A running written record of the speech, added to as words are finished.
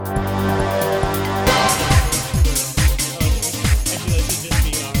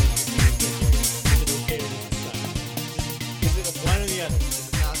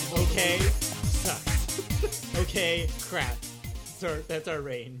That's our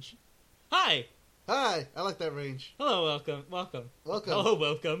range. Hi. Hi, I like that range. Hello, welcome. Hello,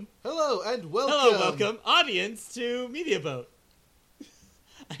 welcome. Hello, and welcome. Hello, welcome, audience to Media Boat.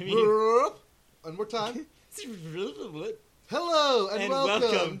 I mean, one more time. Hello, and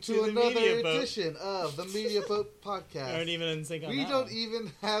welcome to the another Media Boat. edition of the Media Boat Podcast. I don't even in sync on We that don't one.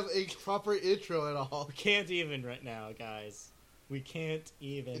 even have a proper intro at all. We can't even right now, guys. We can't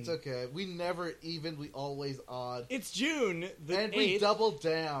even. It's okay. We never even. We always odd. It's June the 8th. And we double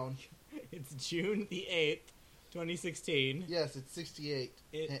down. It's June the 8th, 2016. Yes, it's 68.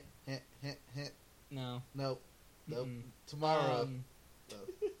 It- Heh, heh, heh, heh. No. Nope. Nope. Mm-mm. Tomorrow. Um,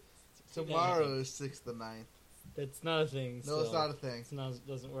 Tomorrow is 6th the 9th. That's not a thing. No, it's still. not a thing. It's not, it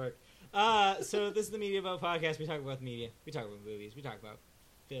doesn't work. So this is the Media Boat Podcast. We talk about media. We talk about movies. We talk about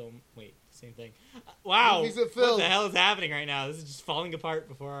film. Wait, same thing. Wow. Movies and What film. the hell is happening right now? This is just falling apart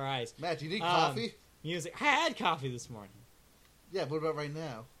before our eyes. Matt, do you need coffee? Music. I had coffee this morning. Yeah, what about right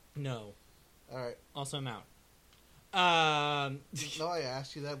now? No. All right. Also, I'm out. No, I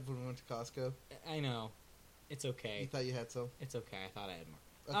asked you that when we went to Costco. I know. It's okay. You thought you had some? It's okay. I thought I had more.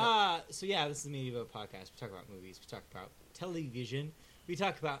 Okay. So yeah, this is the Media Boat Podcast. We talk about movies. We talk about television. We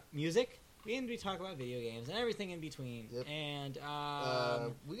talk about music. And we talk about video games and everything in between. Yep. And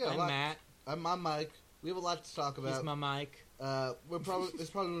We got a I'm lot. Matt. I'm on Mike. We have a lot to talk He's about. my mic. It's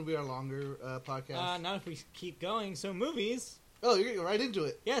probably going to be our longer podcast. Not if we keep going. So movies. Oh, you're getting right into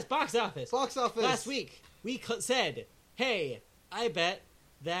it. Yes, box office. Box office. Last week we said, "Hey, I bet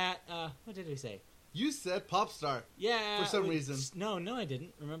that." What did we say? You said Popstar. Yeah. For some reason. No, I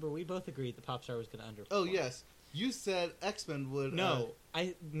didn't. Remember, we both agreed that Popstar was going to underperform. Oh yes. You said X-Men would. No.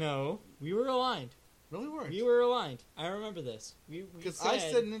 We were aligned. No, we weren't. We were aligned. I remember this. Because I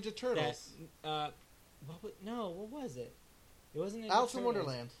said Ninja Turtles. That, what was it? It wasn't Ninja Alice in Turtles.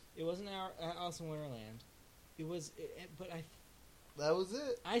 Wonderland. It wasn't Alice in Wonderland. It was, but That was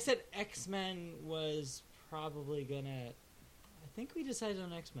it. I said X-Men was probably gonna. I think we decided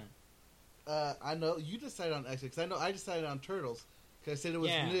on X-Men. I know you decided on X-Men. 'Cause I know I decided on Turtles. Because I said it was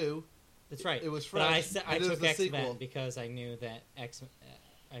Yeah. new. That's right. It was But I fresh. I and it was took the X-Men sequel. because I knew that X.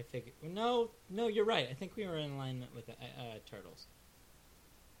 I figured. No, you're right. I think we were in alignment with Turtles.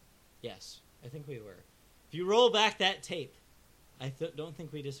 Yes, I think we were. If you roll back that tape, I don't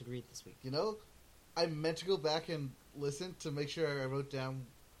think we disagreed this week. You know, I meant to go back and listen to make sure I wrote down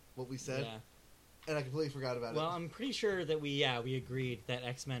what we said, Yeah. and I completely forgot about Well, it. I'm pretty sure that we agreed that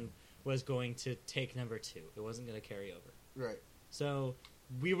X-Men was going to take number 2. It wasn't going to carry over. Right. So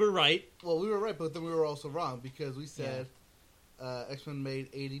we were right. Well, we were right, but then we were also wrong because we said X-Men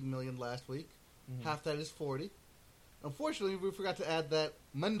made $80 million last week. Mhm. Half that is 40. Unfortunately, we forgot to add that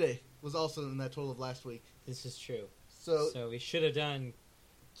Monday was also in that total of last week. This is true. So, So we should have done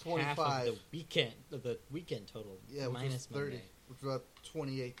 25. half of the weekend total. Yeah, which minus was 30. Monday. Which was about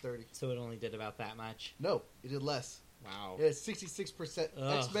 28, 30. So it only did about that much. No, it did less. Wow. It had 66%.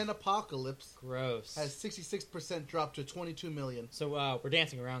 Ugh. X-Men Apocalypse Gross. has 66% drop to 22 million. So we're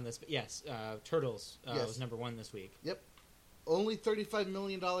dancing around this, but yes, Turtles Yes. was number 1 this week. Only $35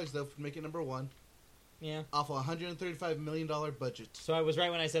 million, though, for making number 1. Yeah. Off a $135 million budget. So I was right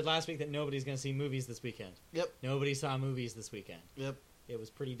when I said last week that nobody's going to see movies this weekend. Yep. Nobody saw movies this weekend. Yep. It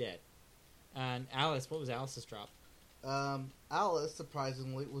was pretty dead. And Alice, what was Alice's drop? Alice,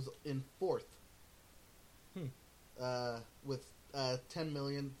 surprisingly, was in 4th. With 10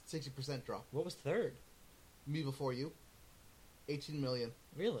 million, 60% drop. What was third? Me Before You, 18 million.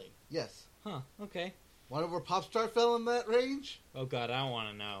 Really? Yes. Huh. Okay. Wonder where Popstar fell in that range? Oh God, I don't want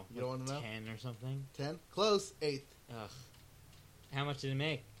to know. You don't wanna know? 10 or something. 10. Close. 8th. Ugh. How much did it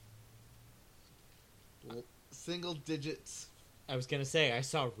make? Single digits. I was gonna say I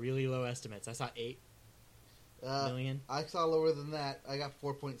saw really low estimates. I saw 8 million. I saw lower than that. I got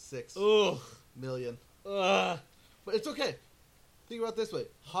 4.6 Ugh. million. Ugh. But it's okay. Think about it this way.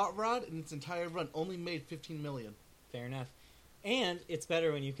 Hot Rod in its entire run only made 15 million. Fair enough. And it's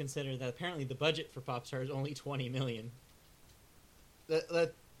better when you consider that apparently the budget for Popstar is only 20 million. That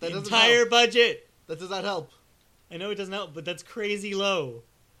The doesn't entire help. budget. That does not help. I know it doesn't help, but that's crazy low.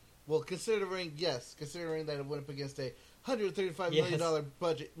 Well, considering that it went up against a $135 million Yes.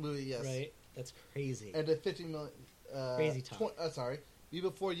 budget movie, yes. Right? That's crazy. And a 15 million. Crazy talk. Sorry. Me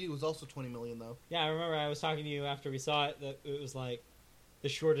Before You was also 20 million, though. Yeah, I remember I was talking to you after we saw it that it was like the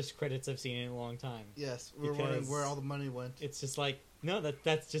shortest credits I've seen in a long time. Yes. We were wondering Because where all the money went. It's just like, no,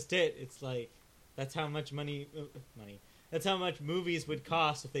 that's just it. It's like, that's how much money. That's how much movies would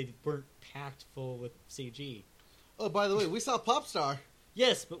cost if they weren't packed full with CG. Oh, by the way, we saw Popstar.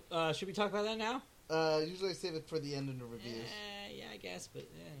 Yes, but should we talk about that now? Usually I save it for the end in the reviews. Yeah, I guess, but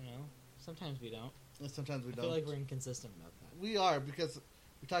I don't know. Sometimes we don't. And sometimes we I don't. feel like we're inconsistent about that. we are, because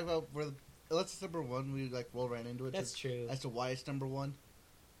we talk about where unless it's number one, we like roll right into it. That's true. As to why it's number one.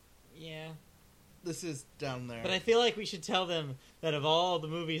 Yeah. This is down there. But I feel like we should tell them that of all the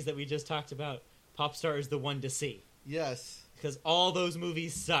movies that we just talked about, Popstar is the one to see. Yes. Because all those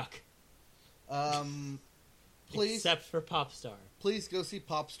movies suck. Please. Except for Popstar. Please go see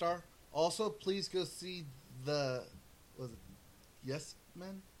Popstar. Also, please go see was it Yes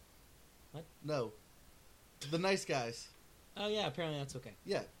Men? What? No. The Nice Guys. Oh, yeah, apparently that's okay.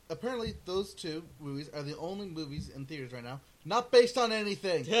 Yeah. Apparently, those two movies are the only movies in theaters right now not based on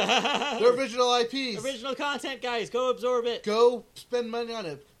anything. They're original IPs. Original content, guys. Go absorb it. Go spend money on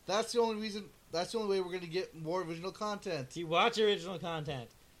it. That's the only reason. That's the only way we're going to get more original content. You watch original content.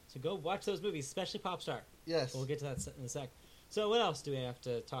 So go watch those movies, especially Popstar. Yes. We'll get to that in a sec. So what else do we have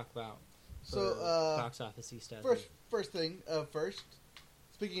to talk about? So, box office stuff. First thing,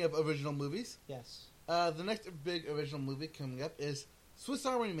 speaking of original movies, Yes. the next big original movie coming up is Swiss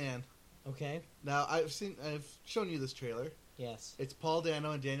Army Man. Okay. Now, I've shown you this trailer. Yes. It's Paul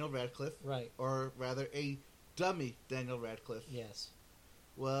Dano and Daniel Radcliffe. Right. Or rather, a dummy Daniel Radcliffe. Yes.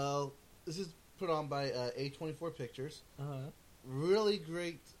 Well, this is put on by A24 Pictures. Uh-huh. Really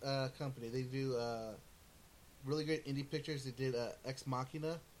great company. They do really great indie pictures. They did Ex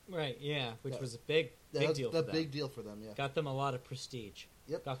Machina. Right, yeah, which was a big deal for them. Big deal for them, yeah. Got them a lot of prestige.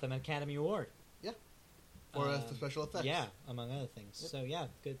 Yep. Got them an Academy Award. Yeah. For the special effects. Yeah, among other things. Yep. So, yeah,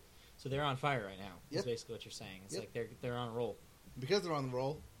 good. So they're on fire right now, is Yep. basically what you're saying. It's Yep. like they're on a roll. Because they're on the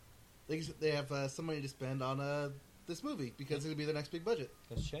roll, they have some money to spend on this movie because it'll be their next big budget.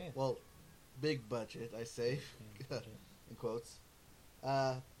 That's shame. Well, big budget, I say, in quotes.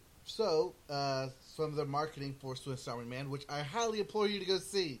 So, some of their marketing for Swiss Army Man, which I highly implore you to go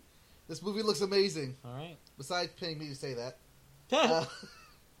see. This movie looks amazing. All right. Besides paying me to say that. Uh,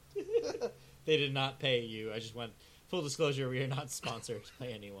 They did not pay you. I just want full disclosure, we are not sponsored by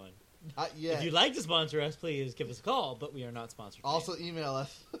anyone. not yet. If you'd like to sponsor us, please give us a call, but we are not sponsored. Also email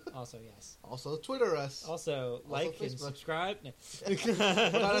us. Also, yes. Also Twitter us. Also, like and Facebook. subscribe. No. We're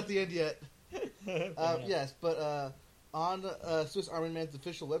not at the end yet. Fair enough. Yes, but on Swiss Army Man's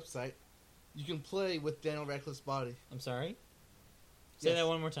official website, you can play with Daniel Radcliffe's body. I'm sorry? Say Yes. that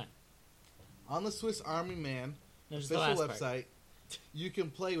one more time. On the Swiss Army Man No, just the official last part. website, you can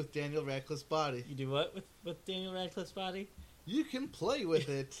play with Daniel Radcliffe's body. You do what with Daniel Radcliffe's body? You can play with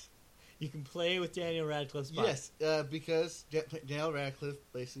it. You can play with Daniel Radcliffe's body. Yes, because Daniel Radcliffe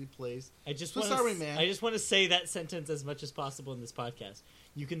basically plays. I just Swiss want Army Man. I just want to say that sentence as much as possible in this podcast.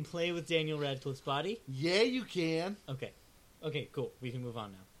 You can play with Daniel Radcliffe's body. Yeah, you can. Okay. Okay, cool. We can move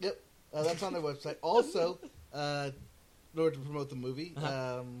on now. Yep, that's on their website. Also, in order to promote the movie,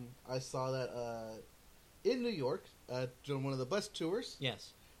 Uh-huh. I saw that in New York, during one of the bus tours,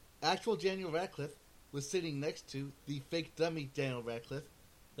 Yes. actual Daniel Radcliffe was sitting next to the fake dummy Daniel Radcliffe,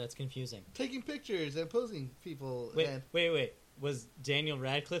 That's confusing. taking pictures and posing people. Wait, and wait. Was Daniel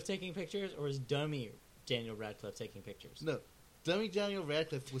Radcliffe taking pictures, or was dummy Daniel Radcliffe taking pictures? no, dummy Daniel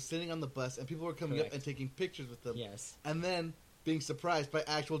Radcliffe was sitting on the bus, and people were coming Correct. up and taking pictures with them, Yes. and then being surprised by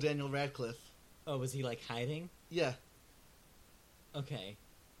actual Daniel Radcliffe. Oh, was he like hiding? Yeah, Okay.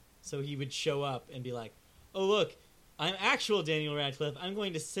 So he would show up and be like, "Oh look, I'm actual Daniel Radcliffe. I'm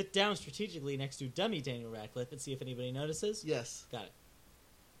going to sit down strategically next to dummy Daniel Radcliffe and see if anybody notices." yes, Got it.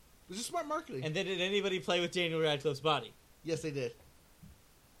 it was just smart marketing. And then did anybody play with Daniel Radcliffe's body? Yes, they did.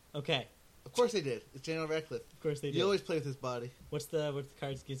 Okay. Of course they did. It's Daniel Radcliffe. Of course they You did. always play with his body. What's the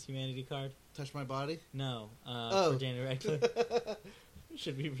Cards Against Humanity card? Touch my body. No. Oh. For Daniel Radcliffe.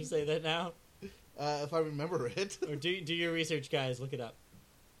 Should we say that now? If I remember it. Or do your research, guys. Look it up.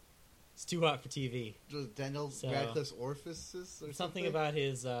 It's too hot for TV. Was Daniel So- Radcliffe's orifices or Something about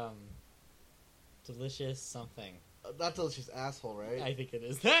his delicious something. Not delicious asshole, right? I think it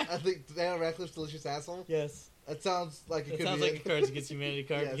is I that. think Daniel Radcliffe's delicious asshole. Yes. That sounds like it It could sounds be like it. a Cards Against Humanity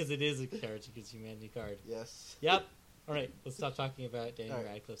card Yes. because it is a Cards Against Humanity card. Yes. Yep. All right. Let's stop talking about Daniel All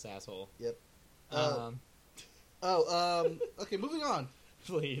right. Radcliffe's asshole. Yep. Um, Okay, moving on.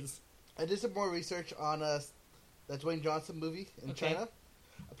 please. I did some more research on that Dwayne Johnson movie in Okay. China.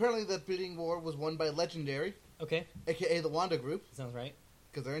 Apparently, the bidding war was won by Legendary, Okay. aka the Wanda Group, Sounds right.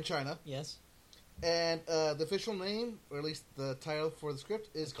 because they're in China. Yes. And the official name, or at least the title for the script,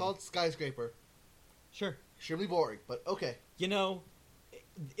 is Okay. called Skyscraper. Sure. Extremely boring, but okay. You know,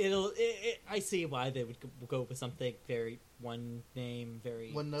 I see why they would go with something very one name,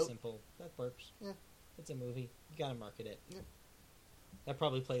 very One note. simple. That works. Yeah. It's a movie. You gotta market it. Yeah. That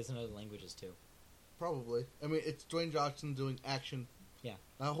probably plays in other languages too. Probably. I mean, it's Dwayne Johnson doing action. Yeah.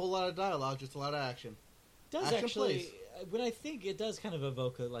 Not a whole lot of dialogue, just a lot of action. Does Action actually, plays. when I think it does kind of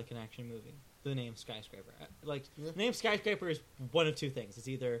evoke like an action movie. the name Skyscraper. Like Yeah. the name Skyscraper is one of two things. It's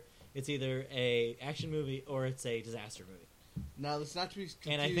either a action movie or it's a disaster movie. Now, it's not to be confused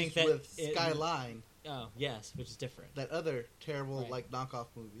And I think that with Skyline, Oh yes, which is different. that other terrible Right. knockoff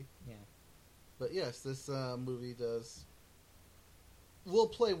movie. Yeah. But yes, this movie will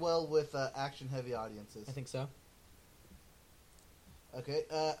play well with action heavy audiences. I think so. Okay,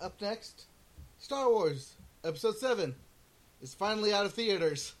 up next, Star Wars Episode 7 is finally out of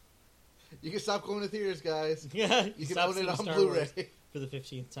theaters. You can stop going to theaters, guys. Yeah, You can stop own it seeing on Star Blu-ray. Wars for the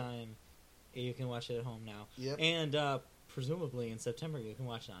 15th time. You can watch it at home now. Yep. And presumably in September you can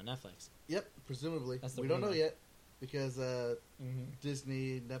watch it on Netflix. Yep, presumably. That's the We don't know rumor. yet because Mm-hmm.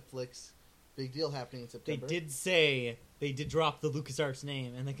 Disney, Netflix, big deal happening in They September. did drop the LucasArts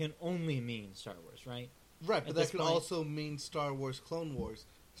name, and that can only mean Star Wars, right? Right, at but this that could point- also mean Star Wars Clone Wars,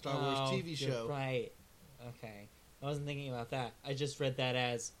 Star Wars Oh, TV you're show. Right. Okay. I wasn't thinking about that. I just read that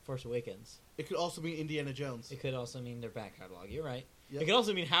as Force Awakens. It could also mean Indiana Jones. It could also mean their back catalog. You're right. Yep. It could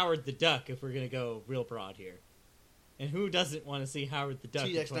also mean Howard the Duck if we're going to go real broad here. And who doesn't want to see Howard the Duck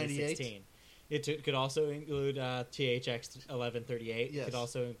in TX-98? 2016? It could also include THX 1138. It Yes. could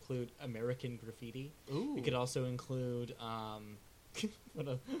also include American Graffiti. Ooh. It could also include what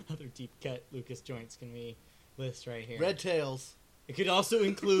other deep cut Lucas joints can we list right here? Red Tails. It could also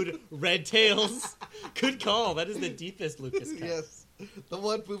include Red Tails. Good call. That is the deepest Lucas cut. Yes. The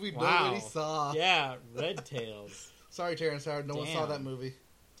one movie Wow. nobody saw. Yeah, Red Tails. Sorry, Terrence Howard. No one saw Damn. that movie.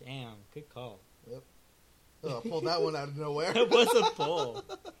 Damn, good call. Oh, I pulled that one out of nowhere. That was a pull.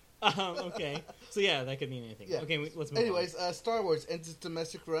 Okay. So yeah, that could mean anything. Yeah. Okay, let's move Anyways, on. Star Wars ends its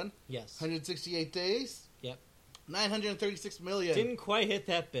domestic run. Yes. 168 days. Yep. 936 million. Didn't quite hit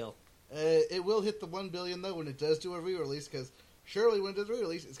that bill. It will hit the 1 billion though when it does do a re-release, because surely when it does a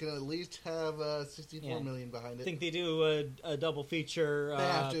re-release, it's going to at least have 64 Yeah. million behind I it. think they do a double feature. They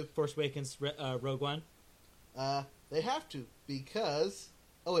have to. Force Awakens, Rogue One. They have to, because...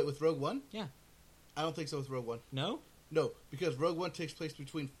 Oh, wait, with Rogue One? Yeah. I don't think so with Rogue One. No, No, because Rogue One takes place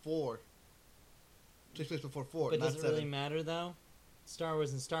between 4. Takes place before 4, but not does it 7. really matter though? Star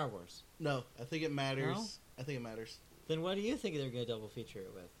Wars and Star Wars. No, I think it matters. No? I think it matters. Then what do you think they're going to double feature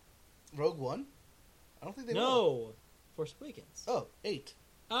it with? Rogue One? I don't think they will. No, Force Awakens. Oh, 8.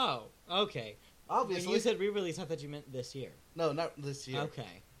 Oh, okay. Obviously. When you said re-release, I thought you meant this year. No, not this year.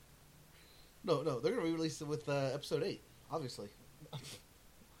 Okay. No, they're going to re-release it with Episode 8, obviously.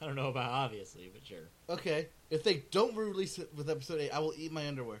 I don't know about obviously, but sure. Okay, if they don't re-release it with Episode 8, I will eat my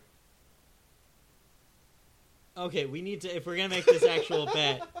underwear. Okay, we need to, if we're going to make this actual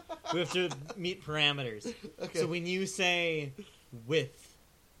bet, we have to meet parameters. Okay. So when you say with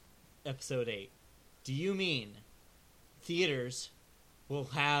Episode 8, do you mean theaters will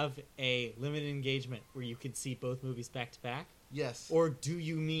have a limited engagement where you can see both movies back to back? Yes. Or do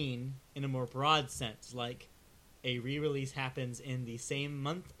you mean, in a more broad sense, like a re-release happens in the same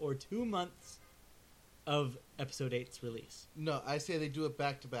month or 2 months of Episode 8's release? No, I say they do it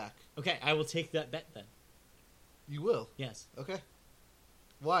back to back. Okay, I will take that bet then. You will. Yes. Okay.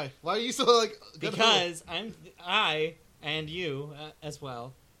 Why? Why are you so like? gung-ho? Because I and you as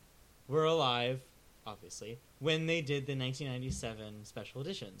well were alive, obviously, when they did the 1997 special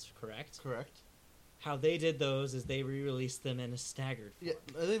editions, correct? Correct. How they did those is they re-released them in a staggered form.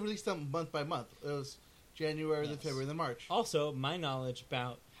 Yeah, they released them month by month. It was January, then Yes. February, then March. Also, my knowledge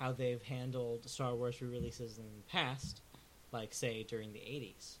about how they've handled Star Wars re-releases in the past, like, say, during the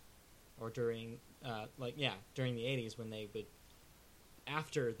 80s, or during, during the 80s when they would,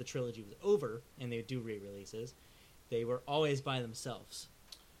 after the trilogy was over and they would do re-releases, they were always by themselves.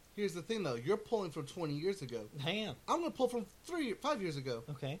 Here's the thing, though. You're pulling from 20 years ago. I am. I'm going to pull from 5 years ago.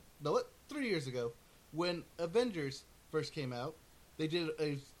 Okay. No, what? 3 years ago. When Avengers first came out, they did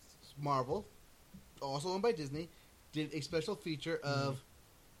a Marvel, also owned by Disney, did a special feature of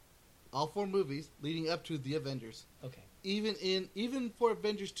all 4 movies leading up to the Avengers. Okay. Even for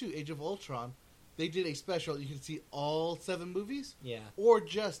Avengers 2, Age of Ultron, they did a special. You can see all 7 movies, Yeah. or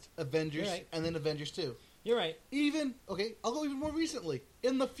just Avengers You're right. and then Avengers 2. You're right. I'll go even more recently,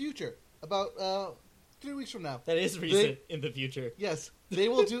 in the future, about 3 weeks from now. That is recent in the future. Yes, they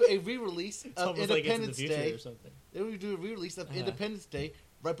will do a re-release It's of almost like it's in the Independence future Day. or something. They will do a re-release of Uh-huh. Independence Day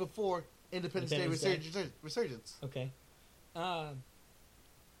right before Independence Day Resurgence. Okay.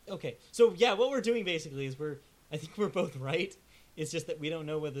 Okay. So yeah, what we're doing basically is I think we're both right. It's just that we don't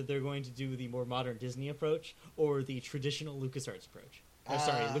know whether they're going to do the more modern Disney approach or the traditional LucasArts approach.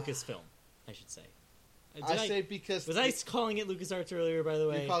 Lucasfilm, I should say. I say because... Was I calling it LucasArts earlier, by the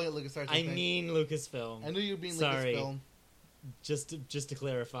way? You're calling it LucasArts, I mean Lucasfilm. I knew you were being Sorry. Lucasfilm. Just to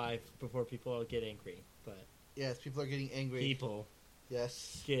clarify before people get angry, but Yes, people are getting angry. people.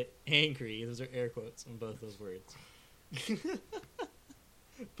 Yes. get angry. Those are air quotes on both those words.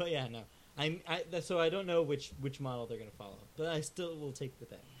 But yeah, no. So I don't know which model they're going to follow, but I still will take the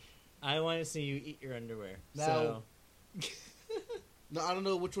bet. I want to see you eat your underwear. Now- No, I don't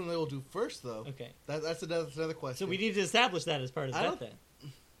know which one they will do first, though. Okay. That's another question. So we need to establish that as part of the I bet don't-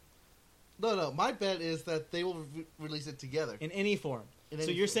 then. No. My bet is that they will release it together. In any form. In So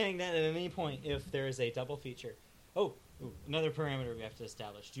any you're form. saying that at any point, if there is a double feature... Oh, another parameter we have to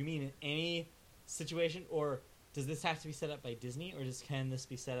establish. Do you mean in any situation, or does this have to be set up by Disney, or can this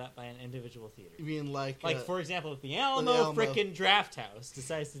be set up by an individual theater? You mean like For example, if the Alamo, Alamo. frickin' Draft House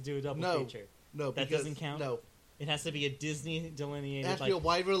decides to do a double No. feature, no? that because- doesn't count? No, it has to be a Disney it delineated... has to be a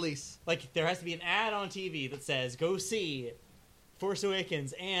wide release. Like, there has to be an ad on TV that says, go see Force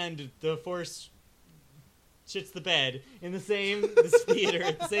Awakens and The Force shits the bed in the same theater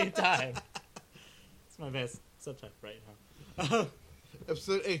at the same time. It's my best subtitle right now.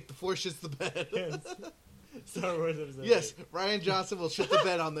 Episode 8, The Force shits the bed. Yes. Star Wars episode Yes, Ryan Johnson will shit the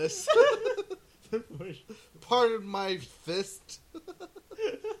bed on this. 8. The Force. Pardon my fist.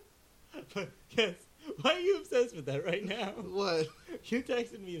 But, yes. Why are you obsessed with that right now? What? You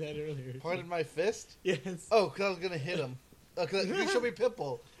texted me that earlier. Pardon my fist? Yes. Oh, because I was going to hit him. Because he showed me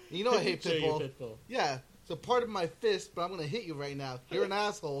Pitbull. You know I hate Show you Pitbull. Pitbull. Yeah, so pardon my fist, but I'm going to hit you right now. You're an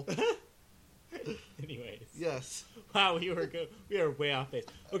asshole. Anyways. Yes. Wow, we are way off base.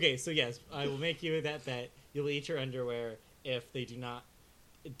 Okay, so yes, I will make you that bet. You'll eat your underwear if they do not...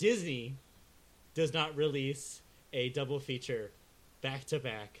 Disney does not release a double feature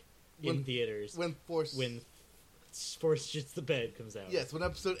back-to-back in theaters When Force... when Force Shits the Bed comes out. Yes, when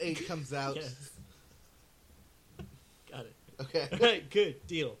episode 8 comes out. Yes. Got it. Okay. All right, good.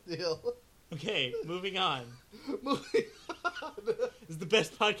 Deal. Deal. Okay, moving on. Moving on. This is the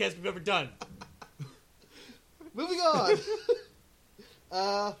best podcast we've ever done. Moving on.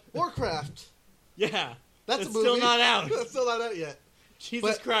 Warcraft. Yeah. That's a movie. still not out. That's still not out yet.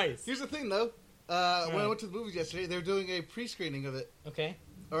 Jesus But Christ. Here's the thing, though. When I Right. went to the movies yesterday, they were doing a pre-screening of it, Okay.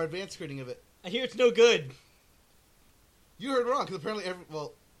 or advanced screening of it. I hear it's no good. You heard wrong, because apparently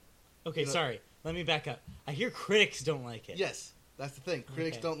Okay, You know- sorry. Let me back up. I hear critics don't like it. yes, that's the thing.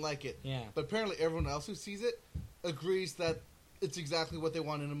 Critics Okay. don't like it. Yeah. But apparently everyone else who sees it agrees that it's exactly what they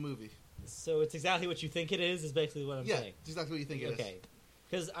want in a movie. So it's exactly what you think it is basically what I'm Yeah, saying. it's exactly what you think it is. Okay.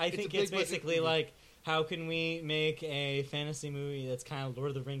 Because I It's a think big it's budget basically movie. like, how can we make a fantasy movie that's kind of Lord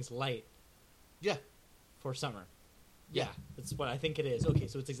of the Rings light Yeah. for summer? Yeah. That's what I think it is. Okay,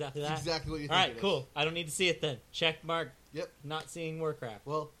 so it's exactly It's that. exactly what you think All right, it is. cool. I don't need to see it then. Check mark. Yep. Not seeing Warcraft.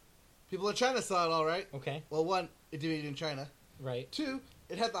 Well, people in China saw it all right. Okay, Well, one, it debuted in China. right. Two,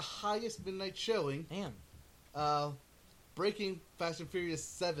 it had the highest midnight showing, Damn. breaking Fast and Furious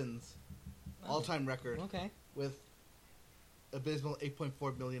 7's Oh. all-time record Okay. with abysmal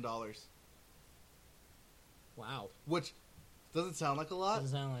 $8.4 million, Wow. which doesn't sound like a lot.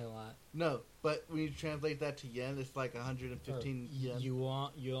 Doesn't sound like a lot. No, but when you translate that to yen, it's like 115 yen.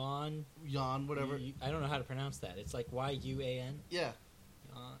 Yuan. Yuan, whatever. I don't know how to pronounce that. It's like Y-U-A-N. Yeah.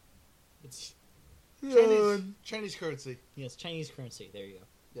 It's Chinese currency. yes, Chinese currency. There you go.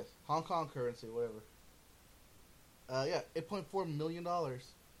 Yes. Hong Kong currency, whatever. Yeah, $8.4 million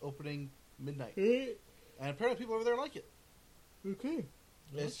opening midnight. And apparently people over there like it. Okay.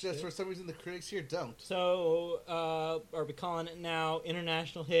 It's just for some reason the critics here don't. So, are we calling it now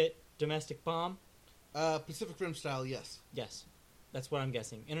international hit, domestic bomb? Pacific Rim style, yes. Yes. That's what I'm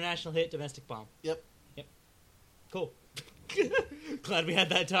guessing. International hit, domestic bomb. Yep. Cool. Glad we had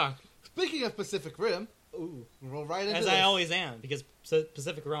that talk. Speaking of Pacific Rim, Ooh. we'll roll right into As this. I always am, because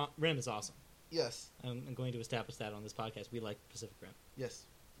Pacific Rim is awesome. Yes. I'm going to establish that on this podcast. We like Pacific Rim. Yes.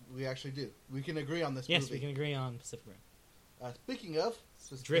 We actually do. We can agree on this Yes, movie. we can agree on Pacific Rim. Speaking of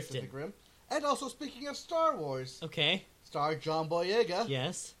Drifting. Pacific Rim, and also speaking of Star Wars, Okay. star John Boyega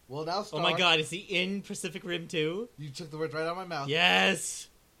Yes. will now star... Oh my god, is he in Pacific Rim 2? You took the words right out of my mouth. Yes!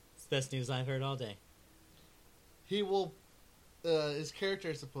 It's the best news I've heard all day. He will... his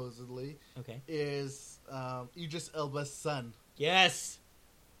character, supposedly, Okay. is Idris Elba's son. Yes!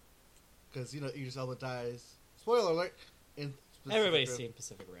 Because, Idris Elba dies... Spoiler alert! In Pacific Everybody's Rim. seen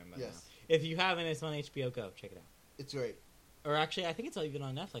Pacific Rim by now. Yes. If you haven't, it's on HBO Go. Check it out. It's great. Or actually, I think it's even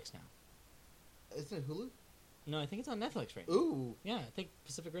on Netflix now. Isn't it Hulu? No, I think it's on Netflix right now. Ooh, Yeah, I think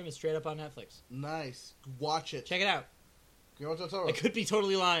Pacific Rim is straight up on Netflix. nice. Watch it. Check it out. Guillermo del Toro. I could be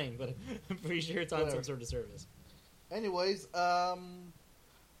totally lying, but I'm pretty sure it's on Whatever. some sort of service. Anyways,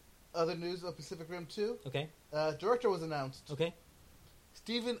 other news of Pacific Rim 2. Okay. Director was announced. Okay.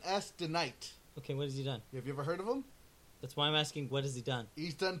 Stephen S. DeKnight. Okay, what has he done? Have you ever heard of him? That's why I'm asking, what has he done?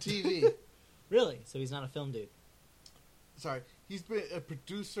 He's done TV. Really? So he's not a film dude. Sorry. He's been a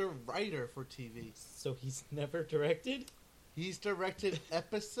producer, writer for TV. So he's never directed? He's directed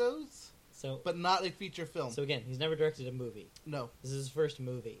episodes, So but not a feature film. So again, he's never directed a movie. No. This is his first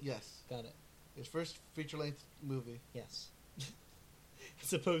movie. Yes. Got it. His first feature-length movie. Yes.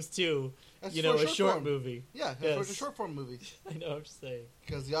 As opposed to, That's you for know, a short short form. movie. Yeah, Yes. it's a short-form movie. I know, I'm just saying.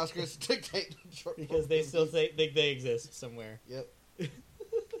 Because the Oscars dictate short form Because they still movies. think they exist somewhere. Yep.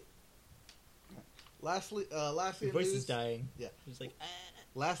 Lastly, Your in voice news, is dying. Yeah. He's like, ah.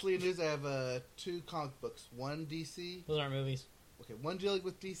 Lastly in news, I have 2 comic books. One DC. Those aren't movies. Okay, one dealing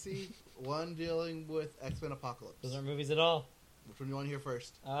with DC, one dealing with X-Men Apocalypse. Those aren't movies at all. Which one do you want to hear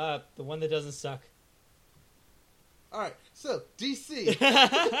first? The one that doesn't suck. All right, so DC.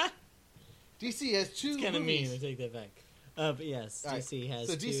 It's DC has 2 kind of mean. movies. I take that back. But yes, All right, DC has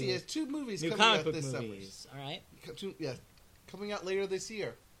so DC two has 2 movies new coming comic out book this movies. All right. summer. Yes, coming out later this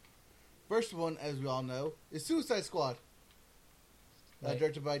year. First one, as we all know, is Suicide Squad. Right.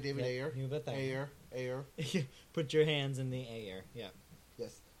 Directed by David Yep, Ayer. knew about that. Ayer. Put your hands in the air. Yeah.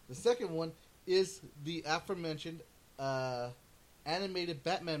 Yes. The second one is the aforementioned animated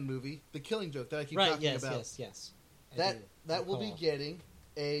Batman movie, The Killing Joke, that I keep Right. talking Yes. about. Yes. Yes. I That do that will be recall. getting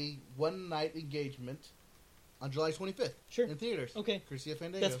a one-night engagement on July 25th Sure. in theaters. Okay. Courtesy of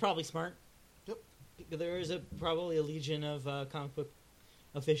Fandango. That's probably smart. Yep. There is probably a legion of comic book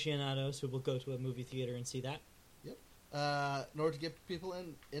aficionados who will go to a movie theater and see that. In order to get people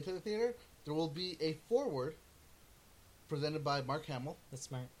into the theater, there will be a foreword presented by Mark Hamill, That's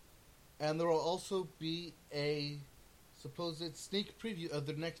smart. and there will also be a supposed sneak preview of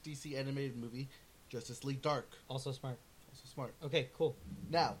the next DC animated movie, Justice League Dark. Also smart. Also smart. Okay. Cool.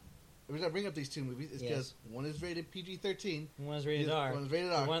 Now, the reason I bring up these 2 movies is Yes. because one is rated PG-13. One is rated R. One is rated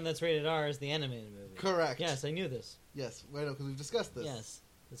The R. one that's rated R is the animated movie. Correct. Yes, I knew this. Yes. Wait, no, because we've discussed this. Yes.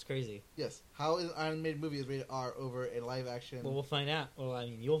 That's crazy. Yes. How is an animated movie is rated R over a live action? Well, we'll find out. Well, I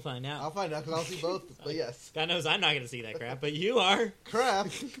mean, you'll find out. I'll find out because I'll see both. But yes. God knows I'm not going to see that crap, but you are. Crap.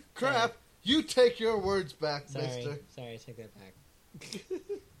 Crap. You take your words back, Sorry. mister. Sorry, I take that back.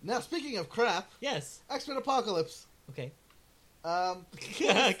 Now, speaking of crap, Yes. X-Men Apocalypse. Okay. Um,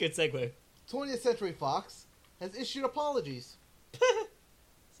 Good segue. 20th Century Fox has issued apologies.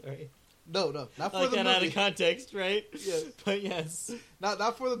 Sorry. No, not I for like the that out of movie. context, right? Yes. But yes.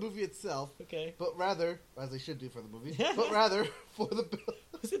 Not for the movie itself, Okay. but rather, as they should do for the movie, but rather for the...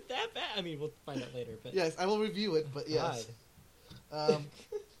 Was it that bad? I mean, we'll find out later, but... Yes, I will review it, but yes. God.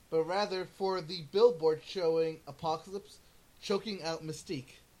 But rather for the billboard showing Apocalypse choking out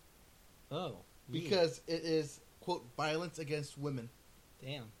Mystique Oh. yeah. because it is, quote, violence against women.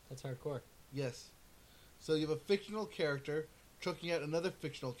 Damn, that's hardcore. Yes. So you have a fictional character choking out another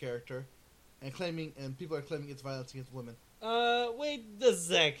fictional character and people are claiming it's violence against women. Wait a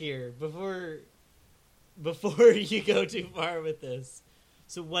sec here. Before you go too far with this.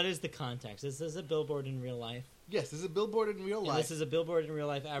 So what is the context? This is a billboard in real life. Yes, this is a billboard in real And life. this is a billboard in real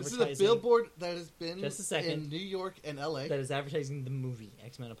life This advertising. is a billboard that has been Just a second. in New York and LA. that is advertising the movie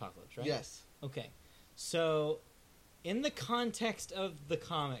X-Men Apocalypse, right? Yes. Okay. So, in the context of the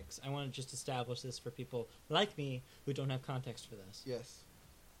comics, I want to just establish this for people like me who don't have context for this. Yes.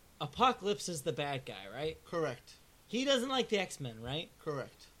 Apocalypse is the bad guy, right? Correct. He doesn't like the X-Men, right?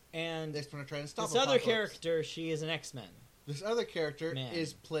 Correct. And The X-Men are trying to stop this other Apocalypse. character, she is an X-Men. This other character Man.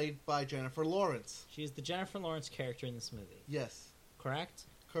 is played by Jennifer Lawrence. She's the Jennifer Lawrence character in this movie, Yes. correct?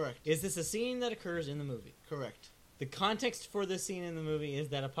 Correct. Is this a scene that occurs in the movie? Correct. The context for this scene in the movie is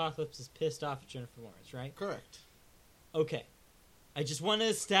that Apocalypse is pissed off at Jennifer Lawrence, right? Correct. Okay. I just want to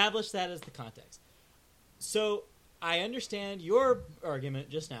establish that as the context. So, I understand your argument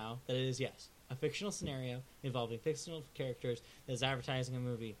just now that it is, yes, a fictional scenario involving fictional characters that is advertising a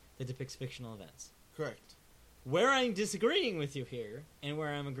movie that depicts fictional events. Correct. Where I'm disagreeing with you here, and where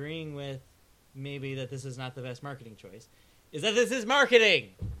I'm agreeing with maybe that this is not the best marketing choice, is that this is marketing!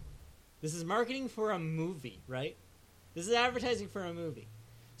 This is marketing for a movie, right? This is advertising for a movie.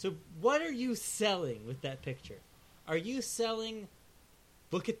 So what are you selling with that picture? Are you selling,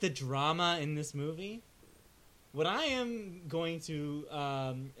 look at the drama in this movie? What I am going to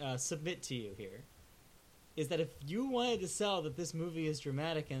submit to you here is that if you wanted to sell that this movie is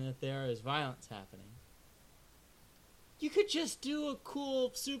dramatic and that there is violence happening, you could just do a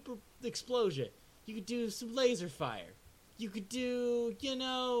cool super explosion. You could do some laser fire. You could do, you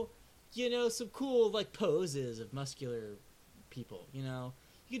know, some cool like poses of muscular people. You know,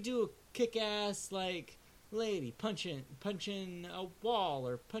 you could do a kick-ass like lady punching a wall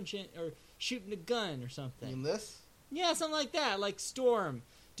or shooting a gun or something. You mean this? Yeah, something like that. Like Storm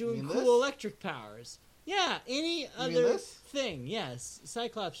doing mean cool this? electric powers. Yeah, any mean other this? thing. Yes,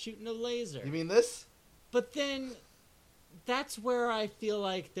 Cyclops shooting a laser. You mean this? But then, that's where I feel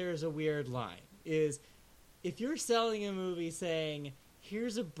like there's a weird line. Is if you're selling a movie saying,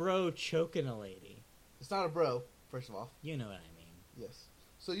 here's a bro choking a lady. It's not a bro, first of all. You know what I mean. Yes.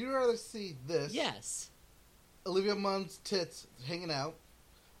 So you'd rather see this. Yes. Olivia Munn's tits hanging out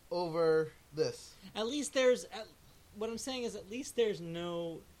over this. At least there's... what I'm saying is at least there's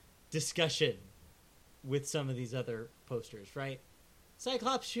no discussion with some of these other posters, right?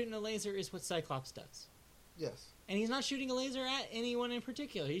 Cyclops shooting a laser is what Cyclops does. Yes. And he's not shooting a laser at anyone in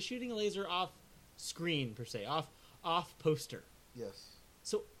particular. He's shooting a laser off screen, per se. Off poster. Yes.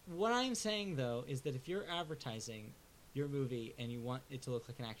 So what I'm saying, though, is that if you're advertising your movie and you want it to look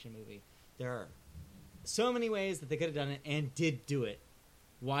like an action movie, there are so many ways that they could have done it and did do it.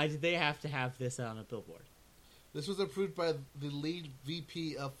 Why did they have to have this on a billboard? This was approved by the lead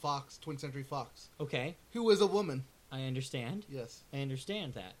VP of Fox, 20th Century Fox. Okay. Who is a woman. I understand. Yes. I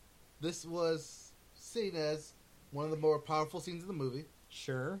understand that. This was seen as one of the more powerful scenes in the movie.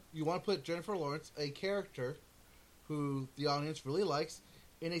 Sure. You want to put Jennifer Lawrence, a character who the audience really likes,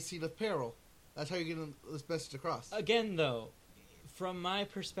 in a scene of peril. That's how you're getting this message across. Again, though, from my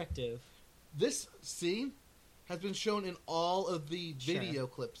perspective... This scene has been shown in all of the video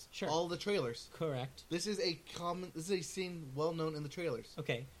clips. Sure. All the trailers. Correct. This is a scene well known in the trailers.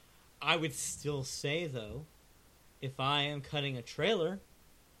 Okay. I would still say, though, if I am cutting a trailer,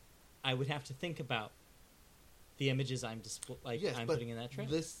 I would have to think about the images I'm putting in that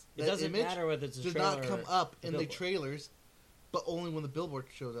trailer. It doesn't matter whether it's a does trailer not come or up a in the billboard. trailers, but only when the billboard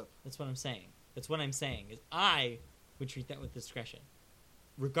shows up. That's what I'm saying. That's what I'm saying. Is I would treat that with discretion,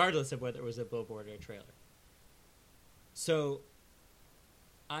 regardless of whether it was a billboard or a trailer. So,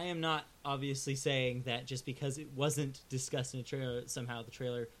 I am not obviously saying that just because it wasn't discussed in a trailer, somehow the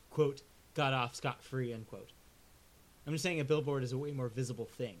trailer, quote, got off scot-free, unquote. I'm just saying a billboard is a way more visible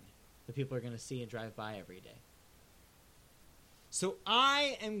thing that people are going to see and drive by every day. So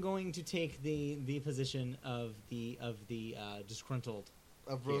I am going to take the position of the disgruntled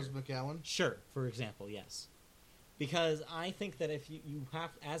Of Rose McGowan? Sure, for example, yes. Because I think that if you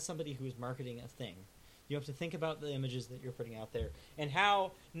have, as somebody who is marketing a thing, you have to think about the images that you're putting out there and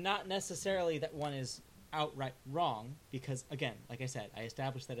how not necessarily that one is outright wrong, because, again, like I said, I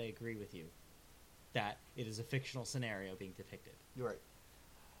established that I agree with you that it is a fictional scenario being depicted. You're right.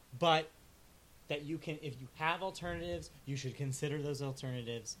 But that you can, if you have alternatives, you should consider those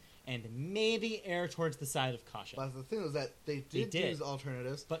alternatives and maybe err towards the side of caution. But the thing is that they did use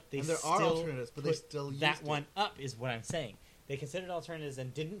alternatives, but and there are alternatives, but they still used that one up, is what I'm saying. They considered alternatives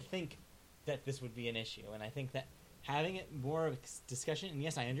and didn't think that this would be an issue. And I think that having it more of a discussion, and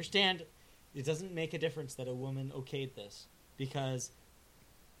yes, I understand it doesn't make a difference that a woman okayed this, because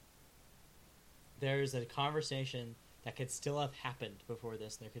there's a conversation that could still have happened before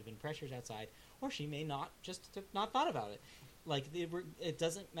this. There could have been pressures outside, or she may not just have not thought about it. Like, it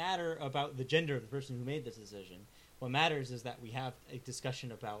doesn't matter about the gender of the person who made this decision. What matters is that we have a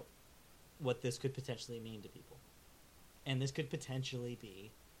discussion about what this could potentially mean to people. And this could potentially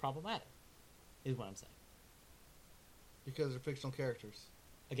be problematic, is what I'm saying. Because they're fictional characters.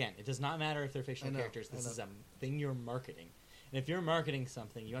 Again, it does not matter if they're fictional characters. This is a thing you're marketing. And if you're marketing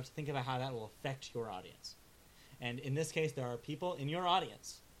something, you have to think about how that will affect your audience. And in this case, there are people in your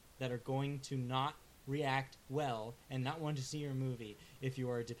audience that are going to not react well and not want to see your movie if you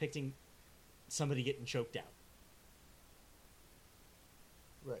are depicting somebody getting choked out.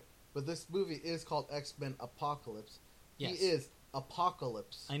 Right. But this movie is called X-Men Apocalypse. Yes. He is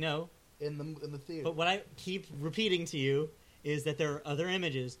Apocalypse. I know. In the theater. But what I keep repeating to you is that there are other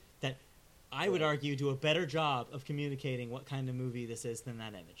images that I would argue do a better job of communicating what kind of movie this is than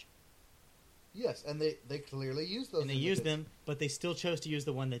that image. Yes, and they clearly use those. And they use them, but they still chose to use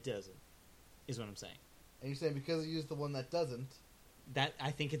the one that doesn't, is what I'm saying. And you're saying because they use the one that doesn't... That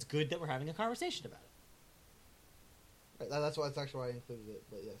I think it's good that we're having a conversation about it. Right, that's actually why I included it,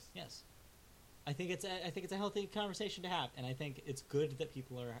 but yes. Yes. I think it's a healthy conversation to have, and I think it's good that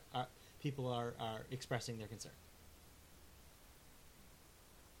people are expressing their concern.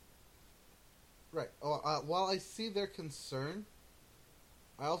 Right. While I see their concern,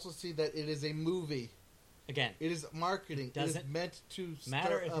 I also see that it is a movie. Again, it is marketing. It is meant to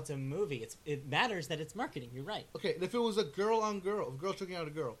matter if it's a movie. It matters that it's marketing. You're right. Okay, and if it was a girl on girl, a girl choking out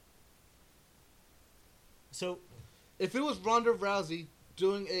a girl. So, if it was Ronda Rousey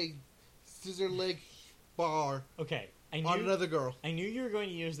doing a scissor leg bar, on another girl. I knew you were going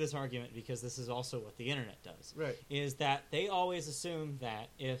to use this argument because this is also what the internet does. Right. Is that they always assume that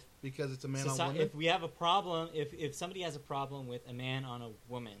because it's a man on woman? If we have a problem, if somebody has a problem with a man on a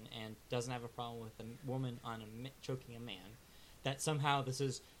woman and doesn't have a problem with a woman on choking a man, that somehow this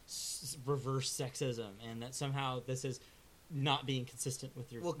is reverse sexism and that somehow this is not being consistent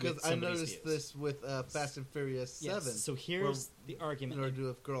with your. Well, because with I somebody's noticed views. this with Fast and Furious 7. Yes. So here's the argument. In order to do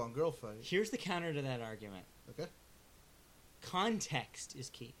a girl-on-girl fight. Here's the counter to that argument. Okay. Context is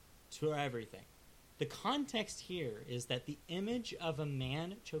key to everything. The context here is that the image of a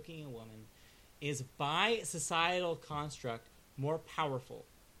man choking a woman is, by societal construct, more powerful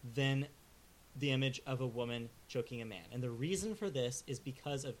than the image of a woman choking a man. And the reason for this is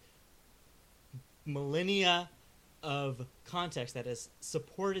because of millennia of context that has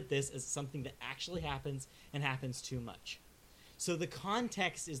supported this as something that actually happens and happens too much. So the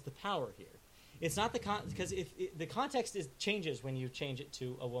context is the power here. It's not because if the context changes when you change it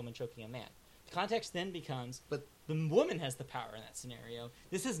to a woman choking a man. The context then becomes, but the woman has the power in that scenario.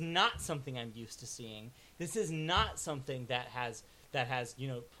 This is not something I'm used to seeing. This is not something that has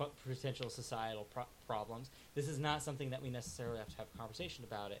potential societal problems. This is not something that we necessarily have to have a conversation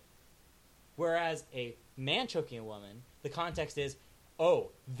about it. Whereas a man choking a woman, the context is,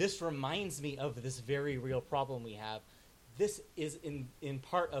 oh, this reminds me of this very real problem we have. This is in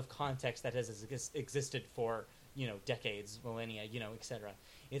part of context that has existed for, decades, millennia, etc.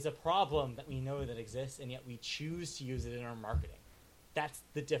 It's a problem that we know that exists, and yet we choose to use it in our marketing. That's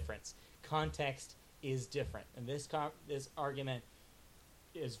the difference. Context is different. And this argument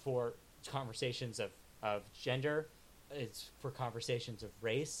is for conversations of gender. It's for conversations of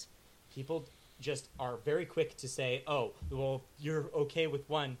race. People just are very quick to say, oh, well, you're okay with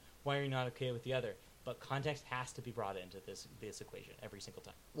one, why are you not okay with the other? But context has to be brought into this equation every single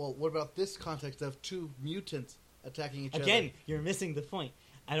time. Well, what about this context of two mutants attacking each other? Again, you're missing the point.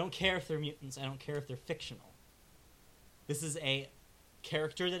 I don't care if they're mutants. I don't care if they're fictional. This is a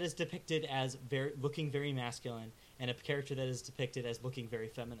character that is depicted as looking very masculine and a character that is depicted as looking very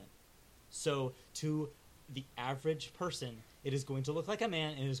feminine. So to the average person, it is going to look like a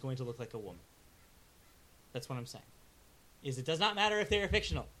man and it is going to look like a woman. That's what I'm saying. It does not matter if they are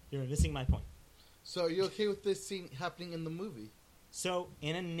fictional. You're missing my point. So are you okay with this scene happening in the movie? So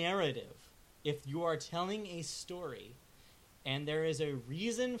in a narrative, if you are telling a story and there is a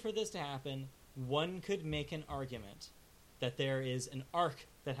reason for this to happen, one could make an argument that there is an arc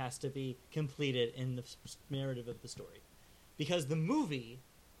that has to be completed in the narrative of the story. Because the movie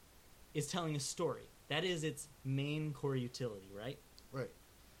is telling a story. That is its main core utility, right? Right.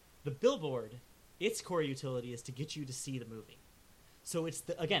 The billboard, its core utility is to get you to see the movie. So it's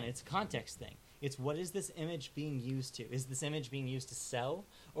a context thing. It's what is this image being used to? Is this image being used to sell,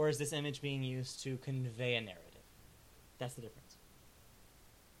 or is this image being used to convey a narrative? That's the difference.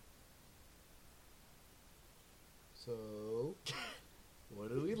 So, what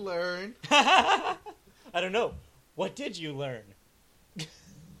did we learn? I don't know. What did you learn?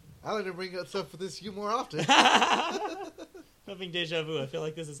 I like to bring up stuff with this you more often. Having deja vu. I feel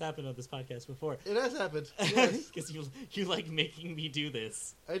like this has happened on this podcast before. It has happened. Yes. Because you like making me do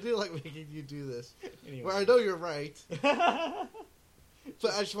this. I do like making you do this. Anyway. Well, I know you're right.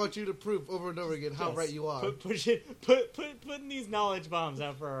 But I just want you to prove over and over again how right you are. Putting these knowledge bombs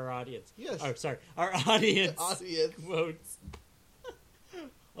out for our audience. Yes. Oh, sorry. Our audience. Audience. Quotes.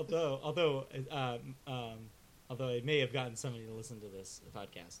 Although I may have gotten somebody to listen to this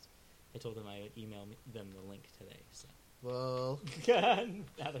podcast. I told them I would email them the link today. So. Well.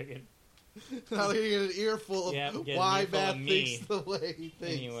 Now they're good. Now they're getting an earful of why Matt thinks the way he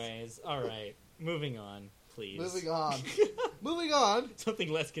thinks. Anyways, alright. Moving on, please. Moving on. Moving on.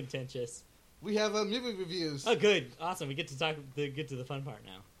 Something less contentious. We have movie reviews. Oh, good. Awesome. We get to get to the fun part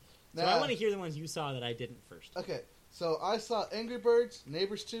now. So I want to hear the ones you saw that I didn't first. Okay. So I saw Angry Birds,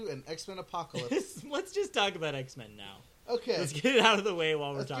 Neighbors 2, and X-Men Apocalypse. Let's just talk about X-Men now. Okay. Let's get it out of the way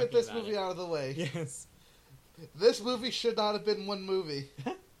while we're talking about it. Let's get this movie out of the way. Yes. This movie should not have been one movie.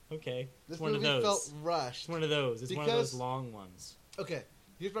 Okay. This one movie of those. felt rushed. It's one of those. It's one of those long ones. Okay.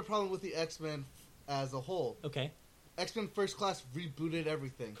 Here's my problem with the X-Men as a whole. Okay. X-Men First Class rebooted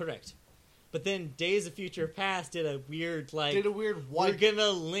everything. Correct. But then Days of Future Past did a weird, we're gonna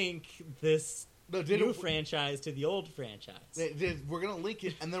link this new franchise to the old franchise. We're gonna link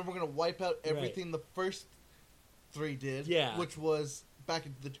it, and then we're gonna wipe out everything the first three did. Yeah. Which was back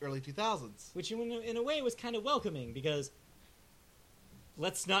in the early 2000s. Which, in a way, was kind of welcoming, because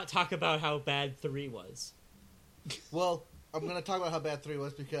let's not talk about how bad 3 was. Well, I'm gonna talk about how bad 3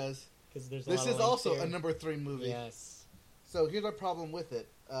 was, because there's this is also a number 3 movie. Yes. So here's my problem with it.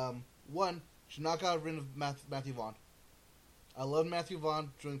 One, should not got rid of Matthew Vaughn. I love Matthew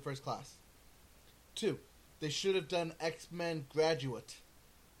Vaughn doing First Class. 2, they should have done X-Men Graduate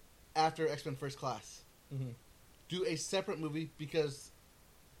after X-Men First Class. Mm-hmm. Do a separate movie, because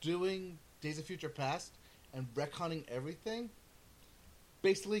doing Days of Future Past and retconning everything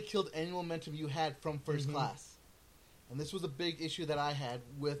basically killed any momentum you had from First Class. and this was a big issue that I had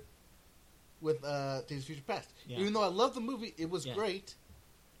with Days of Future Past. Yeah. Even though I love the movie, it was Yeah. great.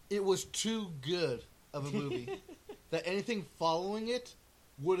 It was too good of a movie that anything following it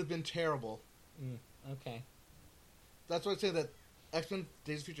would have been terrible. Okay. That's why I say that X-Men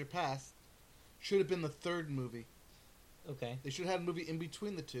Days of Future Past should have been the third movie. Okay. They should have had a movie in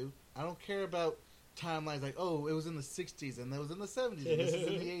between the two. I don't care about timelines like, oh, it was in the 60s and that was in the 70s and this is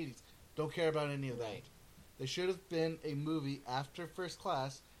in the 80s. Don't care about any of that. Right. They should have been a movie after First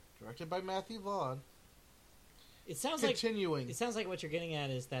Class, directed by Matthew Vaughn, It sounds continuing. like what you're getting at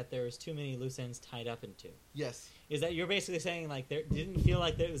is that there's too many loose ends tied up into. Yes. Is that you're basically saying like there didn't feel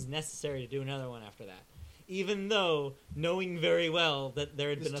like it was necessary to do another one after that, even though knowing very well that there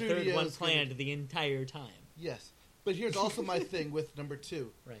had The been a third one studio's planned the entire time. Yes. But here's also my thing with number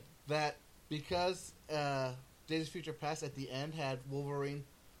 2. Right. That because Days of Future Past at the end had Wolverine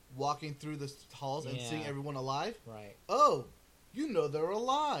walking through the halls and Yeah. seeing everyone alive. Right. Oh, you know they're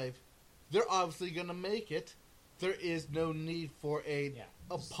alive. They're obviously going to make it. There is no need for a Yeah.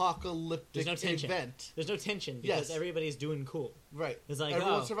 apocalyptic There's no tension. event. There's no tension because Yes. everybody's doing cool. Right. It's like,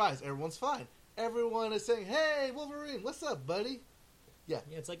 Everyone oh. survives. Everyone's fine. Everyone is saying, hey, Wolverine, what's up, buddy? Yeah,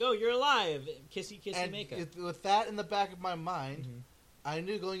 it's like, oh, you're alive. Kissy, kissy, And makeup. with that in the back of my mind, Mhm. I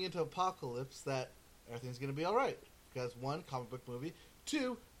knew going into Apocalypse that everything's going to be all right. Because, 1, comic book movie.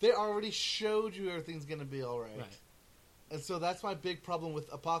 2, they already showed you everything's going to be all right. Right. And so that's my big problem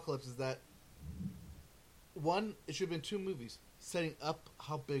with Apocalypse is that, 1, it should have been 2 movies. Setting up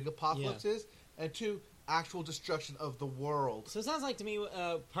how big Apocalypse is. And 2, actual destruction of the world. So it sounds like to me,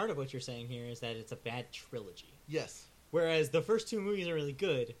 part of what you're saying here is that it's a bad trilogy. Yes. Whereas the first 2 movies are really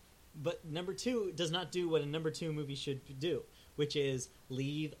good, but number 2 does not do what a number 2 movie should do, which is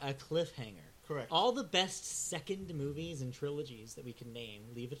leave a cliffhanger. Correct. All the best second movies and trilogies that we can name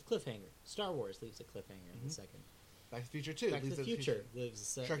leave a cliffhanger. Star Wars leaves a cliffhanger in the second. Back to the Future 2. Back to leaves the it Future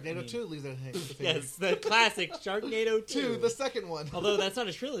leaves Sharknado 2 leaves it a cliffhanger. Yes, the classic Sharknado 2. 2, the second one. Although that's not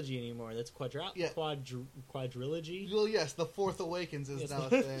a trilogy anymore. That's Yeah. quadrilogy. Well, yes, the Fourth Awakens is Yes, now a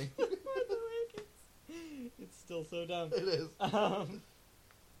the- thing. It's still so dumb. It is.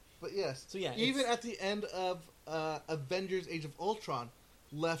 But yes. So yeah, Even it's- at the end of Avengers Age of Ultron,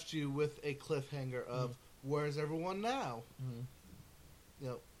 left you with a cliffhanger of where's everyone now? Mhm. You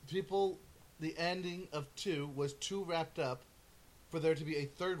know, people, the ending of 2 was too wrapped up for there to be a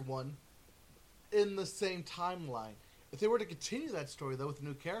third one in the same timeline. If they were to continue that story, though, with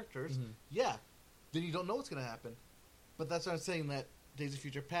new characters, Mhm. yeah, then you don't know what's going to happen. But that's what I'm saying, that Days of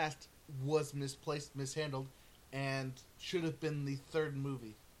Future Past was misplaced, mishandled, and should have been the third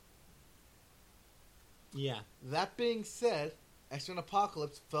movie. Yeah. That being said, X-Men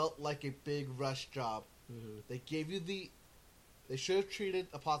Apocalypse felt like a big rush job. Mhm. They gave you They should have treated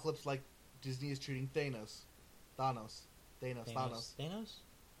Apocalypse like Disney is treating Thanos. Thanos. Thanos?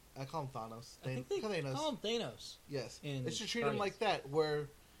 I call him Thanos. I think they Thanos. call him Thanos. Yes. in They should treat him Guardians. like that, where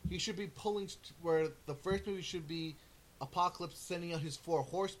he should be where the first movie should be Apocalypse sending out his 4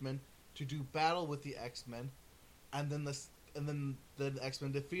 horsemen to do battle with the X-Men, and then the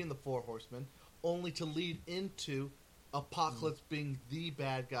X-Men defeating the 4 horsemen, only to lead into Apocalypse being the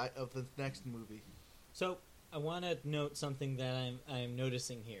bad guy of the next movie. So I want to note something that I'm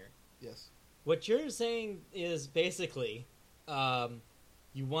noticing here. Yes. What you're saying is basically,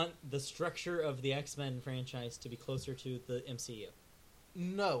 you want the structure of the X-Men franchise to be closer to the MCU.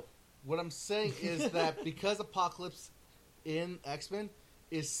 No. What I'm saying is that because Apocalypse in X-Men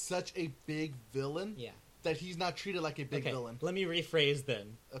is such a big villain, Yeah. that he's not treated like a big Okay. villain. Let me rephrase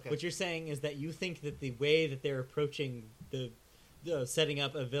then. Okay. What you're saying is that you think that the way that they're approaching the setting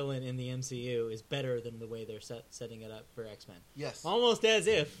up a villain in the MCU is better than the way they're setting it up for X-Men. Yes. Almost as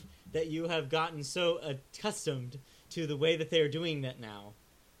if that you have gotten so accustomed to the way that they're doing that now,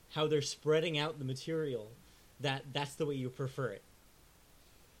 how they're spreading out the material, that's the way you prefer it.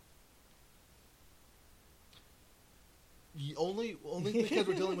 Only because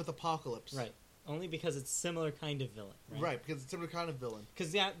we're dealing with Apocalypse. Right. Only because it's similar kind of villain. Right, because it's a similar kind of villain.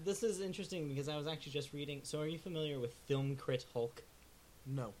 Because, yeah, this is interesting because I was actually just reading... So are you familiar with Film Crit Hulk?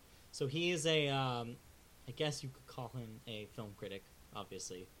 No. So he is a... I guess you could call him a film critic,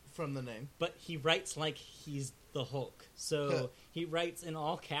 obviously. From the name. But he writes like he's the Hulk. So he writes in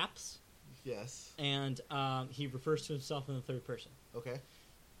all caps, Yes. and he refers to himself in the third person. Okay.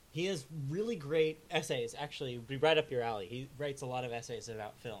 He has really great essays, actually, be right up your alley. He writes a lot of essays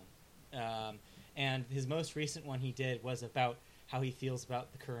about film. And his most recent one he did was about how he feels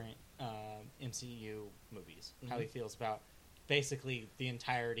about the current MCU movies. How he feels about basically the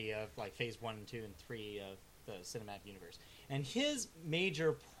entirety of like Phase 1, 2, and 3 of the cinematic universe. And his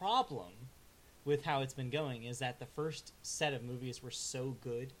major problem with how it's been going is that the first set of movies were so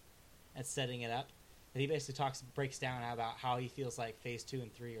good at setting it up that he basically breaks down about how he feels like Phase 2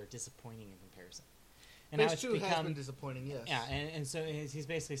 and 3 are disappointing in comparison. And how Phase it's 2 has become, been disappointing, yes. yeah, and so he's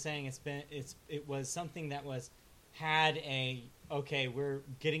basically saying it was something that had a, okay, we're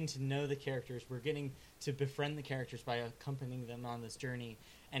getting to know the characters, we're getting to befriend the characters by accompanying them on this journey,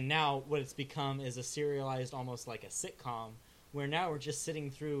 and now what it's become is a serialized, almost like a sitcom, where now we're just sitting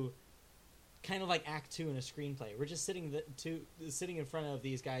through kind of like Act 2 in a screenplay. We're just sitting in front of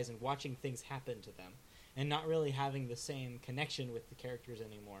these guys and watching things happen to them, and not really having the same connection with the characters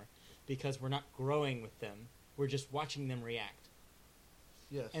anymore, because we're not growing with them. We're just watching them react.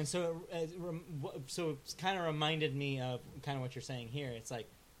 Yes. And so it's kind of reminded me of kind of what you're saying here. It's like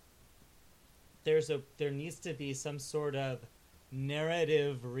there needs to be some sort of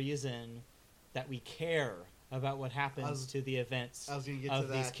narrative reason that we care about what happens to the events of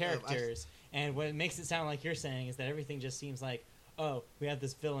these characters. And what makes it sound like you're saying is that everything just seems like, oh, we have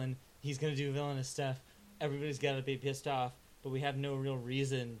this villain, he's going to do villainous stuff, everybody's got to be pissed off, but we have no real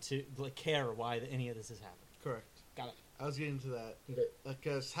reason to care why any of this has happened. Correct. Got it. I was getting to that. Okay.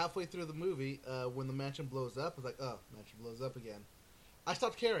 Because halfway through the movie, when the mansion blows up, I was like, oh, mansion blows up again. I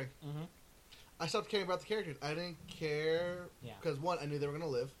stopped caring. Mm-hmm. I stopped caring about the characters. I didn't care because, one, I knew they were going to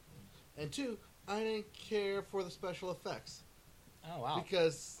live. And two, I didn't care for the special effects. Oh, wow.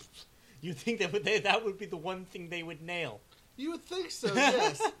 Because you think that would be the one thing they would nail. You would think so,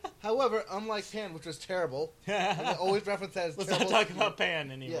 yes. However, unlike Pan, which was terrible, and I always reference that as Let's terrible. not talk about Pan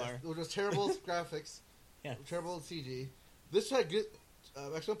anymore. Yes, which was terrible graphics, yes. terrible CG. This had good.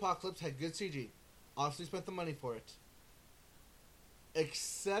 X-Men Apocalypse had good CG. Obviously spent the money for it.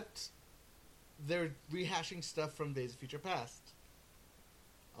 Except they're rehashing stuff from Days of Future Past.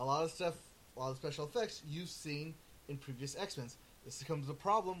 A lot of special effects you've seen in previous X-Men's. This becomes a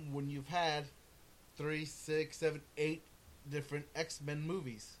problem when you've had 3, 6, 7, 8 different X-Men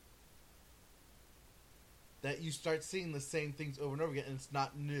movies. That you start seeing the same things over and over again, and it's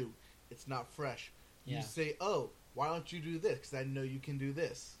not new. It's not fresh. Yeah. You say, oh, why don't you do this? Because I know you can do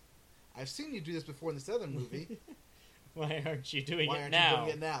this. I've seen you do this before in this other movie. Why aren't you doing Why it aren't now? you doing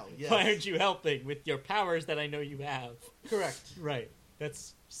it now? Yes. Why aren't you helping with your powers that I know you have? Correct. Right.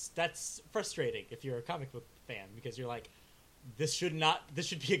 That's frustrating if you're a comic book fan, because you're like, this should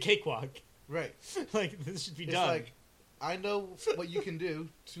be a cakewalk. Right. Like, this should be It's done. like, I know what you can do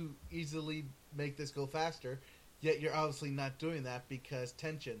to easily make this go faster, yet you're obviously not doing that because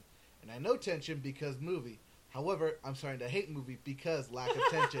tension. And I know tension because movie. However, I'm starting to hate movie because lack of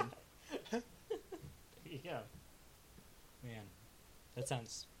tension. Yeah. Man, that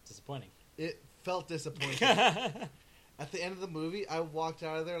sounds disappointing. It felt disappointing. At the end of the movie, I walked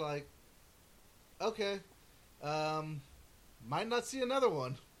out of there like, okay, might not see another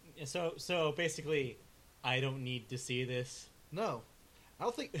one. So basically, I don't need to see this. No. I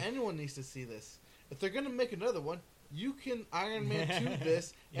don't think anyone needs to see this. If they're going to make another one, you can Iron Man 2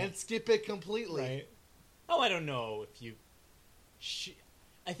 this and skip it completely. Right. Oh, I don't know if you...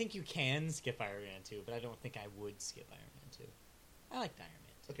 I think you can skip Iron Man 2, but I don't think I would skip Iron Man 2. I liked Iron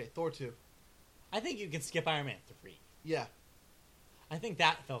Man 2. Okay, Thor 2. I think you can skip Iron Man 3. Yeah. I think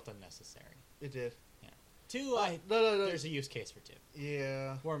that felt unnecessary. It did. Yeah. 2, no. There's a use case for 2.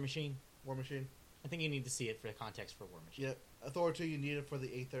 Yeah. War Machine. War Machine. I think you need to see it for the context for War Machine. Yep. Thor 2, you need it for the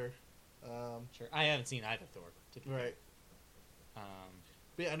Aether. Sure. I haven't seen either Thor. Right.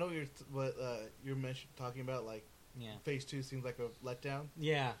 But yeah, I know what you're talking about, like, yeah. Phase 2 seems like a letdown.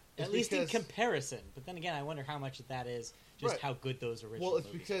 Yeah. It's At least in because- comparison. But then again, I wonder how much of that is just Right. how good those original Well, it's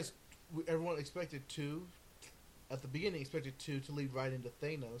movies because everyone expected 2, at the beginning, expected 2 to lead right into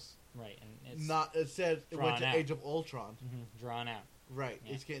Thanos. were. Right. And it's Instead, it went to drawn out. Age of Ultron. drawn out. Right.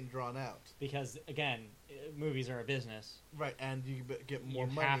 Yeah. It's getting drawn out. Because, again, movies are a business. Right, and you get more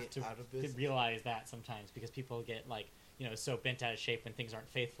You money have to out of this. realize that sometimes, because people get, like, so bent out of shape when things aren't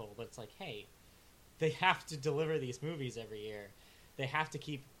faithful. But it's like, hey, they have to deliver these movies every year. They have to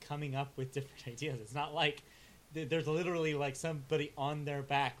keep coming up with different ideas. It's not like there's literally, like, somebody on their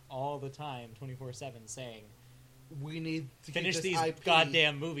back all the time, 24/7, saying, We need to finish keep these this IP.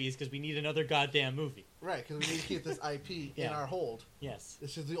 goddamn movies because we need another goddamn movie. Right, because we need to keep this IP in Yeah. our hold. Yes.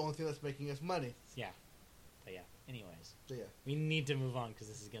 This is the only thing that's making us money. Yeah. But yeah. Anyways, So yeah. we need to move on because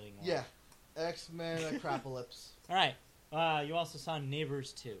this is getting long. Yeah. X-Men Acropolis. All right. You also saw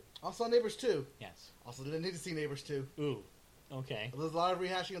Neighbors 2. Also Neighbors 2. Yes. Also didn't need to see Neighbors 2. Ooh. Okay. There's a lot of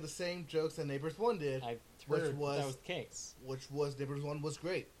rehashing of the same jokes that Neighbors 1 did, I Which heard was- that was the case. which was Neighbors 1 was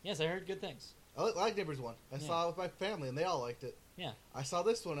great. Yes, I heard good things. I like Neighbors 1. I saw it with my family and they all liked it. Yeah. I saw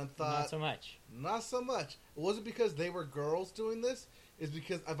this one and thought, Not so much. not so much. It wasn't because they were girls doing this, it's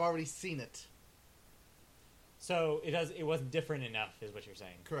because I've already seen it. So it wasn't different enough, is what you're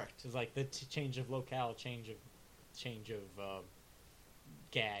saying. Correct. It's like the change of locale, change of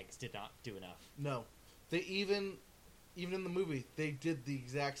gags did not do enough. No, they even in the movie they did the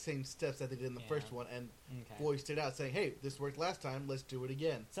exact same steps that they did in the first one and voiced it out, saying, "Hey, this worked last time. Let's do it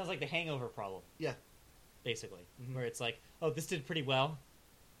again." Sounds like the Hangover problem. Yeah, basically, Mhm. where it's like, "Oh, this did pretty well.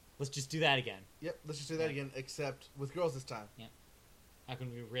 Let's just do that again." Yep. Let's just do that again, except with girls this time. How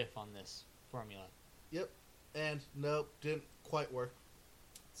can we riff on this formula? Yep. And nope, didn't quite work.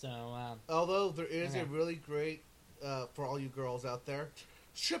 So, although there is okay. a really great, for all you girls out there,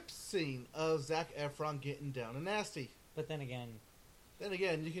 strip scene of Zac Efron getting down and nasty. but then again,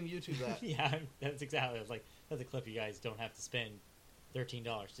 you can YouTube that. yeah, that's exactly. It's like that's a clip you guys don't have to spend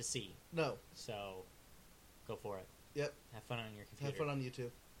 $13 to see. No. So, go for it. Yep. Have fun on your computer. Have fun on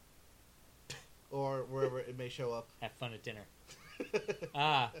YouTube. Or wherever it may show up. Have fun at dinner.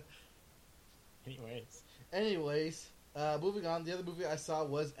 Anyways, moving on. The other movie I saw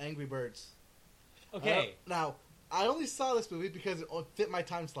was Angry Birds. Okay. Now, I only saw this movie because it fit my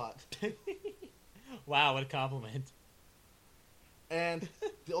time slot. Wow, what a compliment. And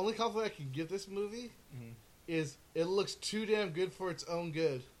the only compliment I can give this movie is it looks too damn good for its own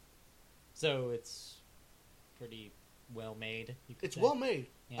good. So it's pretty well made. It's well made.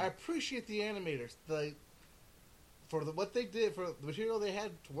 Yeah. I appreciate the animators. What they did for the material they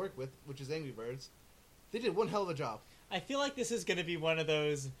had to work with, which is Angry Birds, they did one hell of a job. I feel like this is going to be one of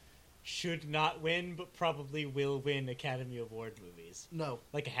those should not win, but probably will win Academy Award movies. No.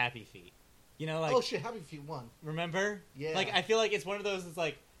 Like a Happy Feet. You know, like... Oh, shit, Happy Feet won. Remember? Yeah. Like, I feel like it's one of those that's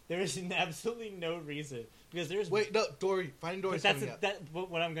like, there is absolutely no reason. Because there's... Wait, no, Dory. Finding Dory's coming up.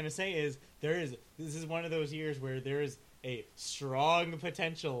 What I'm going to say is, this is one of those years where there is a strong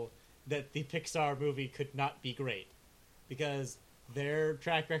potential that the Pixar movie could not be great. Because their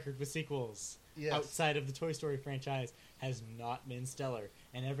track record with sequels outside of the Toy Story franchise has not been stellar.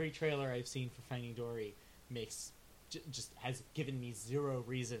 And every trailer I've seen for Finding Dory just has given me zero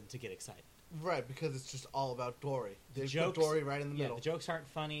reason to get excited. Right, because it's just all about Dory. They jokes, put Dory right in the middle. The jokes aren't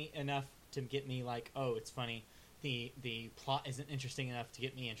funny enough to get me like, oh, it's funny. The plot isn't interesting enough to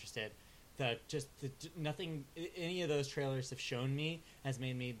get me interested. Nothing any of those trailers have shown me has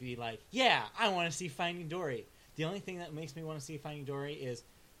made me be like, yeah, I want to see Finding Dory. The only thing that makes me want to see Finding Dory is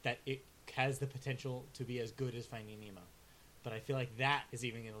that it has the potential to be as good as Finding Nemo. But I feel like that is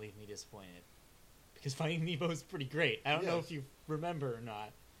even going to leave me disappointed. Because Finding Nemo is pretty great. I don't know if you remember or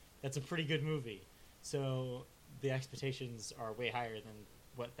not. That's a pretty good movie. So the expectations are way higher than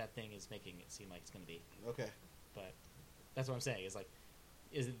what that thing is making it seem like it's going to be. Okay. But that's what I'm saying.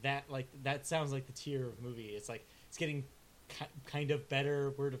 Is that like, that sounds like the tier of movie. It's like, it's getting kind of better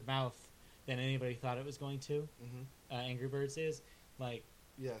word of mouth than anybody thought it was going to. Mm-hmm. Angry Birds is. Like,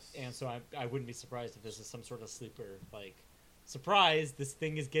 yes. And so I wouldn't be surprised if this is some sort of sleeper. Like, surprise, this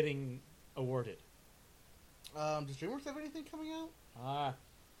thing is getting awarded. Does DreamWorks have anything coming out?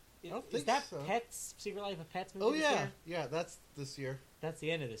 I don't think so. Pets? Secret Life of Pets movie this year? Yeah, that's this year. That's the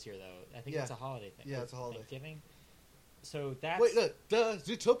end of this year, though. I think it's a holiday thing. Yeah, it's a holiday. Thanksgiving? So that's... Wait, look,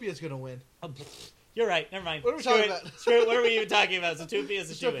 Zootopia's gonna win. You're right, never mind. What are we talking about? What are we even talking about? Zootopia's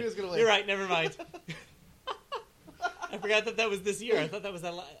a shoe-in. Zootopia's gonna win. You're right, never mind. I forgot that was this year. I thought that was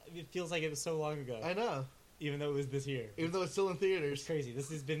that... It feels like it was so long ago. I know. Even though it was this year. Even though it's still in theaters. It's crazy. This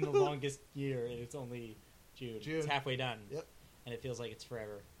has been the longest year, and it's only June. It's halfway done. Yep. And it feels like it's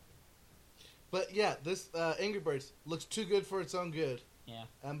forever. But yeah, this Angry Birds looks too good for its own good. Yeah.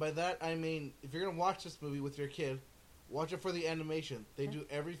 And by that, I mean, if you're going to watch this movie with your kid, watch it for the animation. They do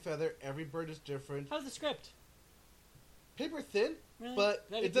every feather, every bird is different. How's the script? Paper thin, really? but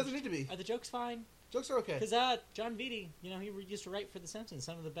it doesn't need to be. Are the jokes fine? Jokes are okay. Because John Vitti, he used to write for The Simpsons,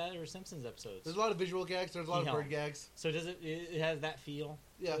 some of the better Simpsons episodes. There's a lot of visual gags, there's a lot of bird gags. So does it has that feel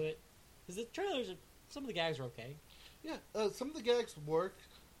to it? Because the trailers, some of the gags are okay. Yeah, some of the gags work.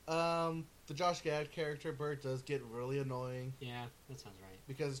 The Josh Gad character, Bert, does get really annoying. Yeah, that sounds right.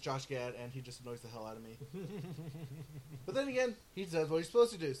 Because it's Josh Gad, and he just annoys the hell out of me. But then again, he does what he's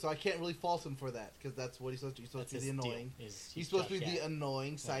supposed to do, so I can't really fault him for that, because that's what he's supposed to do. He's supposed to be the annoying. He's supposed to be the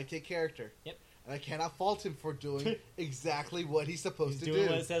annoying sidekick character. Yep. And I cannot fault him for doing exactly what he's supposed to do. He's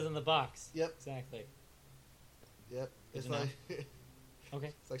doing what it says in the box. Yep. Exactly. Yep. It's like...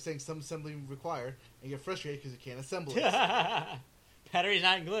 Okay. It's like saying some assembly required, and you get frustrated because you can't assemble it. Batteries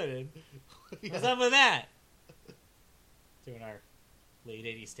not included. What's up with that? Doing our late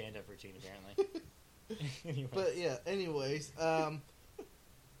 80s stand-up routine, apparently. Anyways. But yeah, anyways.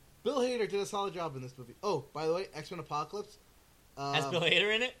 Bill Hader did a solid job in this movie. Oh, by the way, X-Men Apocalypse. Has Bill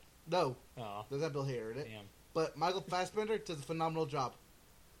Hader in it? No. Oh. There's not Bill Hader in it. Damn. But Michael Fassbender does a phenomenal job.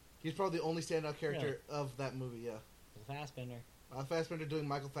 He's probably the only standout character of that movie. Yeah, Fassbender. Fassbender doing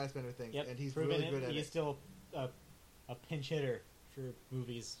Michael Fassbender things, Yep, and he's proven really good at He's it. still a pinch hitter for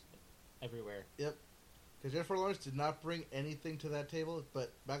movies everywhere. Yep. Because Jennifer Lawrence did not bring anything to that table,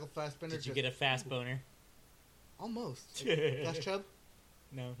 but Michael Fassbender. Did you get a fast boner? Almost. Gas Chub?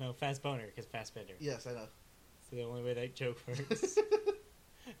 No, fast boner because Fassbender. Yes, I know. It's the only way that joke works.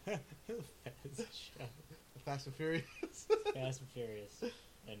 Fast Chub. Fast and Furious. Fast and Furious.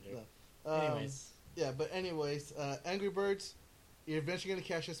 Ender. No. Anyways. Yeah, but anyways, Angry Birds, you're eventually going to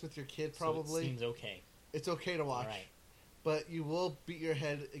catch this with your kid, probably. So it seems okay. It's okay to watch. All right. But you will beat your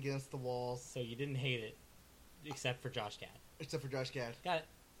head against the walls. So you didn't hate it, except for Josh Gad. Except for Josh Gad. Got it.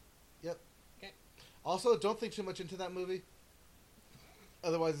 Yep. Okay. Also, don't think too much into that movie.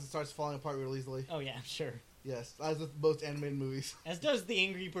 Otherwise, it starts falling apart real easily. Oh yeah, sure. Yes, as with most animated movies. As does the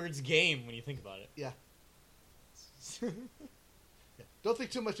Angry Birds game when you think about it. Yeah. Yeah. Don't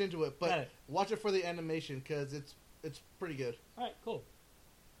think too much into it, Got but it. watch it for the animation because it's pretty good. All right, cool.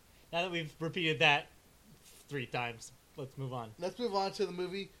 Now that we've repeated that 3 times, let's move on. Let's move on to the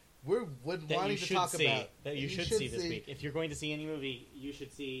movie we're That wanting you to should talk see. about. That you should see this week. If you're going to see any movie, you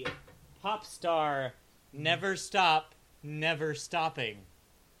should see Pop Star Never Stop, Never Stopping.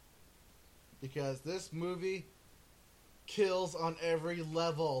 Because this movie kills on every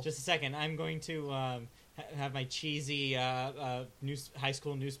level. Just a second. I'm going to have my cheesy high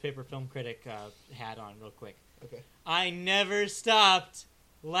school newspaper film critic hat on real quick. Okay. I never stopped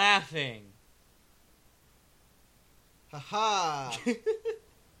laughing. Haha.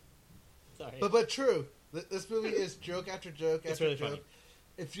 Sorry. But true. This movie is joke after joke It's after really joke. funny.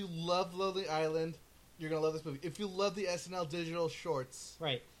 If you love Lonely Island, you're gonna love this movie. If you love the SNL digital shorts,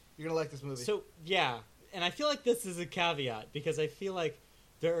 Right. you're gonna like this movie. So, yeah. And I feel like this is a caveat because I feel like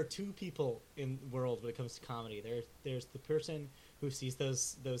there are 2 people in the world when it comes to comedy. There's the person who sees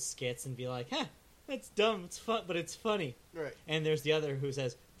those skits and be like, "Huh, that's dumb. It's fun, but it's funny." right. And there's the other who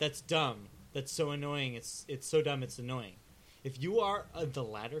says, "That's dumb. That's so annoying. It's so dumb. It's annoying." If you are the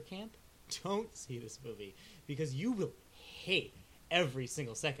latter camp, don't see this movie because you will hate every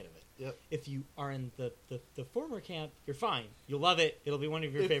single second of it. Yep. If you are in the former camp, you're fine. You'll love it. It'll be one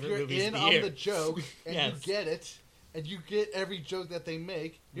of your If favorite you're movies in of the on year. the joke and Yes. you get it, and you get every joke that they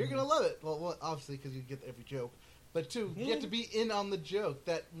make, you're Mm-hmm. gonna love it. Well, obviously because you get every joke, but 2, you have to be in on the joke.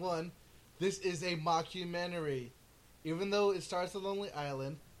 That 1, this is a mockumentary, even though it starts at Lonely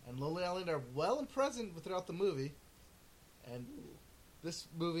Island, and Lonely Island are well and present throughout the movie, and this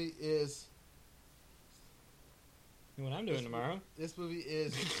movie is What I'm doing tomorrow. this movie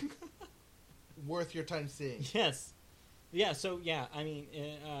is worth your time seeing. Yes. Yeah, so, yeah, I mean,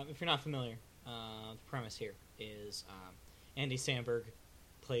 if you're not familiar, the premise here is Andy Samberg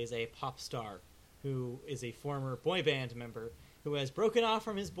plays a pop star who is a former boy band member who has broken off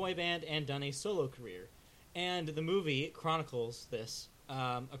from his boy band and done a solo career. And the movie chronicles this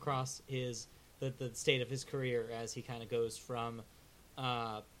across the state of his career as he kind of goes from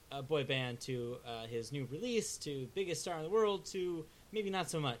a boy band to his new release to biggest star in the world to maybe not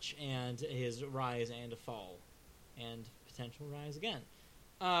so much, and his rise and a fall and potential rise again.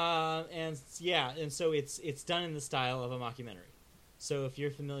 And so it's done in the style of a mockumentary. So if you're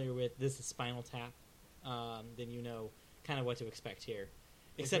familiar with This is Spinal Tap, then you know kind of what to expect here.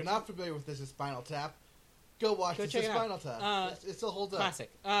 If you're not familiar with This is Spinal Tap, go watch This check is it out. Spinal Tap. It still holds up. Classic.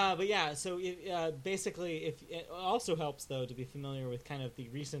 But yeah, so basically, if it also helps though to be familiar with kind of the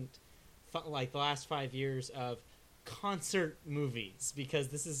recent, like the last 5 years of concert movies, because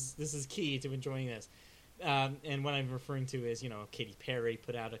this is key to enjoying this. And what I'm referring to is, Katy Perry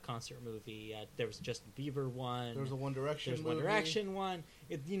put out a concert movie. There was a Justin Bieber one. There's a One Direction There's movie. One Direction one.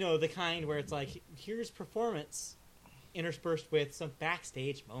 The kind where it's like, here's performance interspersed with some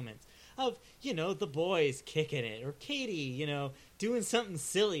backstage moments of, the boys kicking it, or Katie, doing something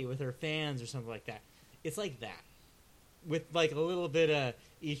silly with her fans or something like that. It's like that. With like a little bit of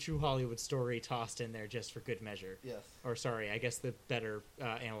E! True Hollywood Story tossed in there just for good measure. Yes. Or sorry, I guess the better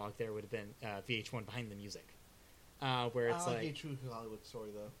analog there would have been VH1 Behind the Music. Where it's I like a true Hollywood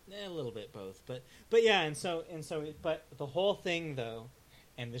Story though. a little bit both, but yeah, but the whole thing though,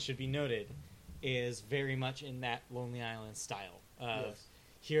 and this should be noted, is very much in that Lonely Island style. Yes.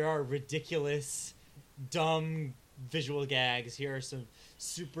 Here are ridiculous, dumb visual gags. Here are some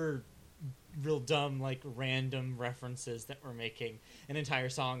super real dumb, like random references that we're making. An entire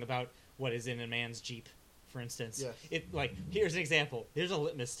song about what is in a man's Jeep, for instance. Yes. Here's an example. Here's a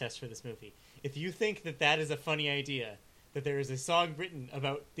litmus test for this movie. If you think that is a funny idea, that there is a song written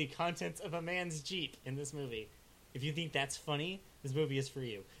about the contents of a man's Jeep in this movie, if you think that's funny, this movie is for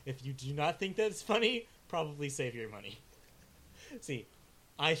you. If you do not think that's funny, probably save your money. See,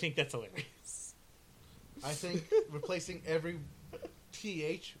 I think that's hilarious. I think replacing every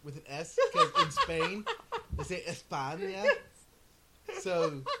TH with an S, because in Spain they say España.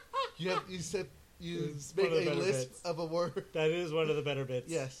 So you It's make one of the a better list bits. of a word. That is one of the better bits.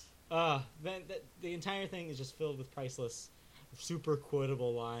 Yes. Then the entire thing is just filled with priceless, super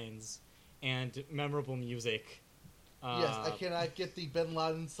quotable lines and memorable music. Yes, I cannot get the Bin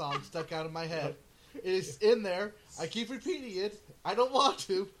Laden song stuck out of my head. It is in there. I keep repeating it. I don't want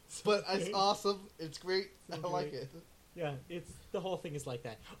to, but it's awesome. It's great. I like it. Yeah, it's the whole thing is like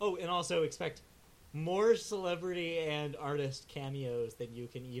that. Oh, and also expect more celebrity and artist cameos than you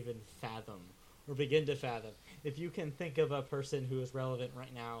can even fathom or begin to fathom. If you can think of a person who is relevant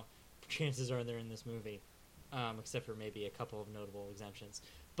right now, chances are they're in this movie, except for maybe a couple of notable exemptions.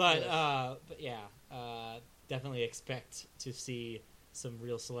 But definitely expect to see some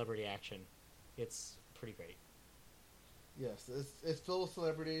real celebrity action. It's pretty great. Yes, it's filled with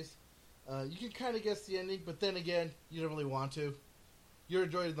celebrities. You can kind of guess the ending, but then again, you don't really want to. You're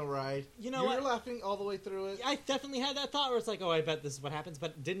enjoying the ride. You know You're what? laughing all the way through it. I definitely had that thought where it's like, oh, I bet this is what happens,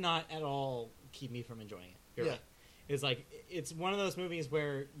 but did not at all keep me from enjoying it. You're Yeah. right. It's like, it's one of those movies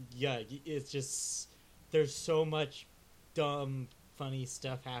where, yeah, it's just, there's so much dumb, funny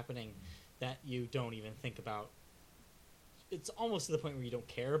stuff happening that you don't even think about. It's almost to the point where you don't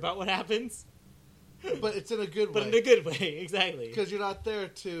care about what happens. But it's in a good But way. in a good way, exactly. Because you're not there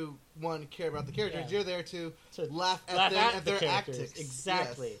to, one, care about the characters. Yeah. You're there to So laugh at laugh them at and the their characters. antics.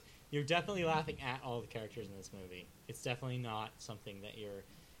 Exactly. Yes. You're definitely laughing at all the characters in this movie. It's definitely not something that you're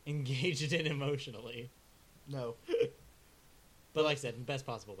engaged in emotionally. No. But like I said, in the best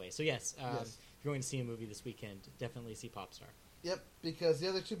possible way. So yes, Yes. if you're going to see a movie this weekend, definitely see Popstar. Yep, because the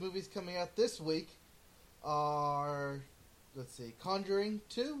other two movies coming out this week are, let's see, Conjuring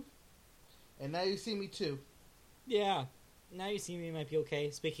 2 and Now You See Me 2. Yeah. Now You See Me might be okay.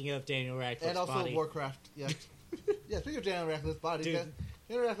 Speaking of Daniel Radcliffe's And also body. Warcraft, yeah. Yeah, speaking of Daniel Radcliffe's body, Dude. yeah,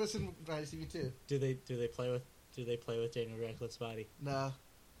 Daniel Radcliffe's in Now You See Me 2. Do they play with Daniel Radcliffe's body? No,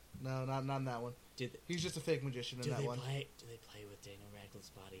 not in that one. Do He's just a fake magician in that they one. play with Daniel Radcliffe's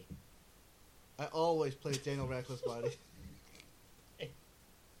body? I always play Daniel Radcliffe's body.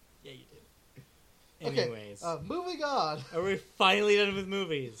 Yeah, you do. Okay, Anyways, moving on. are we finally done with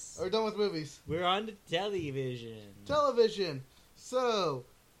movies? We're done with movies. We're on to television. Television. So,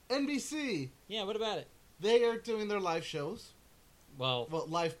 NBC, Yeah, what about it? they are doing their live shows. Well, Well,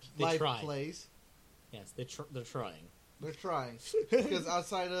 live They tried. plays. yes, they're trying. They're trying. Because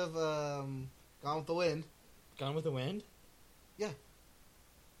outside of Gone with the Wind, Gone with the Wind? Yeah.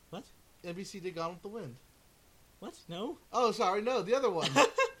 What? NBC did Gone with the Wind. What? No? Oh, sorry, no, the other one.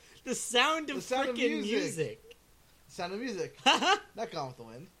 The Sound of The Sound of freaking Music. music. Sound of Music. Not Gone with the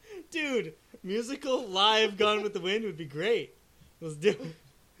Wind. Dude, musical live Gone with the Wind would be great. Let's do it.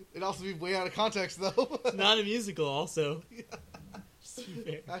 It'd also be way out of context, though. It's not a musical, also. Just to be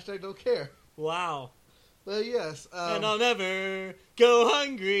fair. Hashtag don't care. Wow. But yes. And I'll never go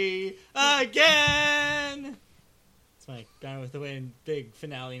hungry again. It's my Gone with the Wind big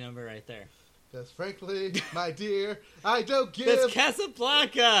finale number right there. Because frankly, my dear, I don't give... That's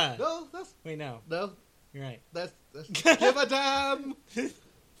Casablanca! No, that's... Wait, no. No, You're right. that's give a damn!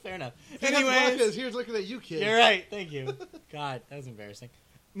 Fair enough. Casablanca Anyways, is here's looking at you, kid. you're right. Thank you. God, that was embarrassing.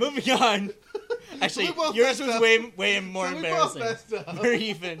 Moving on. Actually, We both yours messed was up. way more So we both embarrassing. messed up. We're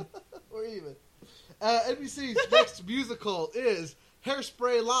even. We're even. NBC's next musical is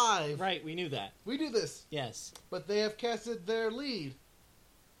Hairspray Live. Right, we knew that. We do this, Yes. but they have casted their lead.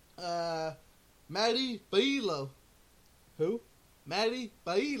 Maddie Bailo. Who? Maddie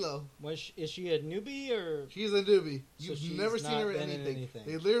Bailo. Is she a newbie or She's a newbie. So You've she's never seen not her in been in anything. anything.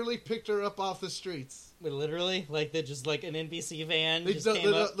 They literally picked her up off the streets. wait, literally like they just like an NBC van They, just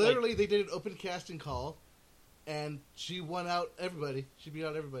came up? literally, they did an open casting call, and she won out everybody. She beat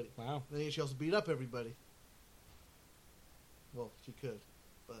out everybody. Like, wow. Then she also beat up everybody. Well, she could,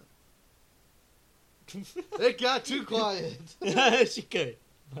 but it got too quiet. She could,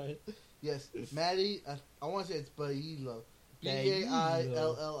 but Yes, Maddie. I want to say it's Bailo.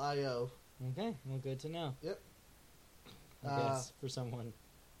 Baillio. okay. Well, good to know. Yep. I guess for someone.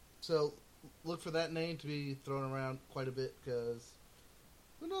 So look for that name to be thrown around quite a bit because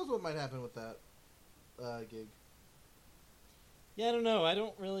who knows what might happen with that gig. Yeah, I don't know. I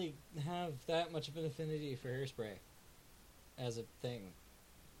don't really have that much of an affinity for Hairspray as a thing.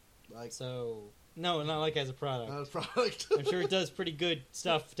 Like So no, not like as a product. product. I'm sure it does pretty good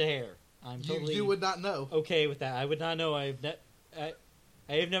stuff to hair. I'm totally You would not know. okay with that. I would not know. I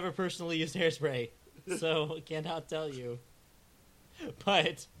have never personally used Hairspray, so I cannot tell you.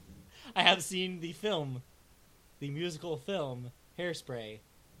 But I have seen the film, the musical film Hairspray,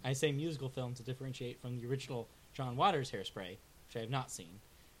 I say musical film to differentiate from the original John Waters Hairspray, which I have not seen.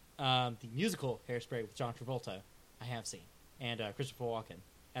 The musical Hairspray with John Travolta, I have seen, and Christopher Walken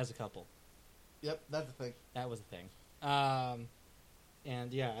as a couple. Yep, that's the thing. That was a thing.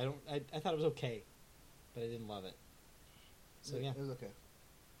 And yeah, I thought it was okay, but I didn't love it. So yeah, it was okay.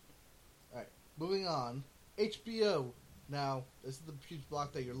 All right, moving on. HBO. Now, this is the huge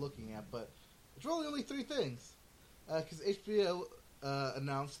block that you're looking at, but it's really only 3 things, because HBO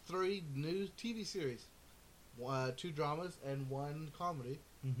announced 3 new TV series, 2 dramas and 1 comedy,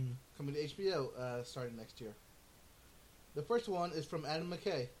 coming to HBO starting next year. The first one is from Adam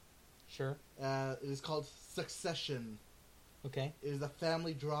McKay. Sure. It is called Succession. Okay. It is a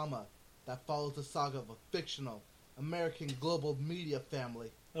family drama that follows the saga of a fictional American global media family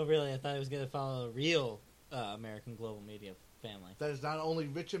Oh, really? I thought it was going to follow a real American global media family. that is not only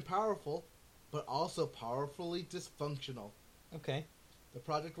rich and powerful, but also powerfully dysfunctional. Okay. The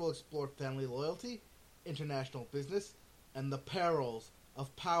project will explore family loyalty, international business, and the perils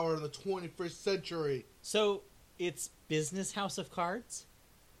of power in the 21st century. So, it's Business House of Cards?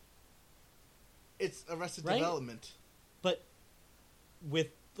 It's Arrested Right? Development. But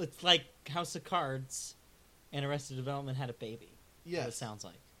it's like House of Cards and Arrested Development had a baby. Yes. What it sounds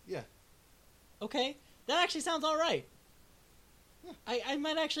like. Yeah. Okay. That actually sounds all right. Yeah. I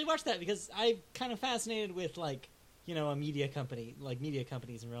might actually watch that because I'm kind of fascinated with, like, you know, a media company, like media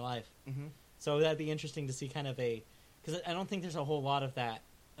companies in real life. Mm-hmm. So that'd be interesting to see kind of because I don't think there's a whole lot of that,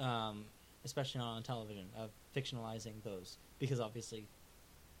 especially on television, of fictionalizing those. Because obviously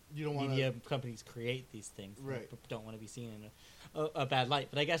You don't want media to... companies create these things Right. but don't want to be seen in a bad light.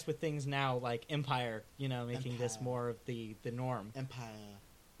 But I guess with things now like Empire, you know, making this Empire. more of the norm, Empire.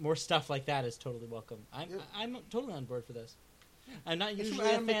 more stuff like that is totally welcome. Yep. I'm totally on board for this. I'm not It's usually from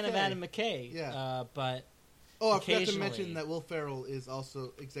a Adam fan of McKay. Adam McKay, Yeah. but Oh, I forgot to occasionally- mention that Will Ferrell is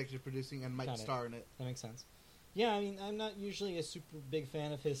also executive producing and might Got it. star in it. that makes sense. Yeah, I mean, I'm not usually a super big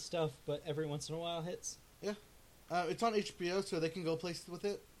fan of his stuff, but every once in a while hits. It's on HBO, so they can go places with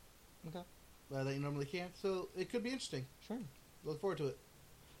it Okay, that you normally can't. So it could be interesting. sure. Look forward to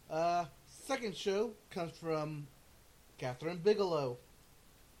it. Second show comes from Catherine Bigelow.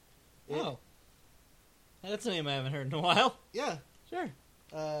 Oh, that's a name I haven't heard in a while. Yeah. Sure.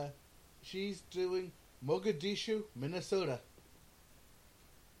 She's doing Mogadishu, Minnesota.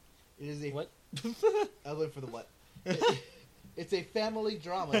 It is a... What? I was waiting for the what. It's a family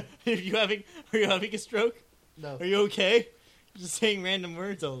drama. Are you having a stroke? No. Are you okay? You're just saying random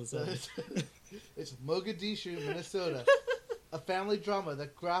words all of a sudden. It's Mogadishu, Minnesota. A family drama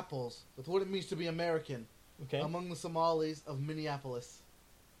that grapples with what it means to be American Okay. among the Somalis of Minneapolis.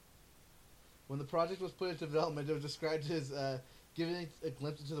 When the project was put into development, it was described as giving a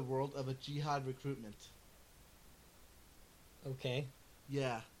glimpse into the world of a jihad recruitment. Okay.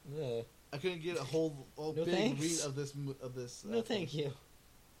 Yeah. Ugh. I couldn't get a whole No big thanks. read of this. No, thank you.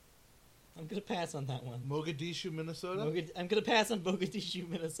 I'm gonna pass on that one. Mogadishu, Minnesota. I'm gonna pass on Mogadishu,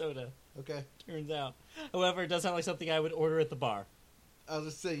 Minnesota. Okay, Turns out, however, it does sound like something I would order at the bar. I was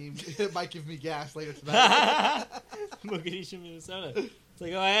just saying it might give me gas later tonight. Mogadishu, Minnesota. It's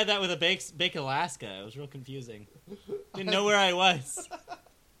like, oh, I had that with a Bake Alaska. It was real confusing. Didn't know where I was.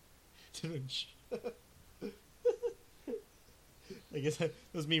 I guess that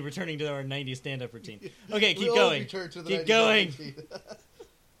was me returning to our 90s stand-up routine. Okay, We keep all going. return to the Keep 90s going.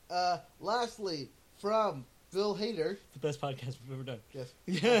 routine. Lastly, from Bill Hader. The best podcast we've ever done. Yes.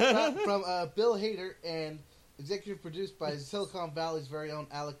 From Bill Hader and executive produced by Silicon Valley's very own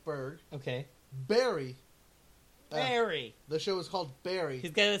Alec Berg. Okay. Barry. Barry. The show is called Barry.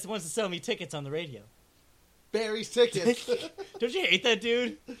 He's the guy that wants to sell me tickets on the radio. Barry's Tickets. Don't you hate that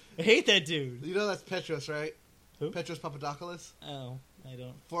dude? I hate that dude. You know that's Petros, right? Who? Petros Papadopoulos. Oh, I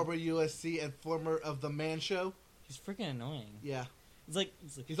don't. Former USC and former of The Man Show. He's freaking annoying. Yeah. It's like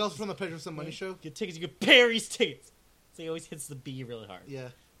He's also from the Petros and Money Show. Get tickets. You get Barry's tickets. So he always hits the B really hard. Yeah.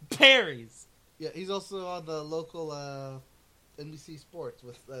 Barry's. Yeah, he's also on the local NBC Sports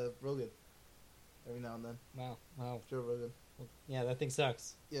with Rogan. Every now and then. Wow. Joe Rogan. Well, yeah, that thing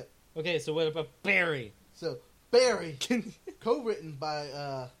sucks. Yeah. Okay, so what about Barry? So, Barry, co-written by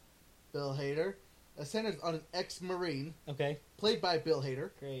Bill Hader, centers on an ex-Marine, Okay, played by Bill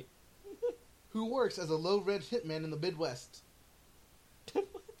Hader, great. who works as a low-rent hitman in the Midwest.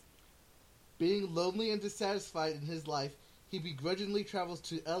 Being lonely and dissatisfied in his life, he begrudgingly travels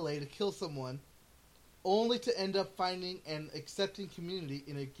to L.A. to kill someone, only to end up finding an accepting community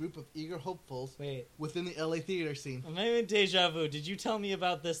in a group of eager hopefuls Wait, within the L.A. theater scene. am I in deja vu? Did you tell me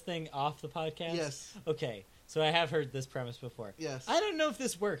about this thing off the podcast? Yes. Okay, so I have heard this premise before. Yes. I don't know if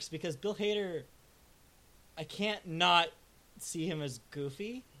this works because Bill Hader, I can't not see him as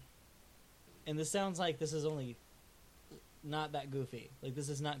goofy. And this sounds like this is only not that goofy. Like, this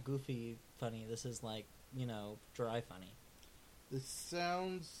is not goofy funny. This is like, dry funny. This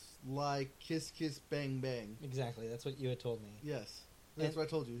sounds like Kiss Kiss Bang Bang. Exactly. That's what you had told me. Yes. That's what I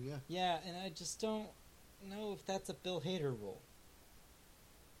told you, yeah. Yeah, and I just don't know if that's a Bill Hader role.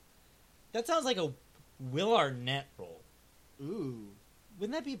 That sounds like a Will Arnett role. Ooh.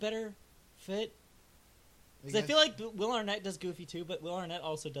 Wouldn't that be better fit? Because I feel like Will Arnett does Goofy too, but Will Arnett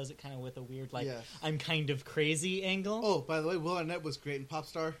also does it kind of with a weird, yes. I'm kind of crazy angle. Oh, by the way, Will Arnett was great in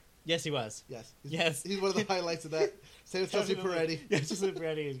Popstar. Yes, he was. Yes. Yes. He's one of the highlights of that. Same with Chelsea Peretti. Yeah, Chelsea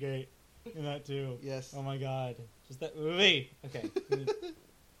Peretti is great in that too. Yes. Oh my god. Just that movie. Okay.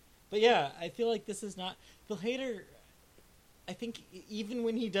 But yeah, I feel like this is not... Bill Hader, I think even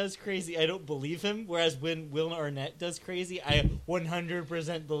when he does crazy, I don't believe him, whereas when Will Arnett does crazy, I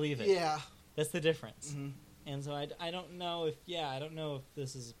 100% believe it. Yeah. That's the difference. Mm-hmm. And so I don't know if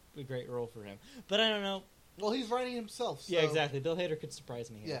this is a great role for him. But I don't know. Well, he's writing himself. So Yeah, exactly. Bill Hader could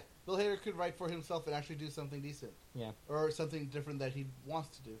surprise me here. Yeah. Bill Hader could write for himself and actually do something decent. Yeah. Or something different that he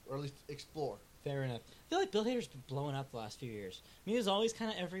wants to do, or at least explore. Fair enough. I feel like Bill Hader's been blowing up the last few years. I mean, he was always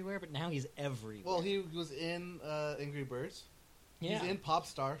kind of everywhere, but now he's everywhere. Well, he was in Angry Birds. Yeah. He's in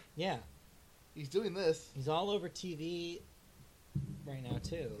Popstar. Yeah. He's doing this. He's all over TV right now,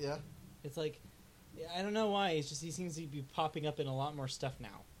 too. Yeah. It's like, I don't know why. He seems to be popping up in a lot more stuff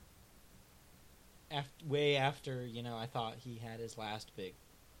now. Way after, I thought he had his last big,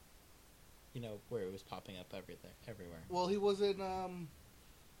 where it was popping up everywhere. Well, he was in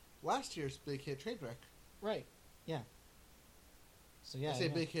last year's big hit Trainwreck. Right. Yeah. So yeah. I say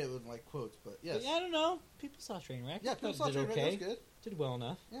big hit with like quotes, but yes. But, I don't know. People saw Trainwreck. Yeah, people saw Trainwreck. Okay. That was good. Did well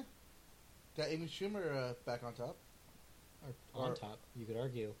enough. Yeah. Got Amy Schumer back on top. Or on top, you could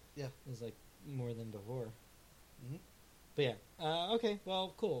argue. Yeah. It was like more than before. Mm-hmm. But yeah. Okay.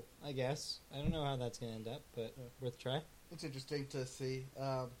 Well, cool. I guess. I don't know how that's gonna end up, but worth a try. It's interesting to see.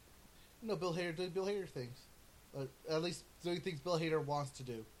 Bill Hader doing Bill Hader things. At least doing things Bill Hader wants to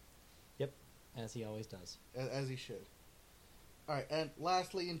do. Yep. As he always does. As he should. Alright, and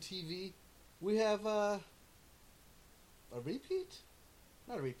lastly in TV, we have a repeat?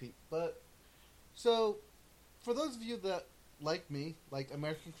 Not a repeat, but... So, for those of you that, like me, like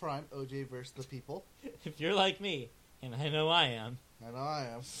American Crime, OJ vs. the People... If you're like me, and I know I am... I know I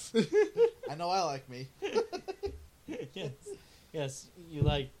am. I know I like me. Yes, you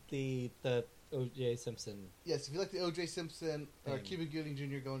like the O.J. Simpson. Yes, if you like the O.J. Simpson or Cuba Gooding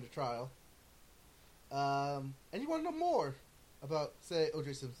Jr. going to trial, and you want to know more about, say,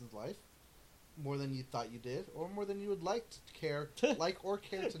 O.J. Simpson's life, more than you thought you did, or more than you would like to care to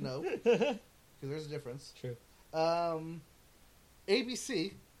know, because there's a difference. True.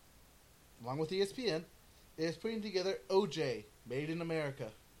 ABC, along with ESPN, is putting together O.J. Made in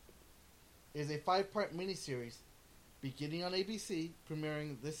America. It is a 5-part miniseries beginning on ABC,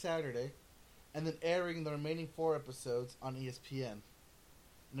 premiering this Saturday, and then airing the remaining 4 episodes on ESPN.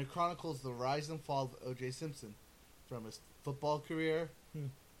 And it chronicles the rise and fall of O.J. Simpson, from his football career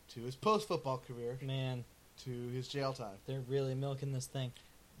to his post-football career, Man, to his jail time. they're really milking this thing.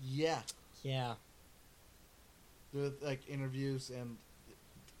 Yeah. Yeah. With like interviews and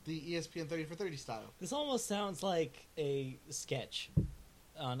the ESPN 30 for 30 style. This almost sounds like a sketch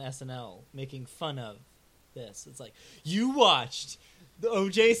on SNL making fun of this. It's like, you watched the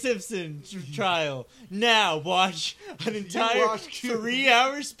O.J. Simpson trial. Now watch an entire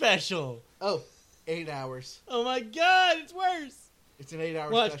 3-hour special. Oh, 8 hours. Oh my god, it's worse. It's an 8-hour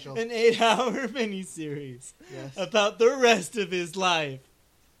Watch special. an 8-hour miniseries Yes. about the rest of his life.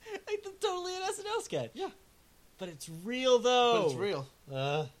 Like, totally an SNL sketch. Yeah. But it's real, though. But it's real.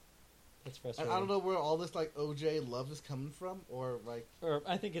 That's And frustrating. I don't know where all this like OJ love is coming from, or like Or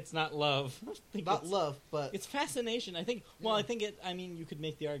I think it's not love. I think not it's, love, but It's fascination. I think. Well, Yeah. I think it. I mean, you could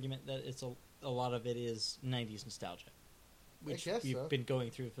make the argument that it's a lot of it is '90s nostalgia, which guess we've so. been going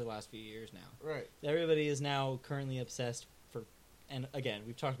through for the last few years now. right. Everybody is now currently obsessed for, and again,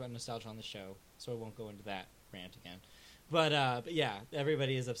 we've talked about nostalgia on the show, so I won't go into that rant again. But yeah,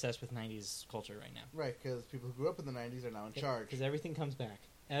 everybody is obsessed with '90s culture right now. Right, because people who grew up in the 90s are now in charge. Because everything comes back.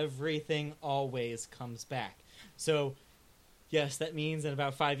 Everything always comes back. So, yes, that means in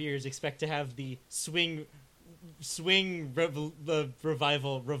about 5 years, expect to have the swing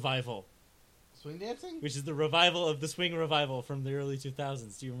revival, Swing dancing? which is the revival of the swing revival from the early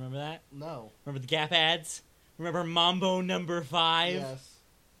 2000s. Do you remember that? No. Remember the Gap ads? Remember Mambo number 5? Yes.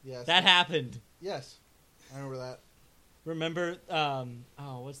 Yes. That happened. Yes. I remember that. Remember,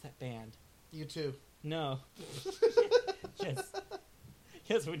 what's that band? You too. No. Yes.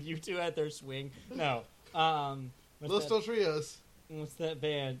 Yes, when you two had their swing. No. Los Dos Trios. What's that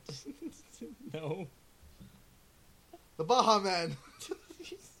band? No. The Baha Men.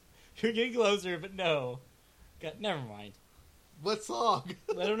 You're getting closer, but no. God, never mind. What song?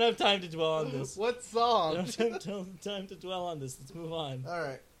 I don't have time to dwell on this. What I song? don't have time to dwell on this. Let's move on. All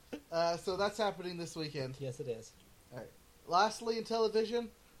right. So that's happening this weekend. Yes, it is. All right. Lastly, in television,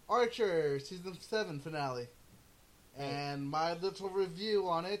 Archer season 7 finale, and my little review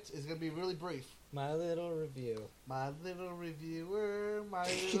on it is going to be really brief. My little review. My little reviewer, my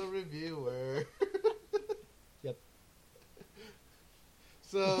little reviewer. Yep.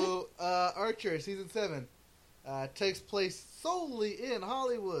 So, Archer season 7 takes place solely in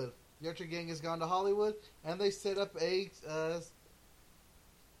Hollywood. The Archer gang has gone to Hollywood, and they set up a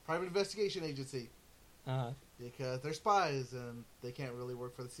private investigation agency. Uh-huh. Because they're spies, and they can't really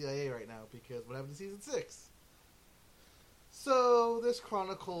work for the CIA right now, because what happened in season 6? So, this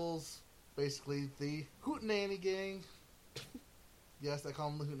chronicles, basically, the Hootenanny Gang. Yes, I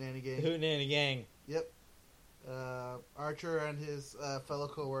call them the Hootenanny Gang. The Hootenanny Gang. Yep. Archer and his fellow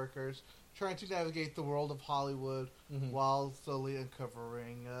co-workers trying to navigate the world of Hollywood while slowly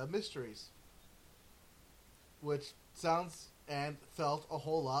uncovering mysteries. Which sounds and felt a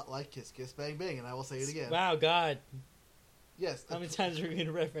whole lot like Kiss Kiss Bang Bang, and I will say it again. Wow, God. Yes. How many times are we going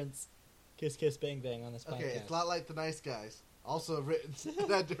to reference Kiss Kiss Bang Bang on this podcast? Okay, it's a lot like The Nice Guys. Also written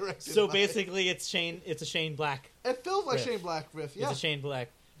and directed So by... basically it's a Shane Black. It feels like riff. Shane Black riff, yeah. It's a Shane Black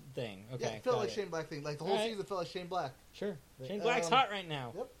thing. Okay. Yeah, it felt got like it. Shane Black thing. Like the whole Alright. season felt like Shane Black. Sure. Shane Black's hot right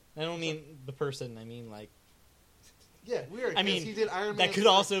now. Yep. I don't mean the person, I mean like Yeah, weird. I mean, he did Iron Man. that could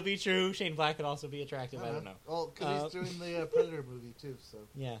also be true. Shane Black could also be attractive. I don't know. Well, because he's doing the Predator movie too, so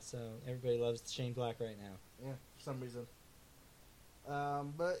Yeah, so everybody loves Shane Black right now. yeah, for some reason.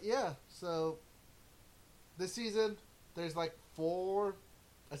 But yeah, so this season there's like 4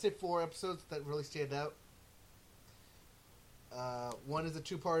 episodes that really stand out. One is a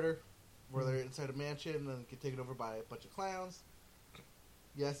 2-parter where they're inside a mansion and get taken over by a bunch of clowns.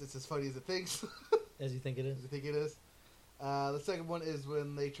 Yes, it's as funny as it thinks. As you think it is? As you think it is. The second one is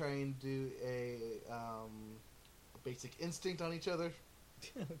when they try and do a basic instinct on each other.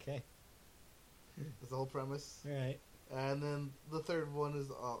 Okay. That's the whole premise. Alright. And then the third one is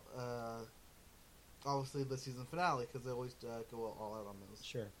obviously the season finale, because they always go all out on those.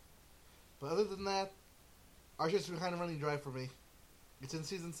 Sure. But other than that, Archer's been kind of running dry for me. It's in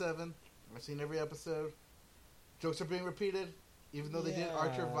season 7. I've seen every episode. Jokes are being repeated, even though they did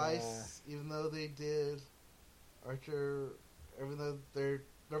Archer Vice, even though they did Archer, even though they're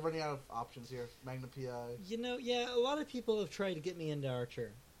running out of options here. Magnum PI. You know, yeah, a lot of people have tried to get me into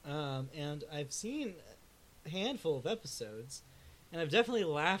Archer. And I've seen a handful of episodes, and I've definitely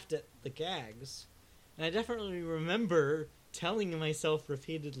laughed at the gags. And I definitely remember telling myself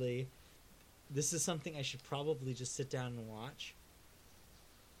repeatedly, this is something I should probably just sit down and watch.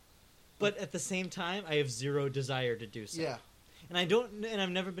 But at the same time, I have zero desire to do so. Yeah. And I've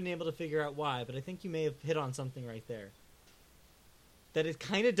never been able to figure out why, but I think you may have hit on something right there. That it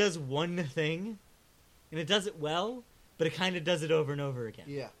kind of does one thing, and it does it well, but it kind of does it over and over again.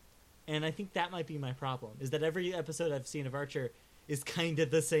 Yeah. And I think that might be my problem, is that every episode I've seen of Archer is kind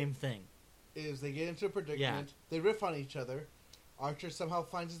of the same thing. Is they get into a predicament, they riff on each other, Archer somehow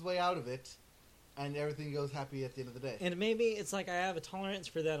finds his way out of it, and everything goes happy at the end of the day. And maybe it's like I have a tolerance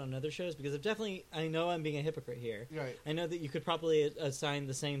for that on other shows, because I know I'm being a hypocrite here. Right. I know that you could probably assign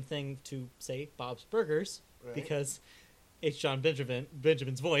the same thing to, say, Bob's Burgers, Right. because H. John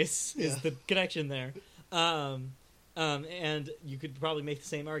Benjamin's voice is the connection there. And you could probably make the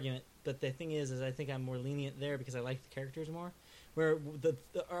same argument, but the thing is I think I'm more lenient there because I like the characters more. Where the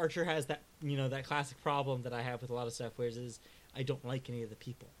Archer has that, that classic problem that I have with a lot of stuff, whereas is I don't like any of the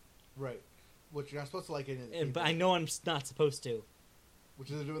people. Right. Which you're not supposed to like any of the But people. I know I'm not supposed to. Which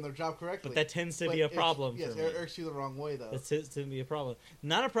is they're doing their job correctly. But that tends to But be a it's- problem yes, for me. it irks you the wrong way, though. That tends to be a problem.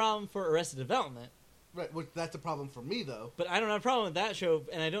 Not a problem for Arrested Development, Right, which that's a problem for me, though. but I don't have a problem with that show,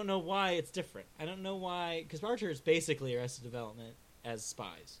 and I don't know why it's different. I don't know why, because Archer is basically Arrested Development as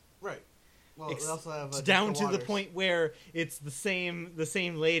spies. Right. Well, we also have It's Jessica down to the Waters. point where it's the same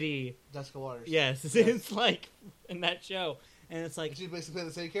lady. Jessica Waters. Yes, Yes. it's like in that show, and it's like And she's basically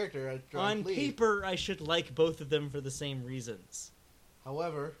the same character. on paper I should like both of them for the same reasons,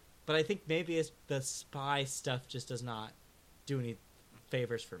 However, but I think maybe it's the spy stuff just does not do any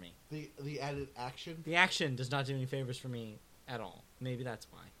favors for me. the added action. The action does not do any favors for me at all. Maybe that's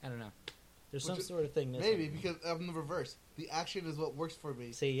why. I don't know. There's some Which is- sort of thing missing. Maybe because I'm the reverse. The action is what works for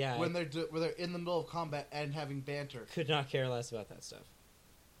me. See, yeah, When they're in the middle of combat and having banter. could not care less about that stuff.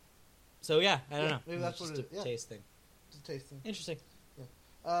 So yeah, I don't Yeah, know. maybe that's It's what just it is. a Yeah. taste thing. Just tasting. Interesting.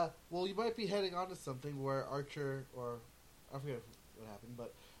 Well, you might be heading on to something where Archer or I forget what happened.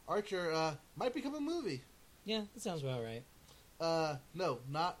 But Archer might become a movie. Yeah, that sounds about right. No,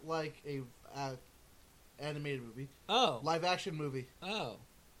 not like a animated movie. Oh. Live action movie. Oh.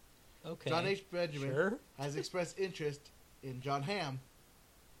 Okay. John H. Benjamin Sure. has expressed interest in John Hamm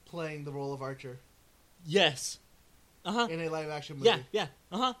playing the role of Archer Yes. Uh-huh. in a live action movie. Yeah.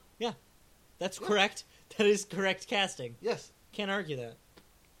 Uh-huh. Yeah. That's correct. That is correct casting. Yes. Can't argue that.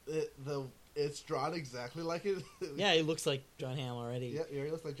 It's drawn exactly like it. Yeah, he looks like John Hamm already. Yeah, he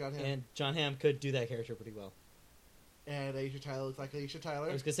looks like John Hamm. And John Hamm could do that character pretty well. And Aisha Tyler looks like Aisha Tyler.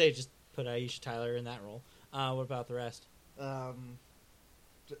 I was going to say, just put Aisha Tyler in that role. What about the rest?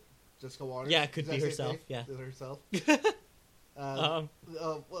 Jessica Waters. Yeah, it could be Is that herself. the Yeah. same thing? Herself.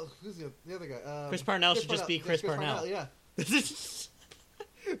 Well, who's the other guy? Chris Parnell should just be Chris Parnell. Yeah.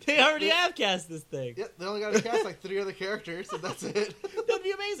 They already have cast this thing. Yeah, they only got to cast like 3 other characters, and that's it. That'd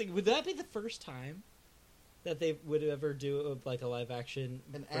be amazing. Would that be the first time that they would ever do like a live action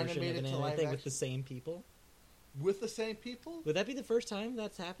An version animated of to an live anime thing with action? the same people? With the same people? Would that be the first time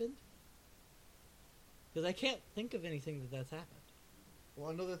that's happened? Because I can't think of anything that's happened.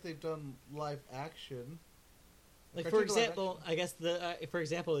 Well, I know that they've done live action. Like for Cartoon live example, I guess for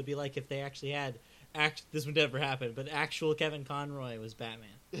example, it'd be like if they actually had this would never happen, but actual Kevin Conroy was Batman.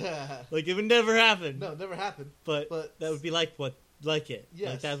 Yeah. Like it would never happen. No, never happened. but that would be like it. Yes.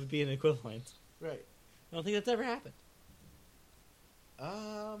 Like that would be an equivalent. Right. I don't think that's ever happened.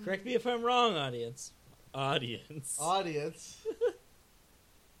 Um. Correct me if I'm wrong, audience. Audience. Audience.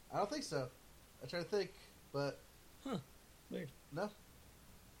 I don't think so. I try to think, but Weird. no.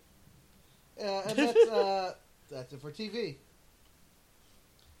 Yeah, and that's it for TV.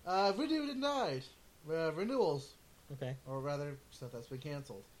 Video denied. Renewals, Okay. or rather, stuff that's been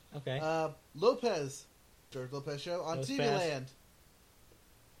canceled. Okay. George Lopez show on That was TV fast. Land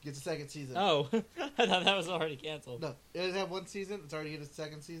gets a second season. Oh, I thought that was already canceled. No, it didn't have 1 season. It's already in its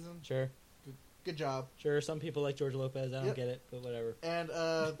 2nd season. Sure. Good job. Sure. Some people like George Lopez. I don't Yep. get it, but whatever. And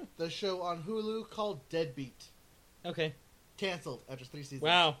the show on Hulu called Deadbeat Okay. canceled after 3 seasons.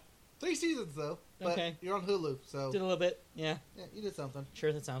 Wow. 3 seasons though. But Okay. you're on Hulu, so Did a little bit. Yeah. yeah, you did something.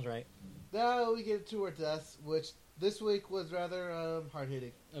 Sure. That sounds right. Now we get to our deaths, which this week was rather hard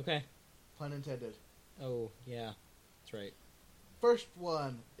hitting. Okay. Pun intended. Oh, yeah. That's right. First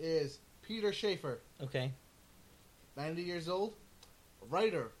one is Peter Schaefer, Okay. 90 years old,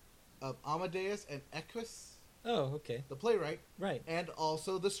 writer of Amadeus and Equus, Oh, okay. the playwright, Right. and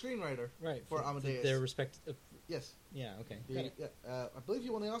also the screenwriter. Right. For Amadeus. Their respective. Yes, Yeah. Okay. Got it. I believe he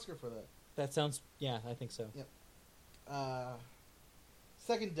won the Oscar for that. That sounds. Yeah, I think so.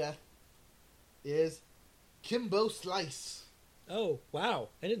 Second death is Kimbo Slice. Oh, wow.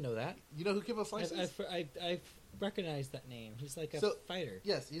 I didn't know that. You know who Kimbo Slice is? I've recognized that name. He's like a So- fighter.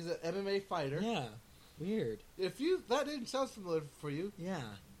 Yes, he's an MMA fighter. Yeah. Weird. If that didn't sound familiar for you,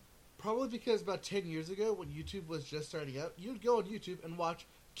 Yeah. probably because about 10 years ago, when YouTube was just starting out, you'd go on YouTube and watch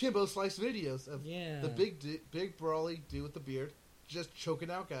Kimbo Slice videos of Yeah. the big brawly dude with the beard just choking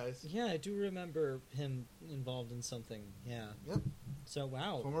out guys. Yeah, I do remember him involved in something. Yeah. Yep. So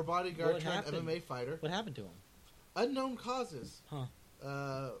wow. Former bodyguard What turned happened? MMA fighter. What happened to him? Unknown causes.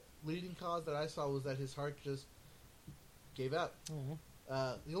 Huh. Leading cause that I saw was that his heart just gave out.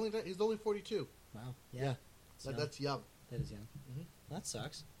 Oh. He's only 42. Wow. Yeah. That's young. That is young. Mhm. That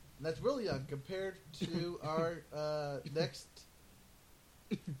sucks. And that's really young compared to our next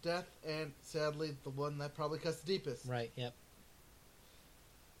death, and sadly the one that probably cuts the deepest. Right. Yep.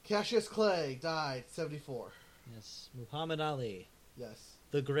 Cassius Clay died, 74. Yes. Muhammad Ali, Yes.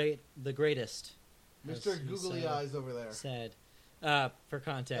 the greatest. Mr. as he Googly said- Eyes over there. Said. For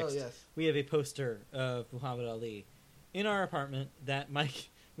context, Oh, yes. we have a poster of Muhammad Ali in our apartment that Mike,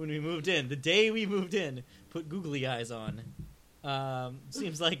 when we moved in, the day we moved in, put googly eyes on.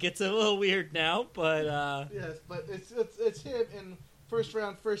 Seems like it's a little weird now, but Yes, but it's him in first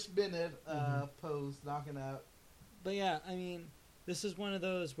round, first minute pose, knocking out. But yeah, I mean, this is one of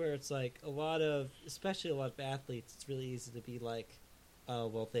those where it's like especially a lot of athletes, it's really easy to be like, oh,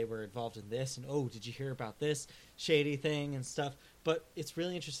 well, they were involved in this, and oh, did you hear about this shady thing and stuff? But it's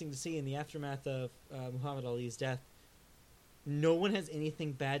really interesting to see in the aftermath of Muhammad Ali's death, no one has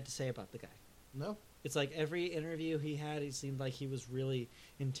anything bad to say about the guy. No? It's like every interview he had, he seemed like he was really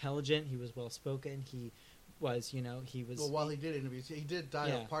intelligent, he was well-spoken, he was. Well, while he did interviews, he did die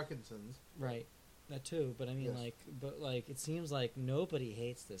Yeah. of Parkinson's. Right. That too, but I mean, Yes. it seems like nobody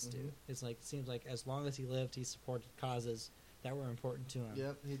hates this dude. Mhm. It's like, it seems like as long as he lived, he supported causes that were important to him.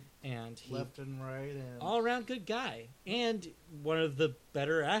 Yep, he And he, left and right, and all around good guy. And one of the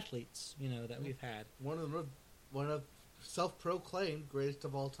better athletes, that we've had. one of self-proclaimed greatest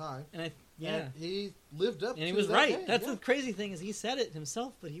of all time. And And he lived up and to he was that right. name, That's yeah. the crazy thing is he said it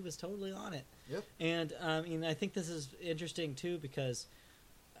himself, but he was totally on it. Yep. And I think this is interesting too because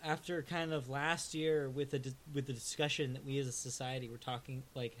after kind of last year with the discussion that we as a society were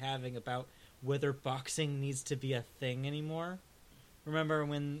having about whether boxing needs to be a thing anymore. Remember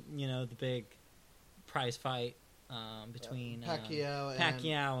when the big prize fight between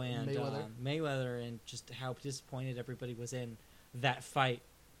Pacquiao and Mayweather, and just how disappointed everybody was in that fight,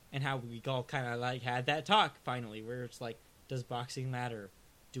 and how we all kind of had that talk finally, where it's like, does boxing matter?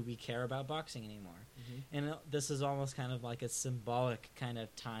 Do we care about boxing anymore? Mm-hmm. And this is almost kind of like a symbolic kind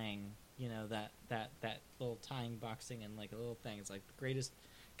of tying, that little tying boxing and like a little thing. It's like the greatest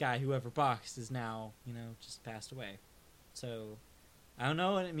guy who ever boxed is now, just passed away. So I don't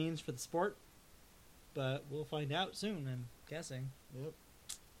know what it means for the sport, but we'll find out soon, I'm guessing. Yep.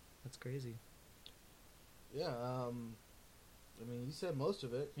 That's crazy. Yeah, you said most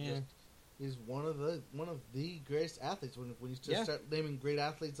of it. Yeah. He's one of the greatest athletes. When you just start naming great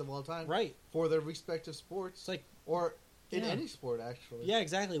athletes of all time, Right. for their respective sports, It's like, or in any sport actually. yeah,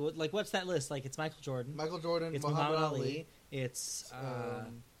 exactly. What's that list? Like, it's Michael Jordan. Michael Jordan, It's Muhammad Ali. It's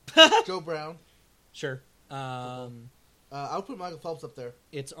Joe Brown. sure. I would put Michael Phelps up there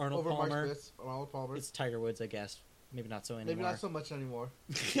It's Arnold over Palmer. Mark Spitz, Arnold Palmer. It's Tiger Woods, I guess. Maybe not so anymore. Maybe not so much anymore.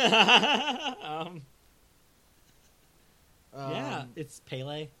 Yeah, it's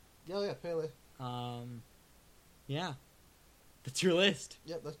Pele. Yeah, Pele. Yeah, that's your list.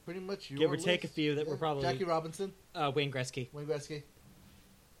 Yeah, that's pretty much your Give or list. take a few that were probably Jackie Robinson, Wayne Gretzky. Wayne Gretzky.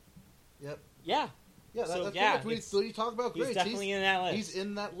 Yep. Yeah, Yeah, So, that's yeah, pretty much when you talk about he's greats. definitely in that list. He's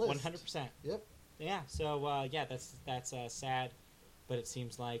in that list. 100%. Yep. Yeah. So that's sad, but it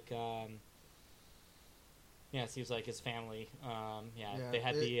seems like it seems like his family. They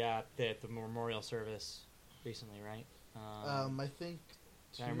had the memorial service recently, right? I think.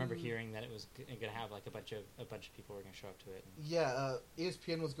 I remember hearing that it was going to have like a bunch of people were going to show up to it. Yeah,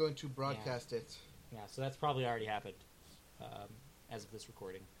 ESPN was going to broadcast it. Yeah, so that's probably already happened as of this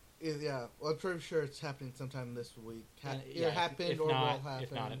recording. Yeah, well, I'm pretty sure it's happening sometime this week. Either If happened or not, will happen.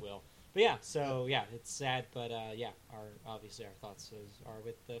 If not, it will. But yeah, so it's sad, but obviously our thoughts are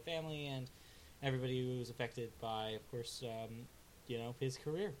with the family and everybody who was affected by, of course, his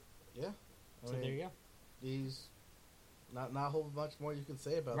career. Yeah. So there you go. He's not a whole much more you can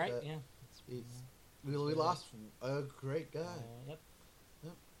say about Right? that. Yeah. We lost a great guy. Yep.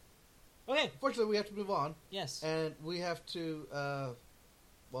 Yep. Okay. Unfortunately, we have to move on, Yes. and we have to.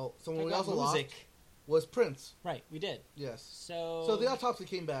 Someone Talk we about also lost music. was Prince. Right. We did. Yes. So. So the autopsy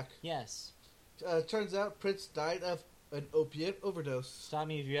came back. Yes. Turns out Prince died of an opiate overdose. Stop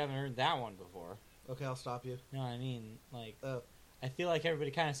me if you haven't heard that one before. Okay, I'll stop you. No, I mean, like, Oh. I feel like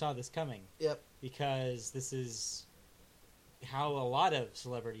everybody kind of saw this coming. Yep. Because this is how a lot of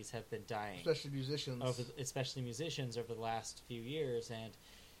celebrities have been dying. Especially musicians. Especially musicians over the last few years. And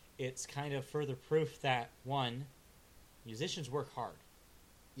it's kind of further proof that, one, musicians work hard.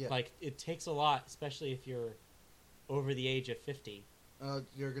 Yeah. Like, it takes a lot, especially if you're over the age of 50.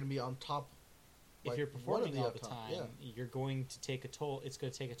 You're going to be on top. If you're performing all the top, time, you're going to take a toll. It's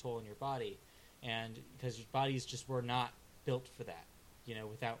going to take a toll on your body. And because your bodies just were not built for that,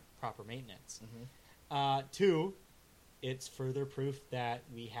 without proper maintenance. Mm-hmm. Two, it's further proof that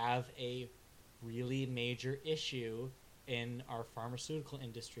we have a really major issue in our pharmaceutical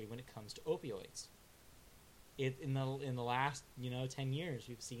industry when it comes to opioids. In the last 10 years,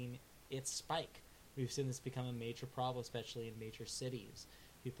 we've seen it spike. We've seen this become a major problem, especially in major cities.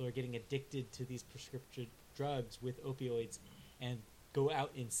 People are getting addicted to these prescription drugs with opioids and go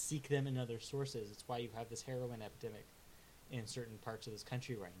out and seek them in other sources. It's why you have this heroin epidemic in certain parts of this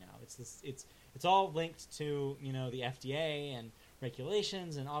country right now. It's all linked to the FDA and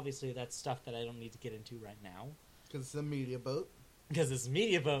regulations, and obviously that's stuff that I don't need to get into right now because it's a media boat. Because it's a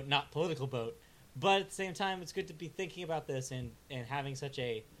media boat, not political boat. But at the same time, it's good to be thinking about this and having such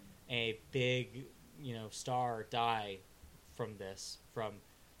a big star die from this. I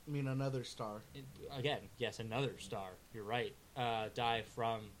mean, another star. Again, yes, another star. You're right. Die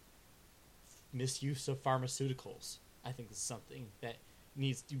from misuse of pharmaceuticals. I think this is something that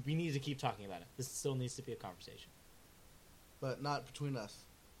we need to keep talking about it. This still needs to be a conversation. But not between us.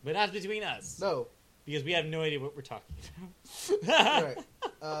 But not between us. No. Because we have no idea what we're talking about. Right.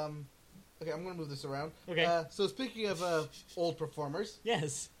 Okay, I'm going to move this around. Okay. So speaking of old performers.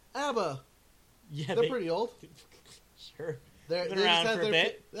 Yes. ABBA. Yeah, They're pretty old. Sure. They've been around for a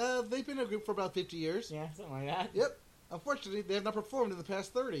bit. They've been a group for about 50 years. Yeah, something like that. Yep. Unfortunately, they have not performed in the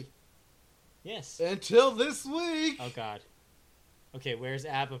past 30. Yes. Until this week. Oh, God. Okay, where's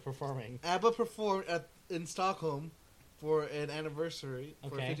ABBA performing? ABBA performed in Stockholm for an anniversary,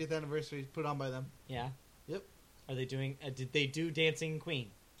 for Okay. a 50th anniversary put on by them. Yeah. Yep. Are they doing? Did they do Dancing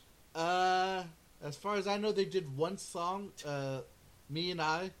Queen? As far as I know, they did one song, Me and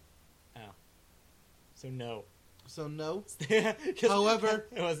I. Oh. So no. So no. 'Cause However-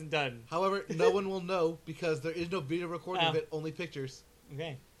 it wasn't done. However, no one will know because there is no video recording of Oh. it, only pictures.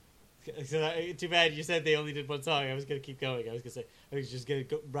 Okay. So too bad you said they only did one song. I was gonna keep going. I was gonna say I was just gonna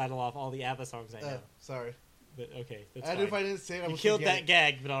rattle off all the ABBA songs I know. Sorry. But okay, that's I fine. knew if I didn't say it, I You would killed forget that it.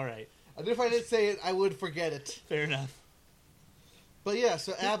 gag, but all right, I knew if I didn't say it, I would forget it. fair enough. But yeah,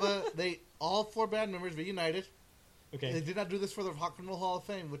 so ABBA, all 4 band members reunited. Okay, They did not do this for the Rock and Roll Hall of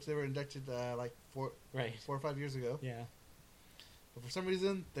Fame, which they were inducted like 4 right. or 5 years ago. Yeah, But for some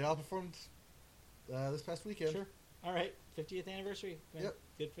reason, they all performed this past weekend. sure. All right, 50th anniversary. Yeah, Yep.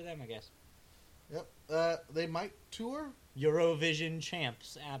 Good for them, I guess. Yep. They might tour. Eurovision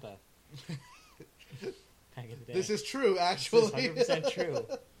champs, ABBA. Back in the day. This is true, This actually. is 100% true.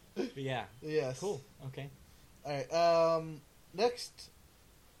 But yeah, Yes. cool. Okay. All right. Next,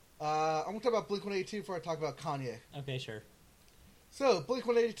 I'm gonna talk about Blink-182 before I talk about Kanye. Okay, sure. So,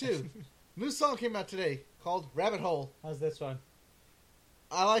 Blink-182, new song came out today called "Rabbit Hole." How's this one?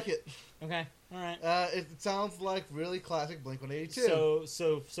 I like it. Okay. All right. It sounds like really classic Blink-182.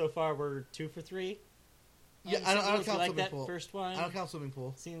 So far we're 2 for 3. Yeah, I don't You count like Swimming that Pool. first one. I don't count Swimming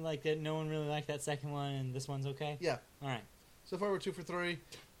Pool. Seemed like that no one really liked that second one, and this one's okay. Yeah. All right. So far, we're 2 for 3.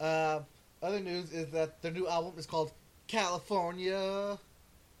 Other news is that their new album is called California.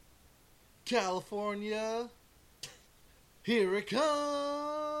 California. Here it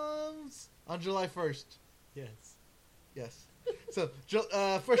comes. On July 1st. Yes. Yes. So,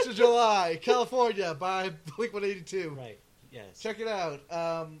 1st of July, California by Blink-182. Right. Yes. Check it out.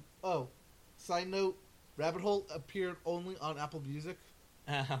 Side note, Rabbit Hole appeared only on Apple Music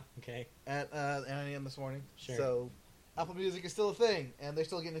Okay. at 9 a.m. this morning. Sure. So, Apple Music is still a thing, and they're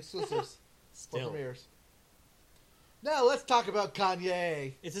still getting exclusives for Still. premieres. Now, let's talk about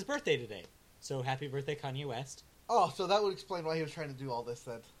Kanye. It's his birthday today. So happy birthday, Kanye West. Oh, so that would explain why he was trying to do all this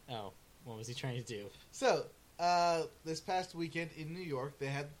then. Oh, what was he trying to do? So, this past weekend in New York, they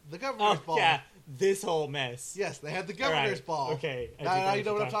had the Governor's Oh, Ball. yeah. This whole mess. Yes, they had the All Governor's right. Ball. Okay. I Now- do now you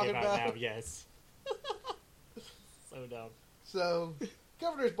know what I'm you're talking about? now. Yes. So dumb. So,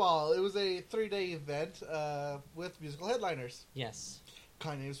 Governor's Ball, it was a 3-day event with musical headliners. Yes.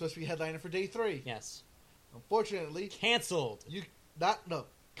 Kanye was supposed to be headliner for day 3. Yes. Unfortunately, Canceled.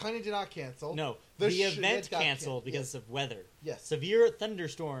 Kanye did not cancel. No, The the event event got canceled canceled, because of weather. Yes. Severe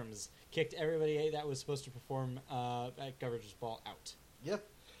thunderstorms kicked everybody that was supposed to perform at Governor's Ball out. Yep.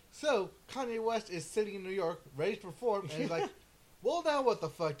 So, Kanye West is sitting in New York, ready to perform, and he's like, well, now what the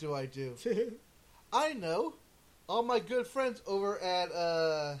fuck do I do? I know. All my good friends over at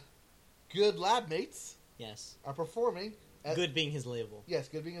Good Lab Mates Yes. are performing. Good being his label. Yes,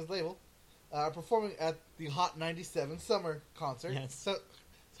 Good being his label. Are performing at the Hot 97 Summer Concert. Yes.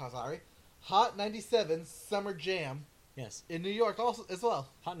 Sorry. Hot 97 Summer Jam Yes. in New York also as well.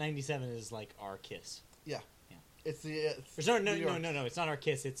 Hot 97 is like our Kiss. It's the Or sorry, New York. no. It's not our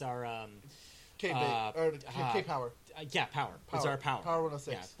Kiss. It's our K Power. yeah, Power. It's our Power. Power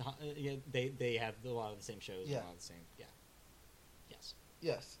 106. Yeah, they have a lot of the same shows. Yeah. A lot of the same. Yeah. Yes.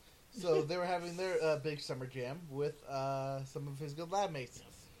 Yes. So they were having their big summer jam with some of his Good Lab Mates.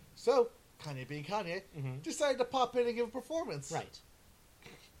 Yes. So Kanye, being Kanye, Mm-hmm. decided to pop in and give a performance. Right.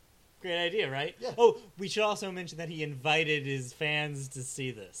 Great idea, right? Yeah. Oh, we should also mention that he invited his fans to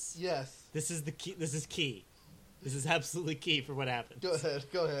see this. Yes. This is the key. This is key. This is absolutely key for what happens. Go ahead.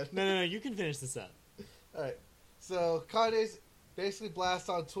 Go ahead. No. You can finish this up. All right. So Kanye's basically blasts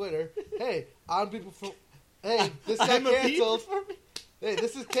on Twitter. Hey, I'm be Hey, this got I'm a bee canceled. performing- Hey,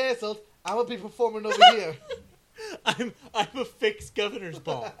 this is canceled. I'm gonna be performing over here. I'm a fixed governor's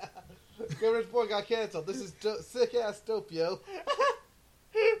ball. Governor's Ball got canceled. This is sick ass dope, yo.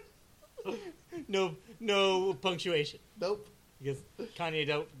 No punctuation Nope. because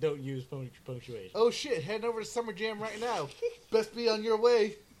Kanye don't use punctuation. Oh shit! Heading over to Summer Jam right now. Best be on your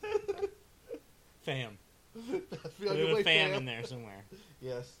way. Fam, Best be on put your a way, fam fam. in there somewhere.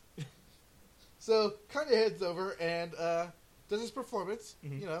 Yes. So Kanye heads over and does his performance.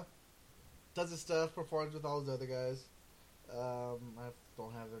 Mhm. You know, does his stuff, performs with all his other guys. I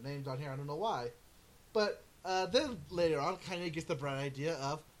don't have their names on here. I don't know why. But then later on, Kanye gets the bright idea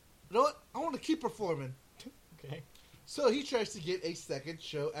of, you know what? I want to keep performing. Okay. So he tries to get a second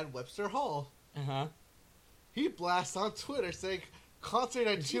show at Webster Hall. Uh huh. He blasts on Twitter saying, concert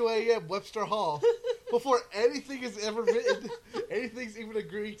at 2 a.m. Webster Hall. Before anything is ever written, anything's even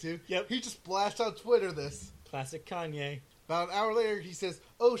agreed to. Yep. He just blasts on Twitter this. Classic Kanye. About an hour later, he says,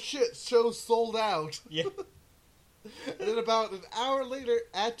 oh shit, show's sold out. Yeah. And then about an hour later,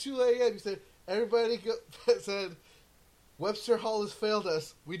 at 2 a.m., he said, everybody said, Webster Hall has failed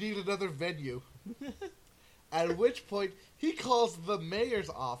us. We need another venue. At which point, he calls the mayor's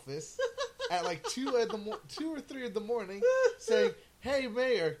office at like 2 or 3 in the morning, saying, hey,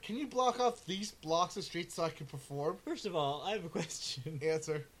 mayor, can you block off these blocks of streets so I can perform? First of all, I have a question.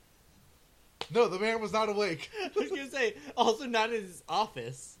 Answer. No, the mayor was not awake. I was going to say, also not in his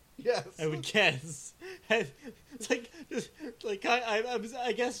office. Yes. I would guess. It's like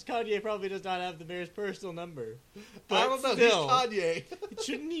I guess Kanye probably does not have the mayor's personal number. But I don't know. still, He's Kanye.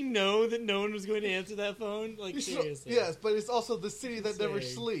 shouldn't he know that no one was going to answer that phone? Like, seriously. Yes, but it's also the city that never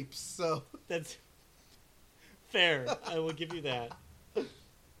sleeps, so. That's fair. I will give you that. There's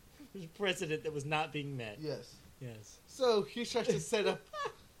a precedent that was not being met. Yes. Yes. So he tries to set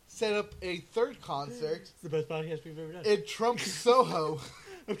up a third concert. It's the best podcast we've ever done. In Trump Soho.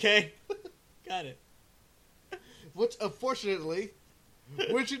 Okay. Got it. Which, unfortunately,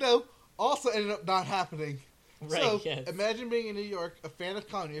 also ended up not happening. Right, so, yes. imagine being in New York, a fan of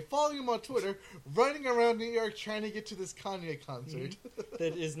Kanye, following him on Twitter, running around New York trying to get to this Kanye concert.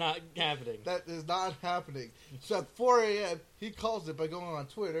 That is not happening. That is not happening. So at 4 a.m., he calls it by going on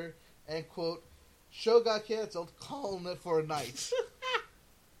Twitter and, quote, show got canceled, calling it for a night.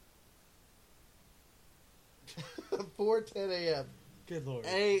 4:10 a.m. Good lord.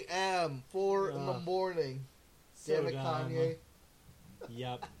 a.m. 4 in the morning. So Damn it, dumb. Kanye.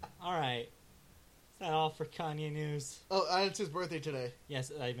 Yep. All right. Is that all for Kanye news? Oh, and it's his birthday today.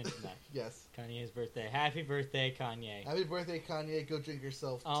 Yes, I mentioned that. Yes. Kanye's birthday. Happy birthday, Kanye. Happy birthday, Kanye. Go drink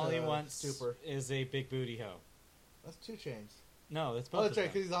yourself All to he wants stupor. is a big booty hoe. That's 2 Chainz. No, that's both Oh, that's of right,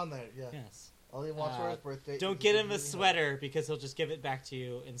 them. because he's on there. Yeah. Yes. All he wants for his birthday. Don't is get big him a booty hoe. sweater because he'll just give it back to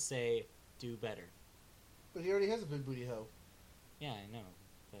you and say, do better. But he already has a big booty hoe. Yeah, I know.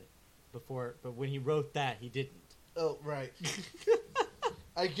 But when he wrote that, he didn't. Oh, right.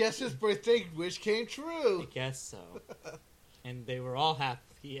 I guess his birthday wish came true. I guess so. And they were all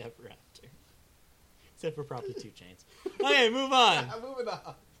happy ever after. Except for probably 2 Chainz. Okay, move on. Moving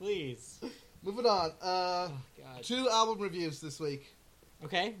on. Please. Moving on. Oh, God. 2 album reviews this week.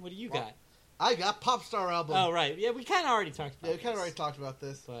 Okay, what do you got? I got Popstar album. Oh, right. Yeah, we kind of already talked about Yeah, we kind of this. already talked about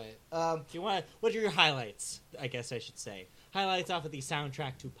this. But do you want? What are your highlights? I guess I should say highlights off of the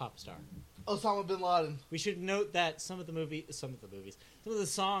soundtrack to Popstar. Osama bin Laden. We should note that some of the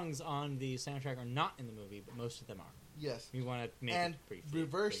songs on the soundtrack are not in the movie, but most of them are. Yes. We want to make And it briefly.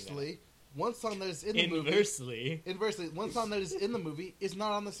 reversely, one song that is in the movie. Inversely, one song that is in the movie is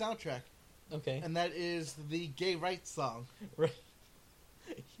not on the soundtrack, Okay. and that is the gay rights song. Right.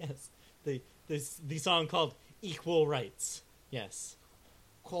 Yes. The song called "Equal Rights." Yes.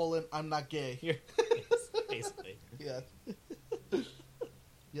 I'm not gay. Yes, basically. Yes.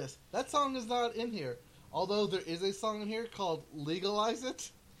 Yes. That song is not in here. Although there is a song in here called Legalize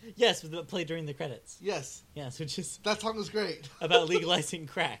It. Yes, but played during the credits. Yes. Yes, which is That song is great. about legalizing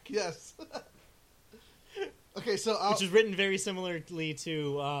crack. Yes. Okay, so Which is written very similarly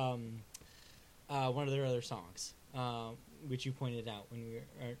to one of their other songs, which you pointed out when we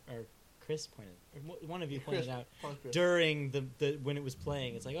were, or Chris pointed, or one of you pointed out during the when it was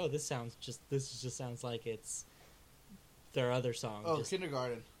playing. It's like, oh, this just sounds like it's their other song. Oh,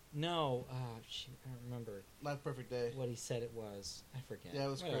 Kindergarten. No, shoot, I don't remember Not Perfect Day. what he said it was. I forget. Yeah, it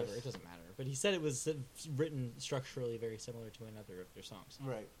was Whatever, Chris. it doesn't matter. But he said it was written structurally very similar to another of their songs.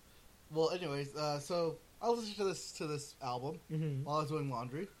 Right. Well, anyways, so I listened to this album Mm-hmm. while I was doing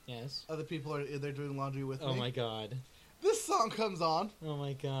laundry. Yes. Other people are there doing laundry with me. Oh my god. This song comes on. Oh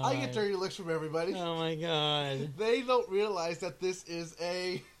my god. I get dirty looks from everybody. Oh my god. They don't realize that this is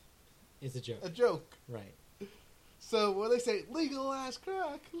It's a joke. a joke. Right. So when they say legalize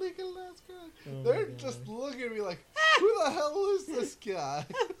crack, legalize crack, Oh they're my just God. looking at me like, who the hell is this guy?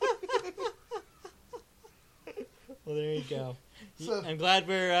 Well, there you go. So- I'm glad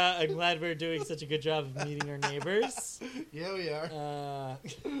we're doing such a good job of meeting our neighbors. Yeah, we are.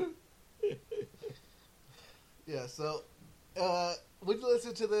 Yeah, so when you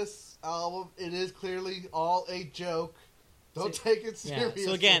listen to this album, it is clearly all a joke. Don't take it yeah. seriously.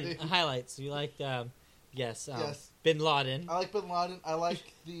 So again, highlights. You liked, yes, Yes. Bin Laden. I like Bin Laden. I like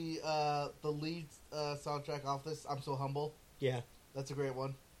the lead soundtrack off this. I'm So Humble. Yeah. That's a great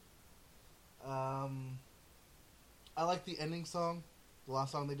one. I like the ending song, the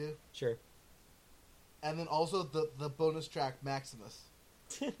last song they do, Sure. and then also the bonus track Maximus.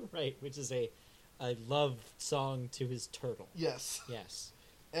 Right, which is a love song to his turtle. Yes, Yes.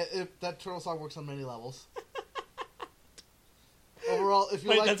 that turtle song works on many levels. Overall, if you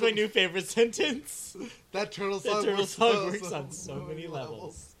like That's my new favorite sentence. that turtle That song, turtle works song on works on so many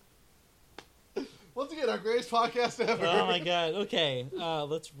levels. Once again, our greatest podcast ever. Oh my god. Okay,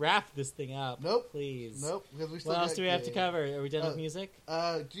 let's wrap this thing up. Nope. Please. Nope. Because we still What else got do we have to games. cover? Are we done with music?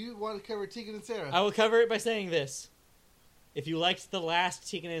 Do you want to cover Tegan and Sarah? I will cover it by saying this. If you liked the last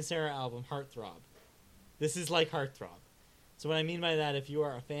Tegan and Sarah album, Heartthrob, this is like Heartthrob. So what I mean by that, if you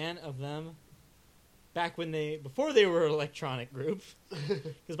are a fan of them, before they were an electronic group,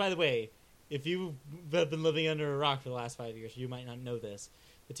 because by the way, if you have been living under a rock for the last 5 years, you might not know this,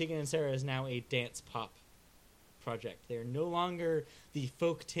 but Tegan and Sarah is now a dance pop project. They are no longer the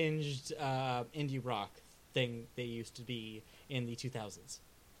folk-tinged indie rock thing they used to be in the 2000s.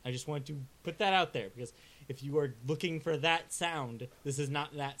 I just want to put that out there, because if you are looking for that sound, this is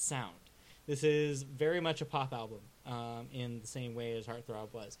not that sound. This is very much a pop album, in the same way as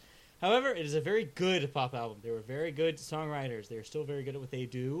Heartthrob was. However, it is a very good pop album. They were very good songwriters. They are still very good at what they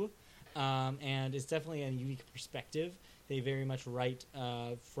do, and it's definitely a unique perspective. They very much write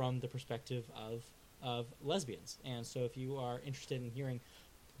from the perspective of lesbians. And so if you are interested in hearing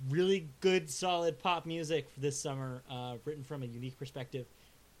really good, solid pop music for this summer, written from a unique perspective,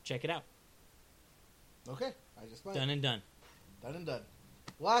 check it out. Okay, I just might. Done and done. Done and done.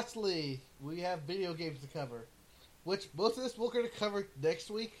 Lastly, we have video games to cover, which most of this we're going to cover next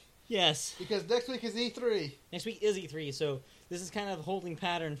week, Yes. because next week is E3. Next week is E3, so this is kind of a holding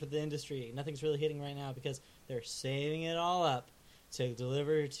pattern for the industry. Nothing's really hitting right now because they're saving it all up to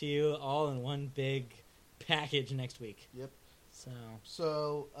deliver to you all in one big package next week. Yep.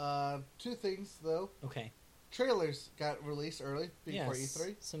 So, two things, though. okay. Trailers got released early before Yes.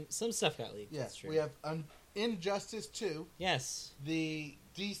 E3. Some stuff got leaked. Yeah, That's true. we have Injustice 2, Yes. the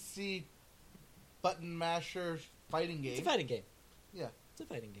DC button masher fighting game. It's a fighting game. Yeah. It's a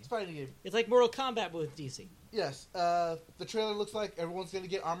fighting game. It's a fighting game. It's like Mortal Kombat but with DC. Yes. The trailer looks like everyone's going to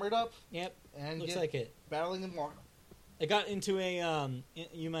get armored up Yep. and Looks get like it. battling in war. I got into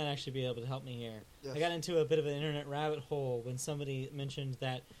you might actually be able to help me here. Yes. I got into a bit of an internet rabbit hole when somebody mentioned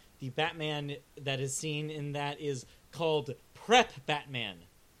that the Batman that is seen in that is called Prep Batman.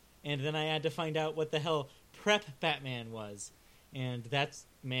 And then I had to find out what the hell Prep Batman was. And that's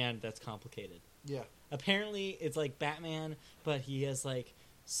complicated. Yeah. Apparently it's like Batman, but he has like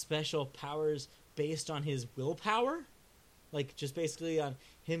special powers based on his willpower. Like just basically on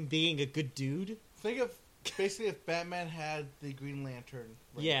him being a good dude. Think of basically if Batman had the Green Lantern.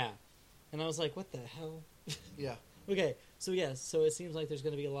 ring. Yeah. And I was like, what the hell? Yeah. Okay, so yes, so it seems like there's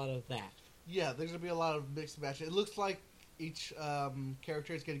going to be a lot of that. Yeah, there's going to be a lot of mix and match. It looks like each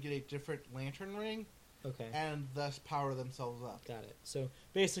character is going to get a different lantern ring Okay, and thus power themselves up. got it. So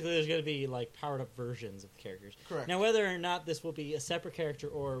basically there's going to be like powered up versions of the characters. Correct. Now whether or not this will be a separate character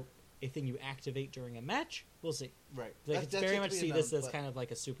or a thing you activate during a match, we'll see. Right. Like, it's very yet to much be see this unknown, as but kind of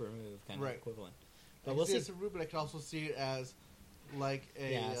like a super move kind of Right. equivalent. I But can we'll see see. it as a Rube, but I can also see it as like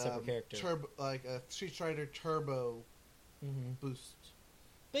a Yeah, a separate character. turbo, like a Street Fighter Turbo hmm boost.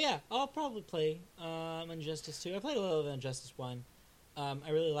 But yeah, I'll probably play Injustice 2. I played a little of Injustice 1. I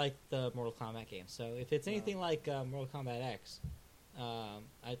really like the Mortal Kombat game, so if it's anything like Mortal Kombat X,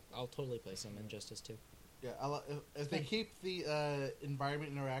 I'll totally play some Injustice 2. Yeah, if they keep the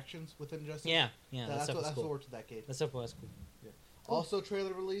environment interactions with Injustice. Yeah, yeah, that that's stuff what was that's cool. what works with that game. That stuff was cool. Cool. Also,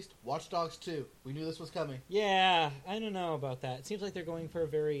 trailer released Watch Dogs 2. We knew this was coming. Yeah, I don't know about that. It seems like they're going for a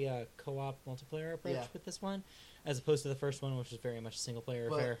very co-op multiplayer approach Yeah. with this one, as opposed to the first one, which was very much a single-player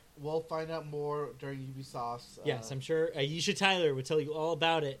But affair. we'll find out more during Ubisoft's. Yes, I'm sure Aisha Tyler would tell you all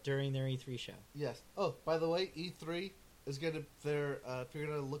about it during their E3 show. Yes. Oh, by the way, E3 is gonna if you're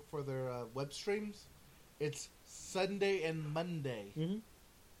gonna look for their web streams, it's Sunday and Monday, Mm-hmm.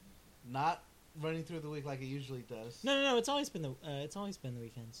 not running through the week like it usually does. No. It's always been the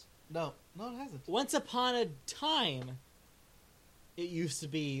weekends. No, it hasn't. Once upon a time, it used to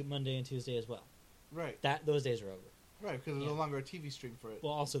be Monday and Tuesday as well. Right, Those days are over. right, because there's Yeah. no longer a TV stream for it.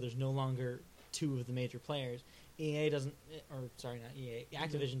 Well, also there's no longer two of the major players. EA doesn't, or sorry, not EA.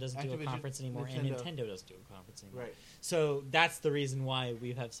 Activision doesn't do a Activision, conference anymore, and Nintendo. Nintendo doesn't do a conference anymore. Right. So that's the reason why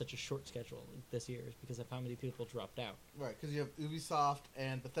we have such a short schedule this year, is because of how many people dropped out. Right, because you have Ubisoft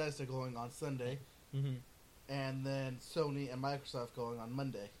and Bethesda going on Sunday, Mm-hmm. and then Sony and Microsoft going on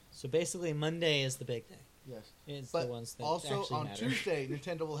Monday. So basically, Monday is the big day. Yes. It's But the ones that also actually on matter. Tuesday,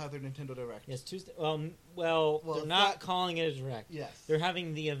 Nintendo will have their Nintendo Direct. Yes, Tuesday. Well, They're it's not not- calling it a direct. Yes. They're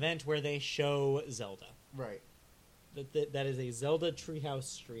having the event where they show Zelda. Right. That is a Zelda Treehouse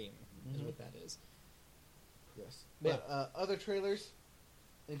stream, is Mhm. what that is. Yes. Yeah. But other trailers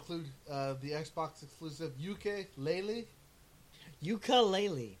include the Xbox exclusive Yooka-Laylee.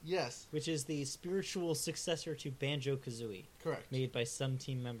 Yooka-Laylee, Yes, which is the spiritual successor to Banjo-Kazooie, correct. made by some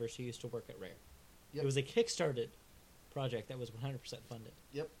team members who used to work at Rare. Yep. It was a Kickstarted project that was 100% funded.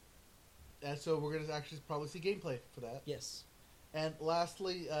 Yep. And so we're going to actually probably see gameplay for that. Yes. And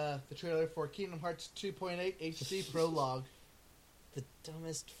lastly, the trailer for Kingdom Hearts 2.8 HD Prologue. The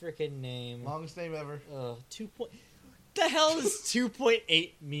dumbest freaking name. Longest name ever. The hell does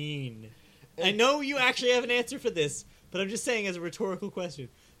 2.8 mean? I know you actually have an answer for this, but I'm just saying as a rhetorical question.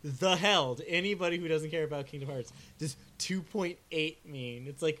 The hell to anybody who doesn't care about Kingdom Hearts does 2.8 mean?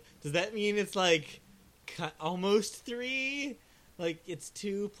 It's like, does that mean it's like almost 3? Like it's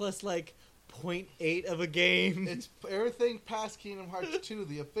 2 plus like 0.8 of a game? It's everything past Kingdom Hearts 2,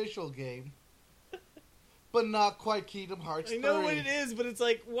 the official game. But not quite Kingdom Hearts 3. I know what it is, but it's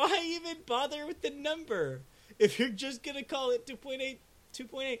like, why even bother with the number? If you're just going to call it 2.8,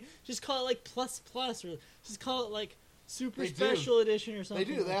 just call it like plus, or just call it like super special edition or something.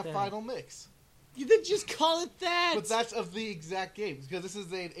 They do. They have Final Mix. You then just call it that. But that's of the exact games, because this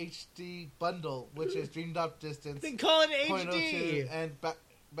is an HD bundle, which is Dream Drop Distance. Then call it HD. HD. And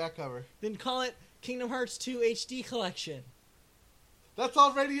back cover. Then call it Kingdom Hearts 2 HD Collection. That's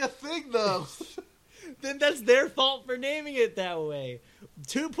already a thing, though. Then that's their fault for naming it that way.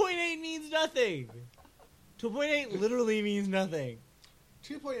 2.8 means nothing. 2.8 literally means nothing.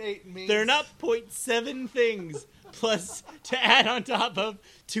 2.8 means... They're not 0.7 things plus to add on top of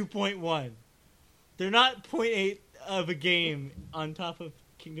 2.1. They're not 0.8 of a game on top of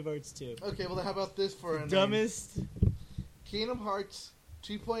Kingdom Hearts 2. Okay, well, how about this for a dumbest name? Kingdom Hearts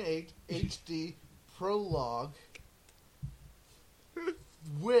 2.8 HD Prologue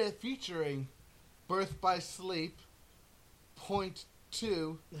featuring Birth by Sleep,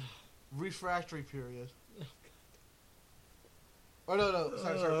 .2, refractory period. Oh, no,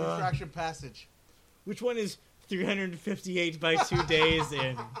 sorry, refraction passage. Which one is 358 by 2 days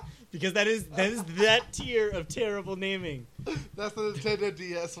in? Because that is that tier of terrible naming. That's the Nintendo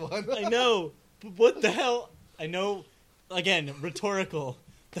DS one. I know, but what the hell? I know, again, rhetorical.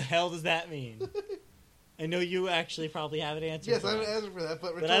 The hell does that mean? I know you actually probably have an answer. Yes, for I have that. an answer for that,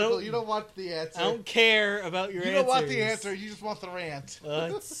 but rhetorical, you don't want the answer. I don't care about your answers. You don't want the answer, you just want the rant.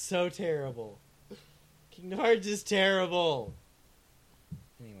 It's so terrible. Kingdom Hearts is terrible.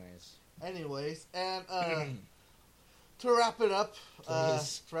 Anyways, and to wrap it up, to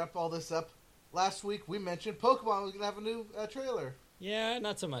wrap all this up, last week we mentioned Pokemon was going to have a new trailer. Yeah,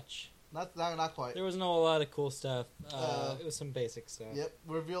 not so much. Not quite. There wasn't a whole lot of cool stuff. It was some basic stuff. Yep,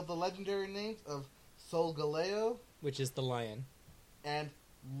 revealed the legendary names of Solgaleo, which is the lion, and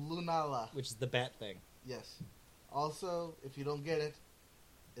Lunala, which is the bat thing. Yes. Also, if you don't get it,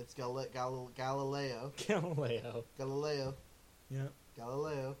 it's Galileo. Galileo. Yep. Galileo.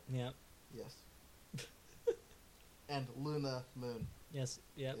 Yep. Yes. And Luna Moon. Yes.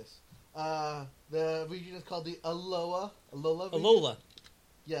 Yep. Yes. The region is called the Alola region? Alola.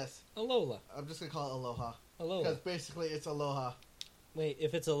 Yes. Alola. I'm just gonna call it Aloha. Alola. Because basically it's Aloha. Wait,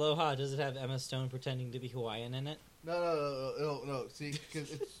 if it's Aloha, does it have Emma Stone pretending to be Hawaiian in it? No. See,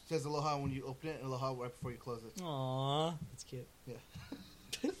 because it says Aloha when you open it, and Aloha right before you close it. Aww, that's cute. Yeah.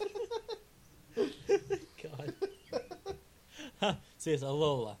 God. So it's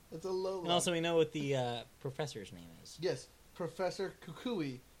Alola. It's Alola. And also we know what the professor's name is. Yes, Professor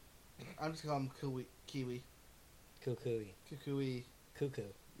Kukui. I'm just calling him Kiwi. Kukui. Kukui. Cuckoo.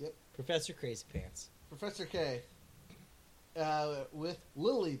 Yep. Professor Crazy Pants. Professor K. With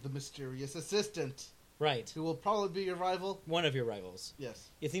Lily, the mysterious assistant. Right. Who will probably be your rival. One of your rivals. Yes.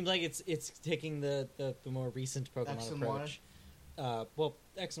 It seems like it's taking the more recent Pokemon X and approach. Well,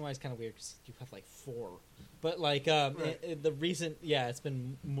 X and Y is kind of weird because you have like 4. But like right. The recent, it's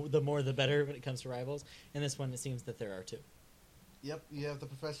been the more the better when it comes to rivals. And this one, it seems that there are 2. Yep, you have the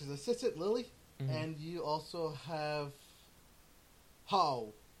professor's assistant, Lily, and you also have Hao.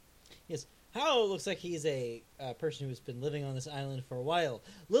 Yes, Hao looks like he's a person who's been living on this island for a while.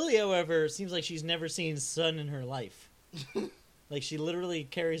 Lily, however, seems like she's never seen sun in her life. Like, she literally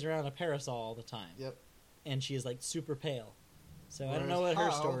carries around a parasol all the time. Yep. And she is, like, super pale. So whereas I don't know what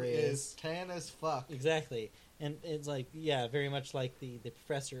her story is tan as fuck. Exactly. And it's like, very much like the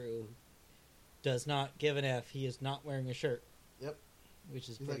professor who does not give an F. He is not wearing a shirt. Yep. Which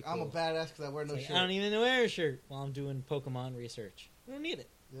is He's pretty like, cool. I'm a badass because I wear no shirt. I don't even wear a shirt while I'm doing Pokemon research. I don't need it.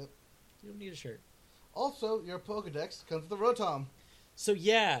 Yep. You don't need a shirt. Also, your Pokedex comes with a Rotom. So,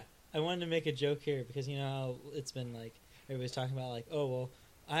 I wanted to make a joke here because, you know, how it's been like, everybody's talking about like, oh, well,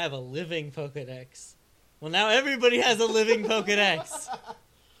 I have a living Pokedex. Well, now everybody has a living Pokedex.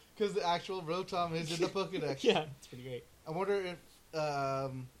 Because the actual Rotom is in the Pokedex. Yeah, it's pretty great. I wonder if,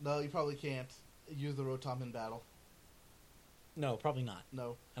 no, you probably can't use the Rotom in battle. No, probably not.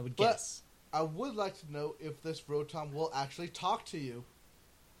 No. I would guess. I would like to know if this Rotom will actually talk to you.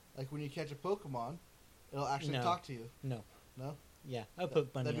 Like when you catch a Pokemon, it'll actually talk to you. No. No? Yeah, I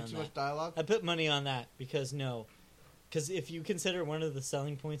put money That'd on be too that. much dialogue. I put money on that because if you consider one of the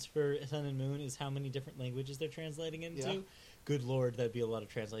selling points for Sun and Moon is how many different languages they're translating into, Yeah. good lord, that'd be a lot of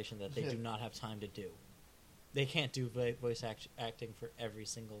translation that they Yeah. do not have time to do. They can't do voice acting for every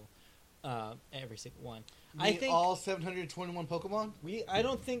single one. I think all 721 Pokemon. I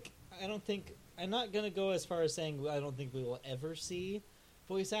don't think. I'm not gonna go as far as saying I don't think we will ever see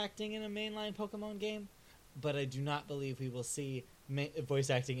voice acting in a mainline Pokemon game, but I do not believe we will see voice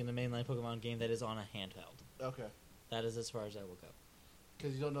acting in a mainline Pokemon game that is on a handheld. Okay. That is as far as I will go.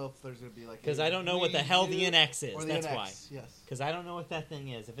 Because you don't know if there's going to be like... Because I don't know what the hell the NX is. Or the That's NX, why. yes. Because I don't know what that thing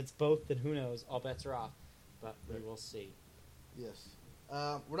is. If it's both, then who knows? All bets are off. But we will see. Yes.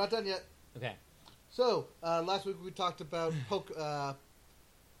 We're not done yet. Okay. So, last week we talked about...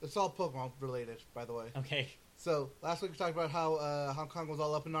 it's all Pokemon related, by the way. Okay. So, last week we talked about how Hong Kong was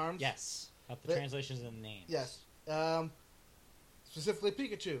all up in arms. Yes. Up the translations and the names. Yes. Specifically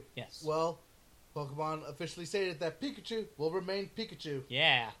Pikachu. Yes. Well, Pokemon officially stated that Pikachu will remain Pikachu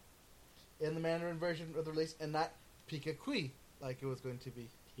Yeah. in the Mandarin version of the release, and not Pikakui, like it was going to be.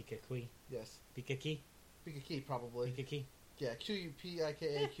 Pikakui. Yes. Pikaki. Pikaki, probably. Pikaki. Yeah,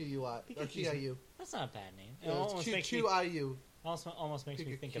 Q-U-P-I-K-A-Q-U-I. Yeah, Or Q-I-U. That's not a bad name. It Yeah, almost it's makes me, Q-I-U. almost makes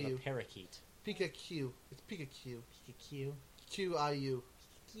me think of a Pikachu. parakeet. Pikachu. It's Pikachu. Pikachu. Q-I-U.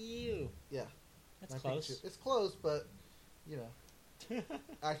 Pikachu. Yeah. That's not close. Pikachu. It's close, but, you know,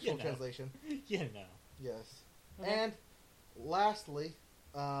 actual You know. translation. You know. Yes. Okay. And lastly,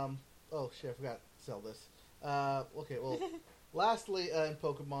 oh shit, I forgot to sell this. Okay, well, lastly, in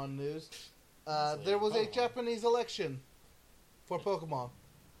Pokemon news, Lastly there in was a Pokemon. Japanese election for Pokemon.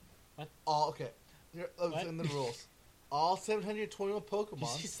 What? All okay. Here, What? in the rules. All 721 Did you Pokemon.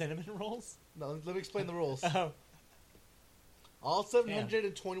 see cinnamon rolls? No, let me explain the rules. Oh. All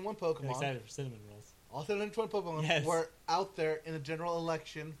 721 I'm Pokemon. excited for cinnamon rolls. All 720 Pokemon Yes. were out there in the general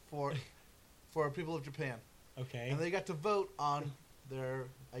election for people of Japan, Okay. and they got to vote on their,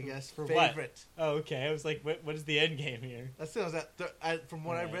 I guess, For what? favorite. Oh, okay. I was like, what is the end game here? That's the thing, is that from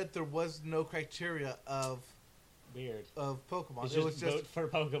what Right. I read, there was no criteria of Weird. Pokemon. It's It was just vote for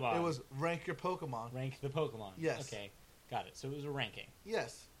Pokemon. it was rank your Pokemon. rank the Pokemon. Yes. Okay. Got it. So it was a ranking.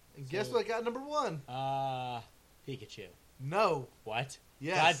 Yes. And guess So- what got number one? Pikachu. No. What?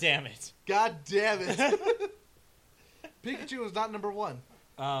 Yes. God damn it. God damn it. Pikachu was not number one.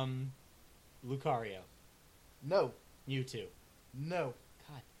 Lucario. No. Mewtwo. No.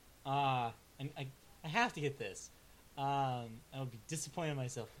 God. And I have to get this. I would be disappointed in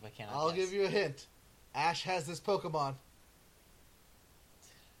myself if I cannot. I'll guess. give you a hint. Ash has this Pokemon.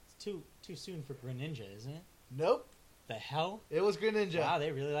 It's too soon for Greninja, isn't it? Nope. The hell? It was Greninja. Wow,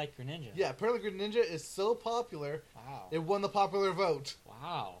 they really like Greninja. Yeah, apparently Greninja is so popular, Wow. it won the popular vote.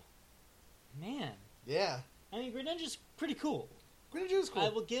 Wow. Man. Yeah. I mean, Greninja's pretty cool. Greninja is cool. I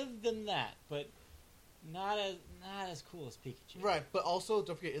will give them that, but not as cool as Pikachu. Right, but also,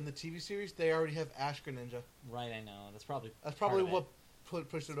 don't forget, in the TV series, they already have Ash Greninja. Right, I know. That's probably That's probably part of what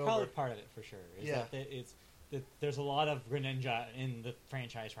pushed it it's over. probably part of it for sure. Is Yeah. that there's a lot of Greninja in the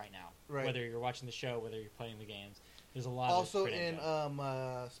franchise right now. Right. Whether you're watching the show, whether you're playing the games, there's a lot Also of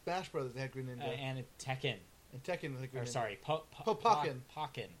Greninja. in Smash Brothers, they had Greninja. And in Tekken. And Tekken, they had Greninja. Or sorry, Pokken.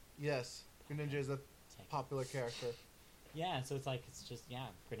 Pokken. Yes, Greninja is a Tekken. popular character. Yeah, and so it's just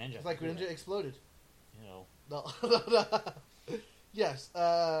Greninja. It's like Greninja exploded. You know. No. Yes.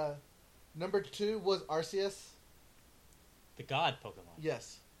 Number 2 was Arceus. The god Pokemon.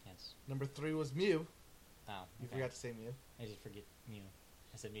 Yes. Yes. Number 3 was Mew. Oh, You okay. forgot to say Mew. I did forget Mew.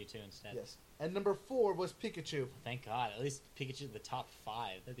 I said Mewtwo instead. Yes. And number 4 was Pikachu. Thank God. At least Pikachu in the top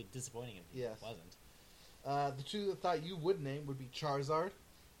 5. That'd be disappointing if Yes. it wasn't. The 2 that I thought you would name would be Charizard.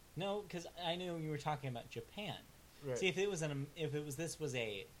 No, because I knew you were talking about Japan. Right. See, if this was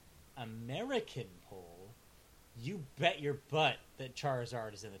a American poll, you bet your butt that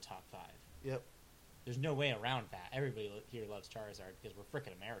Charizard is in the top 5. Yep. There's no way around that. Everybody here loves Charizard because we're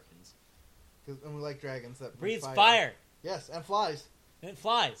frickin' Americans. And we like dragons that Breathes fire. Yes, and flies. And it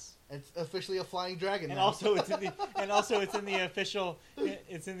flies. It's officially a flying dragon And now. also it's in the official.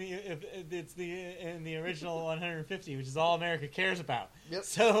 It's in the original 150, which is all America cares about. Yep.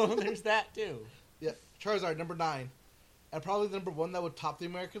 So there's that too. Yep. Charizard, number 9. And probably the number 1 that would top the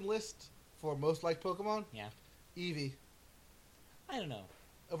American list for most liked Pokemon, Yeah. Eevee. I don't know.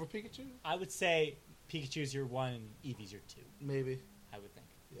 Over Pikachu? I would say Pikachu's your 1 and Eevee's your 2. Maybe. I would think.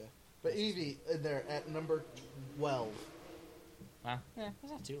 Yeah. But Eevee in there at number 12. Wow. Yeah,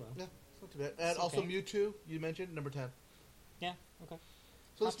 that's not too low. Yeah, it's not too bad. And It's also okay. Mewtwo, you mentioned, number 10. Yeah. Okay.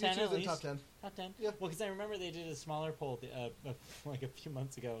 So Top this 10 Mewtwo's at in top least. 10. Top 10. Yeah. Well, because I remember they did a smaller poll like a few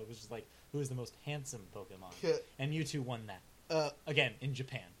months ago. It was just like, who is the most handsome Pokemon? Yeah. And Mewtwo won that. Again, in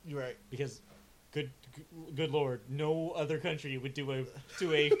Japan, You're right. because good lord, no other country would do a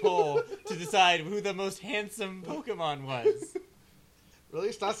poll to decide who the most handsome Pokemon was. Really?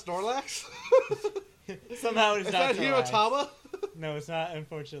 It's not Snorlax? Somehow it's not Snorlax. Hirotama? No, it's not.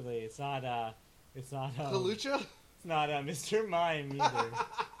 Unfortunately, it's not. Kalucha? It's not Mr. Mime either.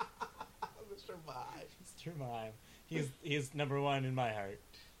 Mr. Mime. Mr. Mime. He's number one in my heart.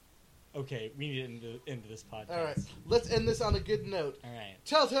 Okay, we need to end this podcast. All right, let's end this on a good note. All right.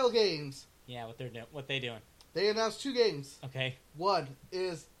 Telltale Games. Yeah, what they doing? They announced 2 games. Okay. 1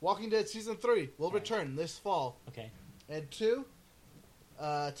 is Walking Dead Season 3 will return this fall. Okay. And 2,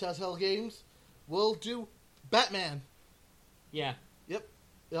 Telltale Games will do Batman. Yeah. Yep.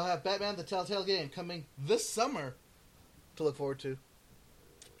 They'll have Batman the Telltale game coming this summer to look forward to.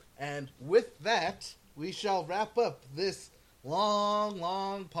 And with that, we shall wrap up this long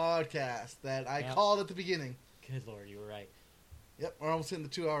podcast that I called at the beginning. Good lord, you were right. Yep, we're almost hitting the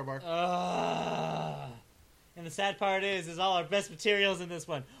 2-hour mark. And the sad part is all our best materials in this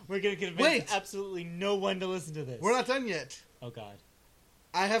one. We're going to convince absolutely no one to listen to this. We're not done yet. Oh, God.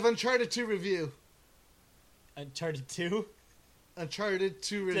 I have Uncharted 2 review. Uncharted 2? Uncharted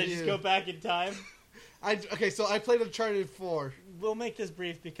 2 review. Did I just go back in time? So I played Uncharted 4. We'll make this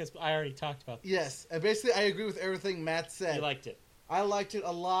brief because I already talked about this. Yes, and basically I agree with everything Matt said. You liked it? I liked it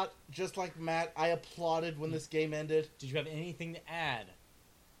a lot, just like Matt. I applauded when this game ended. Did you have anything to add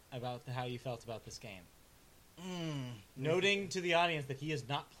about how you felt about this game? Noting to the audience that he has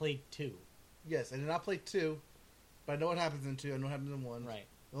not played 2. Yes, I did not play 2, but I know what happens in 2. I know what happens in 1. Right.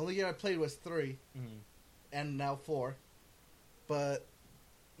 The only game I played was 3, and now 4. But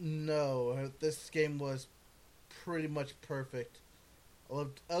no, this game was pretty much perfect.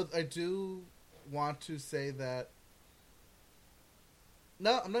 I do want to say that.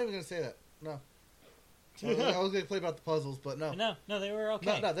 No, I'm not even going to say that. No. I was going to play about the puzzles, but no. No, they were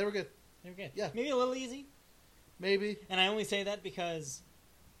okay. No, they were good. They were good. Yeah. Maybe a little easy. Maybe. And I only say that because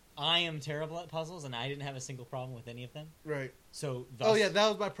I am terrible at puzzles, and I didn't have a single problem with any of them. Right. So, that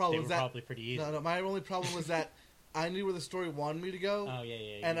was my problem. They were probably pretty easy. No, my only problem was that I knew where the story wanted me to go. Oh,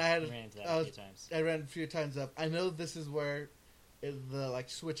 yeah. And ran into that a few times. I ran a few times up. I know this is where the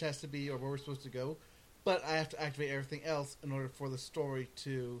switch has to be or where we're supposed to go, but I have to activate everything else in order for the story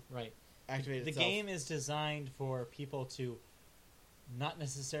to activate itself. The game is designed for people to not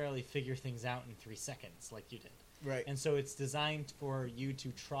necessarily figure things out in 3 seconds like you did. Right. And so it's designed for you to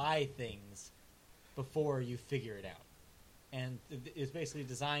try things before you figure it out. And it's basically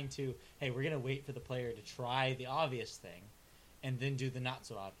designed to, hey, we're going to wait for the player to try the obvious thing and then do the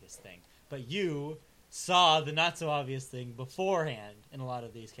not-so-obvious thing. But you saw the not-so-obvious thing beforehand in a lot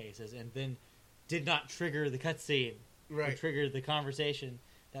of these cases and then did not trigger the cutscene or trigger the conversation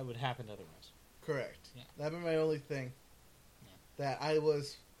that would happen otherwise. Correct. Yeah. That'd be my only thing. Yeah. That I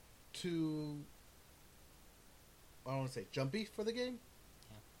was too, I don't want to say jumpy for the game.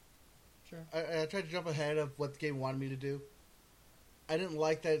 Yeah. Sure. I tried to jump ahead of what the game wanted me to do. I didn't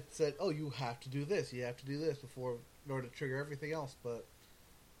like that it said, oh, you have to do this, you have to do this in order to trigger everything else, but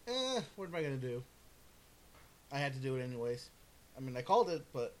what am I going to do? I had to do it anyways. I mean, I called it,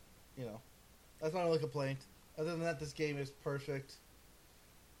 but, that's my only complaint. Other than that, this game is perfect.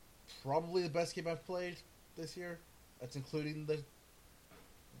 Probably the best game I've played this year. That's including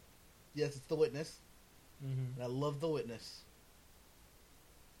yes, it's The Witness. Mm-hmm. And I love The Witness.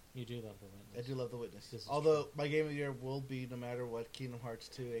 You do love The Witness. I do love The Witness. Although, my game of the year will be, no matter what, Kingdom Hearts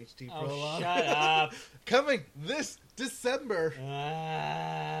 2 HD Prologue. Shut up! Coming this December.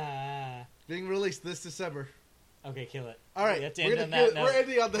 Being released this December. Okay, kill it. All right, we're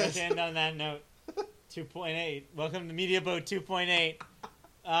ending on this. Let's end on that note. 2.8. Welcome to Media Boat 2.8.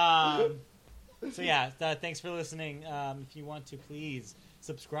 So yeah, thanks for listening. If you want to, please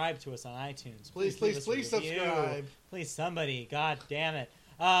subscribe to us on iTunes. Please subscribe. Please, somebody. God damn it.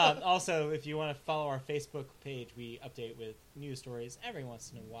 Also, if you want to follow our Facebook page, we update with news stories every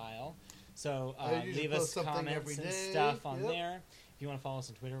once in a while. So leave us comments and stuff on there. If you want to follow us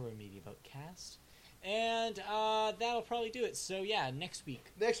on Twitter, we're MediaBoatCast. And that'll probably do it. So yeah, next week.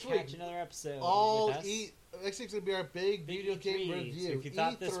 Catch another episode with us. Next week's going to be our big video game review. So if you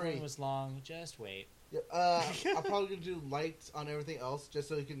thought this one was long, just wait. Yeah, I'm probably going to do light on everything else, just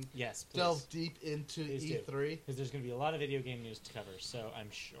so we can delve deep into E3. Because there's going to be a lot of video game news to cover, so I'm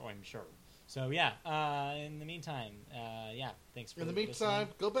sure. So yeah, in the meantime, thanks for listening. In the meantime,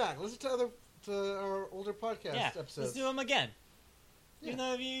 go back. Listen to our older podcast episodes. Let's do them again. Yeah. Even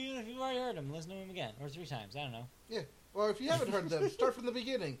though if you've already heard them, listen to them again. Or 3 times, I don't know. Yeah. Or if you haven't heard them, start from the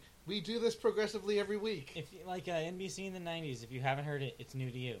beginning. We do this progressively every week. If like NBC in the 90s, if you haven't heard it, it's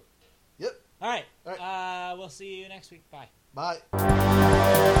new to you. Yep. All right. We'll see you next week. Bye. Bye.